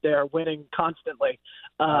doing up there, winning constantly.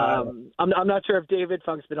 I'm not sure if David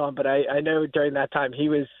Funk's been on, but I know during that time he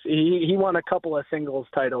won a couple of singles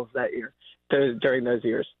titles that year during those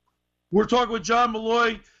years. We're talking with John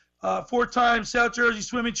Maloy, 4-time South Jersey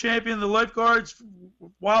swimming champion, the lifeguards,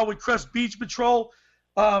 Wildwood Crest Beach Patrol.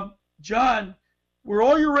 John, were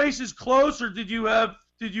all your races close, or did you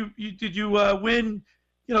win,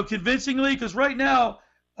 convincingly? Because right now,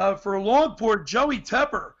 for Longport, Joey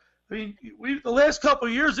Tepper, I mean, the last couple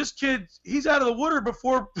of years, this kid, he's out of the water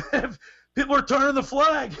before people are turning the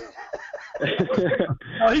flag.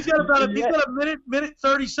 He's got about a minute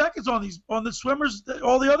 30 seconds on the swimmers,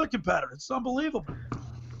 all the other competitors. It's unbelievable.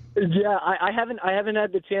 Yeah, I haven't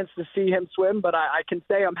had the chance to see him swim, but I can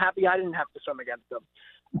say I'm happy I didn't have to swim against him.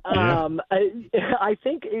 I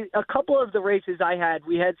think a couple of the races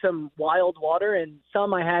we had some wild water, and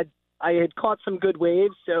some I had caught some good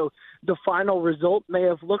waves, so the final result may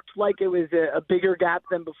have looked like it was a bigger gap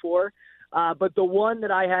than before. But the one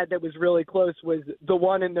that I had that was really close was the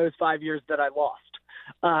one in those 5 years that I lost.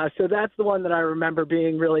 So that's the one that I remember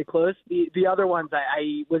being really close. The other ones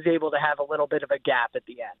I was able to have a little bit of a gap at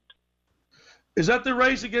the end. Is that the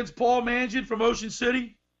race against Paul Mangin from Ocean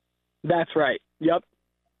City? That's right. Yep.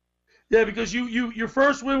 Yeah, because your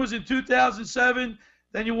first win was in 2007,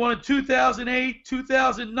 then you won in 2008,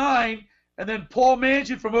 2009, and then Paul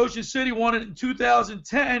Mangin from Ocean City won it in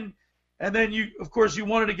 2010, and then you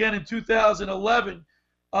won it again in 2011.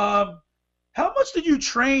 How much did you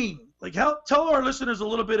train? Like, tell our listeners a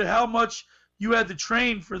little bit of how much you had to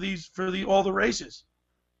train for all the races.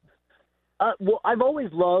 Well, I've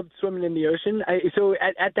always loved swimming in the ocean. So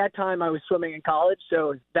at that time I was swimming in college,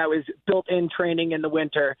 so that was built-in training in the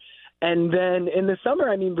winter. And then in the summer,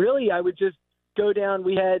 I mean, really, I would just go down.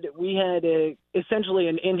 We had essentially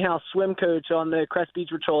an in-house swim coach on the Crest Beach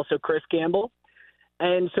Patrol, so Chris Campbell.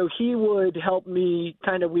 And so he would help me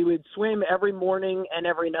we would swim every morning and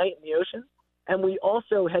every night in the ocean. And we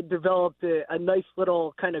also had developed a nice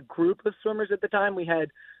little kind of group of swimmers at the time. We had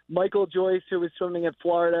Michael Joyce, who was swimming at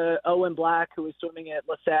Florida, Owen Black, who was swimming at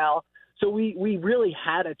LaSalle. So we really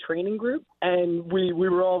had a training group, and we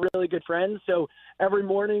were all really good friends. So every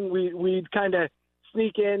morning we'd kind of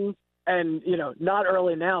sneak in, and, not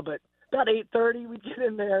early now, but about 8:30 we'd get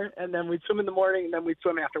in there, and then we'd swim in the morning, and then we'd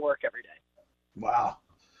swim after work every day. Wow.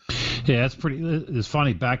 Yeah, it's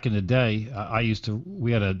funny. Back in the day,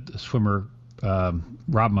 we had a swimmer,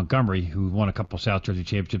 Rob Montgomery, who won a couple South Jersey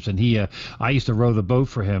championships, and I used to row the boat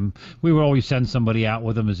for him. We would always send somebody out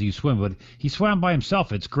with him as he swam, but he swam by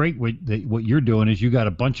himself. It's great what you're doing is you got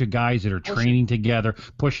a bunch of guys that are training together,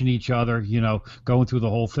 pushing each other, going through the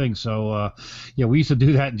whole thing. So we used to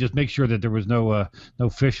do that and just make sure that there was no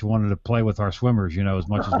fish wanted to play with our swimmers, as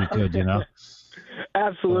much as we could,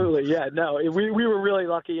 Absolutely, yeah. No, we were really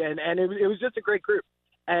lucky, and it was just a great group,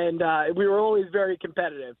 and we were always very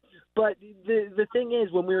competitive. But the thing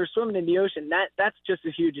is, when we were swimming in the ocean, that's just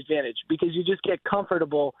a huge advantage because you just get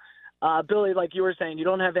comfortable. Billy, like you were saying, you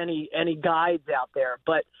don't have any guides out there.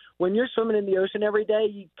 But when you're swimming in the ocean every day,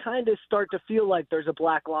 you kind of start to feel like there's a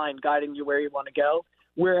black line guiding you where you want to go.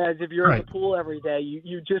 Whereas if you're in the pool every day,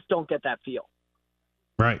 you just don't get that feel.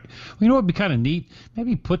 Right. Well, what would be kind of neat?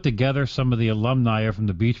 Maybe put together some of the alumni from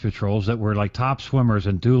the beach patrols that were like top swimmers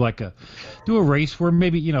and do a race where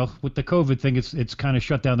maybe, with the COVID thing, it's kind of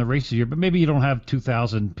shut down the races here, but maybe you don't have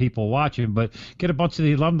 2,000 people watching, but get a bunch of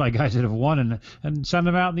the alumni guys that have won and send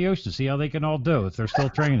them out in the ocean, see how they can all do if they're still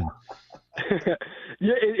training. Yeah,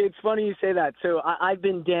 it's funny you say that. So I've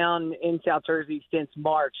been down in South Jersey since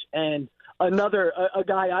March, and a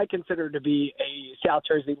guy I consider to be a South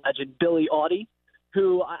Jersey legend, Billy Audie,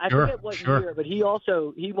 who I forget what year, but he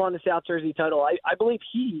won the South Jersey title. I believe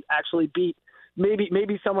he actually beat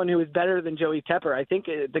maybe someone who was better than Joey Tepper. I think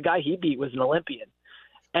the guy he beat was an Olympian,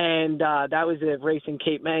 and that was a race in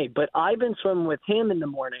Cape May. But I've been swimming with him in the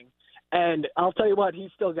morning, and I'll tell you what,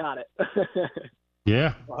 he's still got it.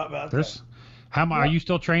 Yeah. Are you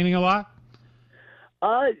still training a lot?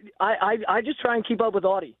 I just try and keep up with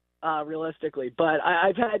Audie, realistically. But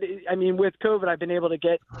with COVID, I've been able to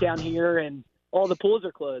get down here, and all the pools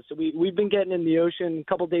are closed. So we've been getting in the ocean a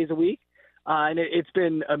couple days a week, and it's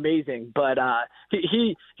been amazing. But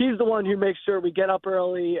he's the one who makes sure we get up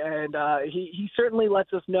early, and he certainly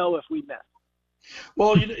lets us know if we miss.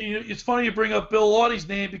 Well, it's funny you bring up Bill Audie's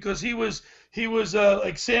name because he was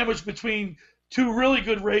like sandwiched between two really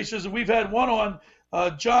good racers, and we've had one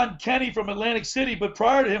on John Kenny from Atlantic City, but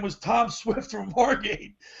prior to him was Tom Swift from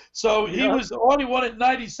Margate. So Audie won at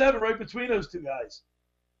 97 right between those two guys.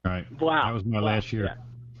 Right. Wow. That was my last year.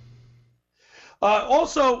 Yeah.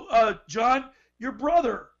 Also, John, your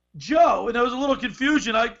brother, Joe, and there was a little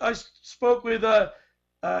confusion. I spoke with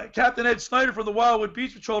Captain Ed Snyder from the Wildwood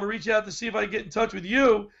Beach Patrol to reach out to see if I could get in touch with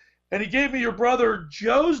you, and he gave me your brother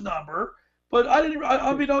Joe's number, but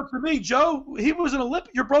unbeknownst to me, Joe,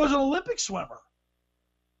 your brother's an Olympic swimmer.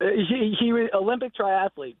 He was Olympic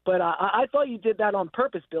triathlete, but I thought you did that on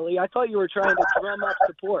purpose, Billy. I thought you were trying to drum up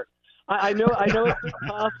support. I know it's been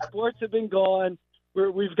tough. Sports have been gone.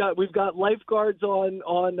 We've got lifeguards on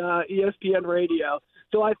ESPN radio.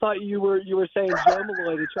 So I thought you were saying John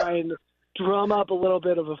Maloy to try and drum up a little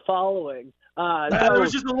bit of a following. There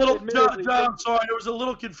was just a little, John, I'm sorry, there was a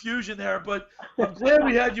little confusion there, but I'm glad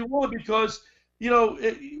we had you on because,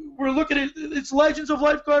 we're looking at, it's Legends of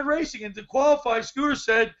Lifeguard Racing, and to qualify, Scooter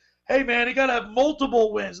said hey, man, you got to have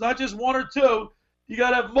multiple wins, not just one or two. You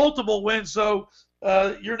got to have multiple wins. So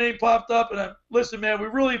your name popped up. And listen, man, we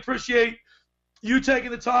really appreciate you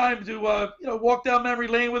taking the time to walk down memory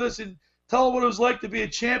lane with us and tell what it was like to be a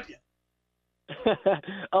champion.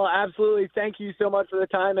 Oh, absolutely. Thank you so much for the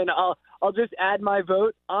time. And I'll just add my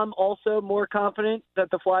vote. I'm also more confident that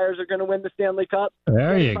the Flyers are going to win the Stanley Cup.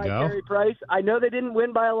 There you go. Carey Price. I know they didn't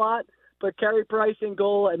win by a lot, but Carey Price in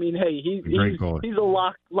goal, I mean, hey, he's a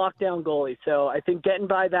lockdown goalie. So I think getting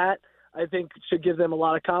by that, I think should give them a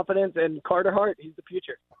lot of confidence. And Carter Hart, he's the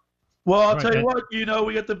future. Well, I'll tell you what,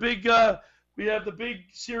 we got the big we have the big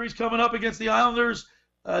series coming up against the Islanders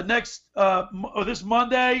this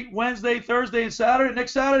Monday, Wednesday, Thursday, and Saturday.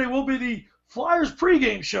 Next Saturday will be the Flyers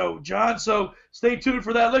pregame show, John. So stay tuned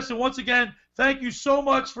for that. Listen, once again, thank you so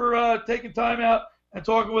much for taking time out and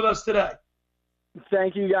talking with us today.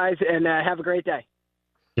 Thank you, guys, and have a great day.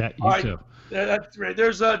 Yeah, you too. That's great.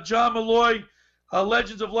 There's John Maloy.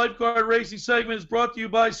 Legends of Lifeguard Racing segment is brought to you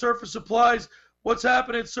by Surface Supplies. What's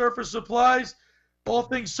happening at Surface Supplies? All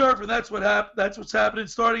things surfing. That's what's happening.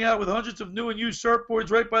 Starting out with hundreds of new and used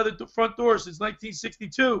surfboards right by the front door since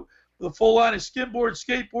 1962, with a full line of skimboards,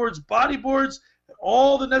 skateboards, bodyboards, and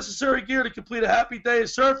all the necessary gear to complete a happy day of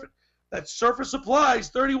surfing. That's Surface Supplies,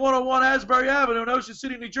 3101 Asbury Avenue in Ocean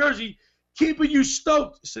City, New Jersey, keeping you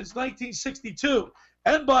stoked since 1962.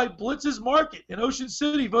 And by Blitz's Market in Ocean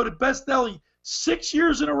City, voted Best Deli 6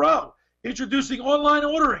 years in a row, introducing online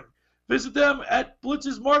ordering. Visit them at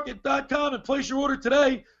blitzesmarket.com and place your order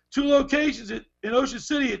today. 2 locations in Ocean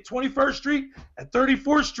City at 21st Street and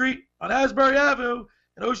 34th Street on Asbury Avenue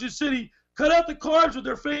in Ocean City. Cut out the carbs with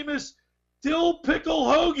their famous dill pickle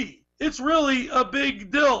hoagie. It's really a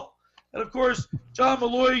big dill. And, of course, John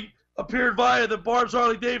Maloy appeared via the Barb's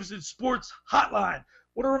Harley-Davidson Sports Hotline.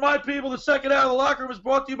 Want to remind people the second hour of the locker room is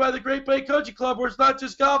brought to you by the Great Bay Country Club, where it's not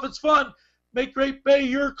just golf, it's fun. Make Great Bay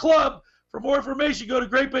your club. For more information, go to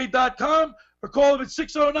greatbay.com or call them at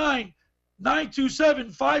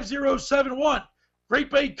 609-927-5071. Great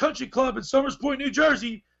Bay Country Club in Summers Point, New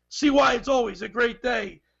Jersey. See why it's always a great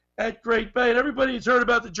day at Great Bay. And everybody has heard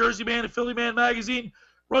about the Jersey Man and Philly Man magazine,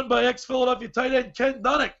 run by ex-Philadelphia tight end Ken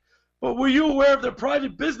Dunnick. But were you aware of their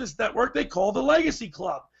private business network they call the Legacy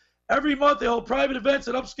Club? Every month they hold private events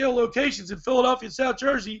at upscale locations in Philadelphia and South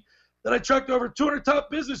Jersey that attract over 200 top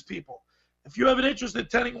business people. If you have an interest in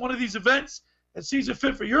attending one of these events and sees a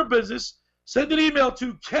fit for your business, send an email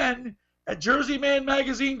to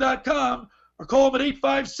ken@jerseymanmagazine.com or call them at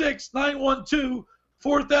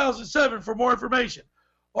 856-912-4007 for more information.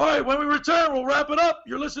 All right, when we return, we'll wrap it up.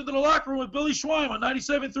 You're listening to The Locker Room with Billy Schweim on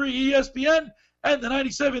 97.3 ESPN and the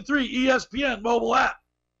 97.3 ESPN mobile app.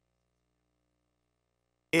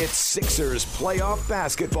 It's Sixers playoff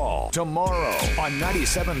basketball tomorrow on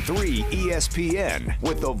 97.3 ESPN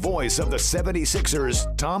with the voice of the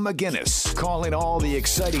 76ers, Tom McGinnis, calling all the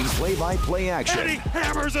exciting play-by-play action. And he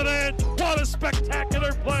hammers it in. What a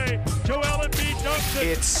spectacular play. Joel Embiid dunks it.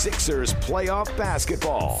 It's Sixers playoff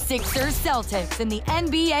basketball. Sixers Celtics in the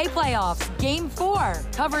NBA playoffs, Game 4.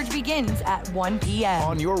 Coverage begins at 1 p.m.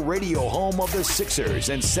 On your radio home of the Sixers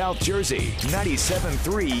in South Jersey,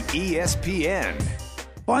 97.3 ESPN.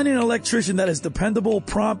 Finding an electrician that is dependable,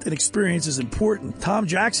 prompt, and experienced is important. Tom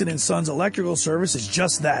Jackson & Sons Electrical Service is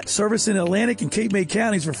just that. Service in Atlantic and Cape May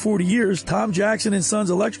counties for 40 years, Tom Jackson &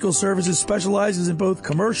 Sons Electrical Services specializes in both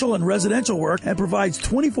commercial and residential work and provides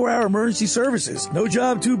 24-hour emergency services. No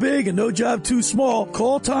job too big and no job too small.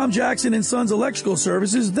 Call Tom Jackson & Sons Electrical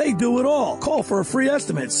Services. They do it all. Call for a free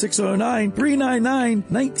estimate,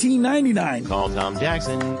 609-399-1999. Call Tom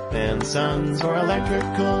Jackson and Sons for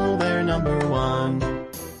electrical, they're number one.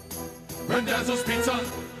 Randazzo's Pizza,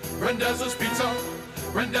 Randazzo's Pizza,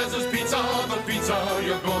 Randazzo's Pizza, the pizza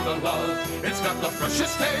you're gonna love. It's got the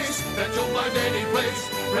freshest taste that you'll find any place.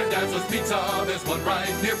 Randazzo's Pizza, there's one right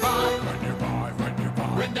nearby. Right nearby.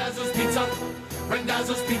 Randazzo's Pizza,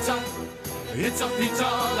 Randazzo's Pizza. It's a pizza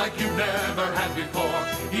like you've never had before.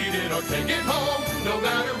 Eat it or take it home, no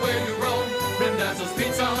matter where you roam. Randazzo's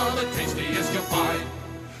Pizza, the tastiest you'll find.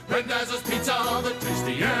 Randazzo's Pizza, the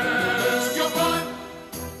tastiest you'll find.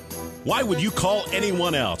 Why would you call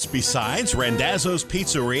anyone else besides Randazzo's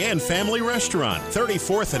Pizzeria and Family Restaurant,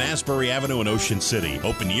 34th and Asbury Avenue in Ocean City.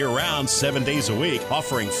 Open year-round, 7 days a week,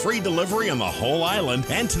 offering free delivery on the whole island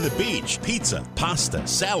and to the beach. Pizza, pasta,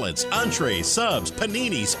 salads, entrees, subs,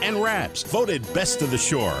 paninis, and wraps. Voted best of the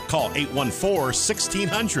shore. Call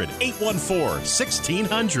 814-1600.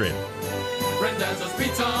 814-1600. Randazzo's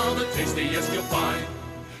Pizza, the tastiest you'll find.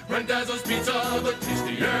 Randazzo's Pizza, the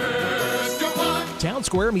tastiest you'll find. Tell Town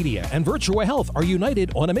Square Media and Virtua Health are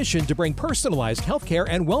united on a mission to bring personalized healthcare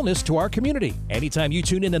and wellness to our community. Anytime you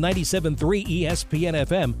tune in to 97.3 ESPN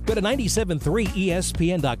FM, go to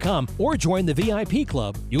 97.3ESPN.com or join the VIP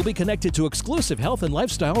Club. You'll be connected to exclusive health and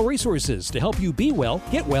lifestyle resources to help you be well,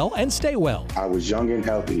 get well, and stay well. I was young and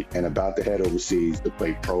healthy and about to head overseas to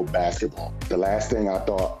play pro basketball. The last thing I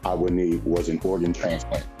thought I would need was an organ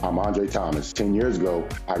transplant. I'm Andre Thomas. 10 years ago,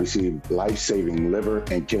 I received life-saving liver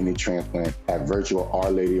and kidney transplant at Virtua Our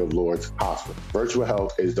Lady of Lourdes Hospital. Virtua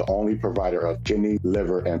Health is the only provider of kidney,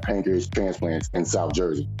 liver, and pancreas transplants in South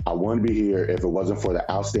Jersey. I wouldn't be here if it wasn't for the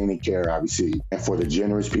outstanding care I received and for the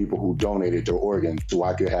generous people who donated their organs so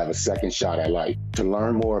I could have a second shot at life. To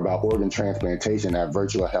learn more about organ transplantation at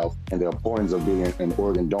Virtua Health and the importance of being an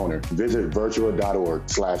organ donor, visit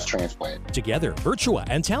virtua.org/transplant. Together, Virtua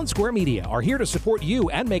and Town Square Media are here to support you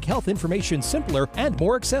and make health information simpler and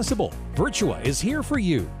more accessible. Virtua is here for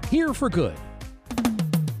you, here for good.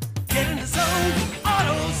 Get in the zone,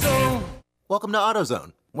 AutoZone. Welcome to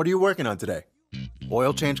AutoZone. What are you working on today?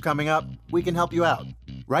 Oil change coming up? We can help you out.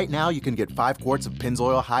 Right now, you can get 5 quarts of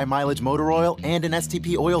Pennzoil high mileage motor oil and an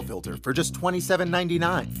STP oil filter for just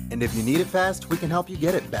 $27.99. And if you need it fast, we can help you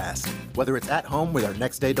get it fast. Whether it's at home with our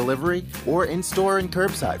next day delivery or in store and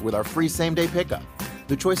curbside with our free same day pickup.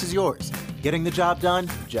 The choice is yours. Getting the job done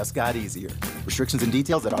just got easier. Restrictions and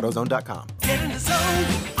details at AutoZone.com. Get in the zone,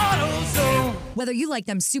 AutoZone. Whether you like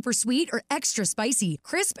them super sweet or extra spicy,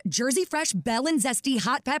 crisp, Jersey Fresh, Bell and Zesty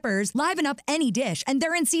hot peppers liven up any dish, and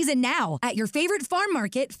they're in season now at your favorite farm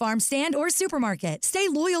market, farm stand, or supermarket. Stay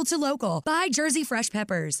loyal to local. Buy Jersey Fresh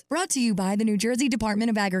peppers. Brought to you by the New Jersey Department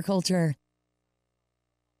of Agriculture.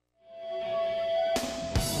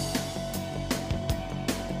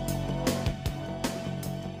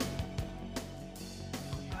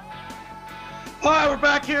 All right, we're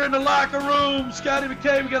back here in the locker room. Scotty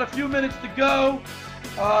McKay, we got a few minutes to go.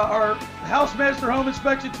 Our Housemaster Home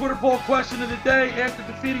Inspection Twitter poll question of the day: after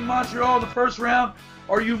defeating Montreal in the first round,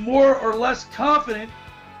 are you more or less confident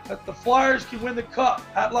that the Flyers can win the Cup?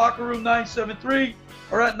 At Locker Room 973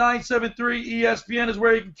 or at 973 ESPN is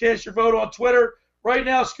where you can cast your vote on Twitter. Right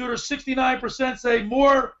now, Scooter, 69% say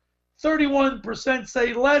more, 31%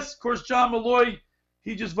 say less. Of course, John Maloy,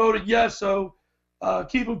 he just voted yes, so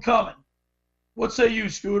keep them coming. What say you,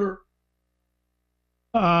 Scooter?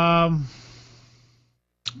 I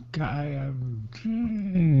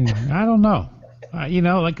don't know.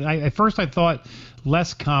 At first I thought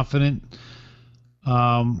less confident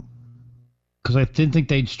because I didn't think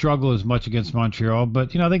they'd struggle as much against Montreal.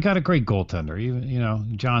 But, they got a great goaltender.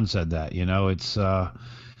 Even, John said that. It's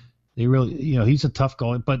they really, he's a tough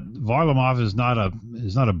goalie. But Varlamov is not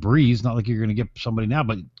a breeze. Not like you're going to get somebody now.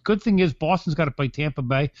 But good thing is Boston's got to play Tampa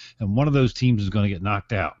Bay, and one of those teams is going to get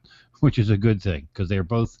knocked out, which is a good thing because they're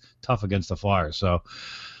both tough against the Flyers. So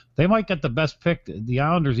they might get the best pick. The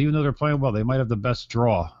Islanders, even though they're playing well, they might have the best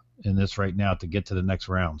draw in this right now to get to the next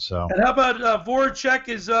round. So. And how about Voracek?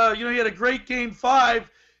 He had a great Game 5.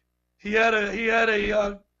 He had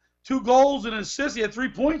a 2 goals and an assist. He had 3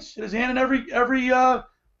 points in his hand in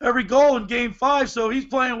every goal in Game 5. So he's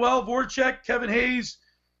playing well. Voracek, Kevin Hayes,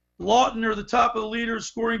 Lawton are the top of the leaders,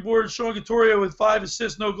 scoring board. Sean Couturier with 5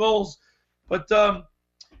 assists, no goals. But the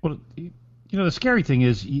scary thing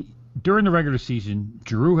is during the regular season,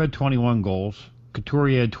 Giroux had 21 goals,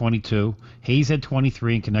 Couturier had 22, Hayes had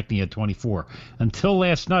 23, and Konechny had 24. Until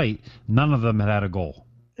last night, none of them had a goal.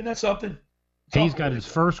 Isn't that something? Hayes got his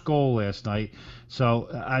first goal last night. So,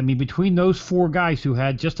 between those 4 guys who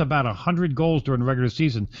had just about 100 goals during the regular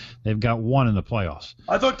season, they've got 1 in the playoffs.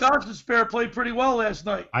 I thought Gostisbehere played pretty well last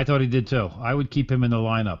night. I thought he did too. I would keep him in the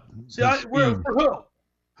lineup. See, for who?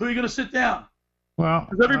 Who are you going to sit down? Well,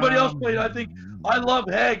 because everybody else played. I love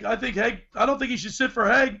Haig. I don't think he should sit for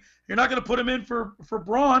Haig. You're not going to put him in for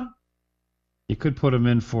Braun. You could put him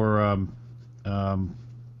in for now I'm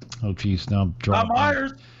drawing.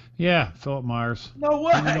 Myers. Yeah, Philip Myers. No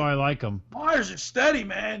way. Even though I like him. Myers is steady,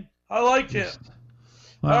 man. I like him.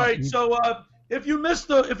 Well, all right, so if you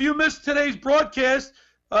missed today's broadcast,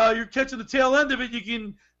 you're catching the tail end of it. You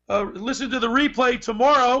can listen to the replay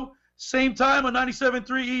tomorrow, same time on 97.3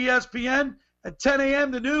 ESPN at 10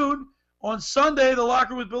 a.m. to noon. On Sunday, The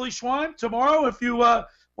Locker with Billy Schwein. Tomorrow, if you want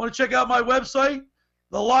to check out my website,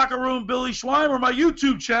 The Locker Room Billy Schwein, or my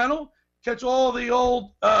YouTube channel, catch all the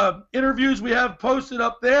old interviews we have posted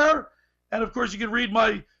up there. And, of course, you can read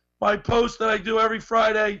my post that I do every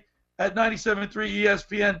Friday at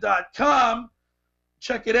 973ESPN.com.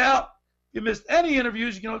 Check it out. If you missed any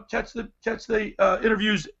interviews, you can catch the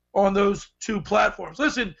interviews on those 2 platforms.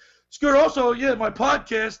 Listen, Scooter, also, my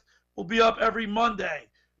podcast will be up every Monday.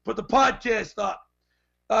 Put the podcast up.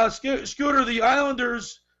 Scooter, the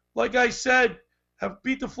Islanders, like I said, have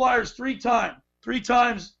beat the Flyers three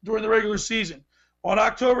times during the regular season. On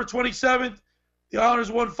October 27th, the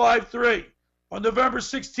Islanders won 5-3. On November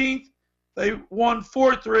 16th, they won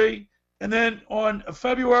 4-3. And then on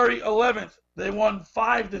February 11th, they won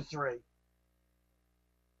 5-3.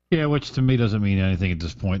 Yeah, which to me doesn't mean anything at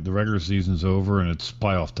this point. The regular season's over and it's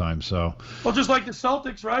playoff time. So, well, just like the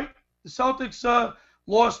Celtics, right? The Celtics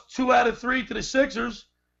lost 2 out of 3 to the Sixers.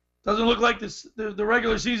 Doesn't look like the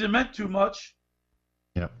regular season meant too much.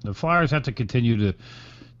 Yeah, the Flyers have to continue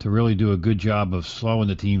to really do a good job of slowing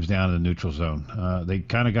the teams down in the neutral zone. They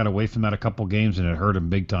kind of got away from that a couple games, and it hurt them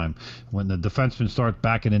big time. When the defensemen start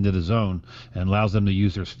backing into the zone and allows them to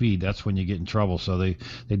use their speed, that's when you get in trouble. So they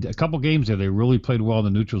a couple games there, they really played well in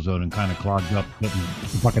the neutral zone and kind of clogged up, getting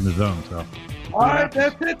stuck in the zone. So. All right,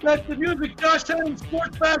 that's it. That's the music. Josh Henning,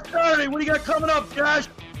 Sports Bash Saturday. What do you got coming up, Josh?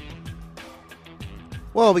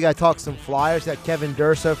 Well, we got to talk some Flyers. Got Kevin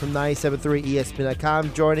Durso from 97.3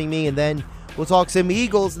 ESPN.com joining me, and then we'll talk some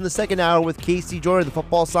Eagles in the second hour with Casey Jordan, the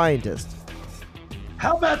football scientist.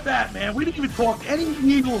 How about that, man? We didn't even talk any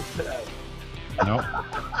Eagles today. No.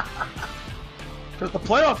 Because the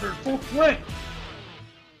playoffs are in full swing.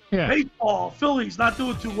 Yeah. Baseball, Phillies not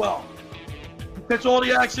doing too well. Catch all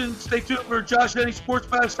the action. Stay tuned for Josh Henning Sports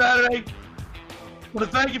Bash Saturday. I want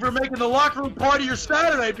to thank you for making the locker room part of your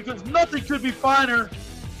Saturday, because nothing could be finer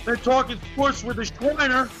than talking sports with the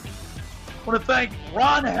Schreiner. I want to thank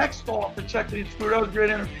Ron Hextall for checking in. That was a great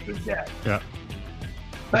interview. Good guy. Yeah.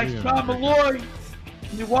 Thanks, John Maloy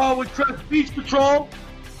from the Wildwood Crest Beach Patrol.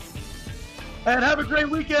 And have a great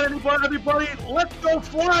weekend, everybody. Let's go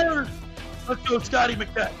Flyers. Let's go Scotty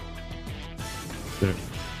McKay. Yeah.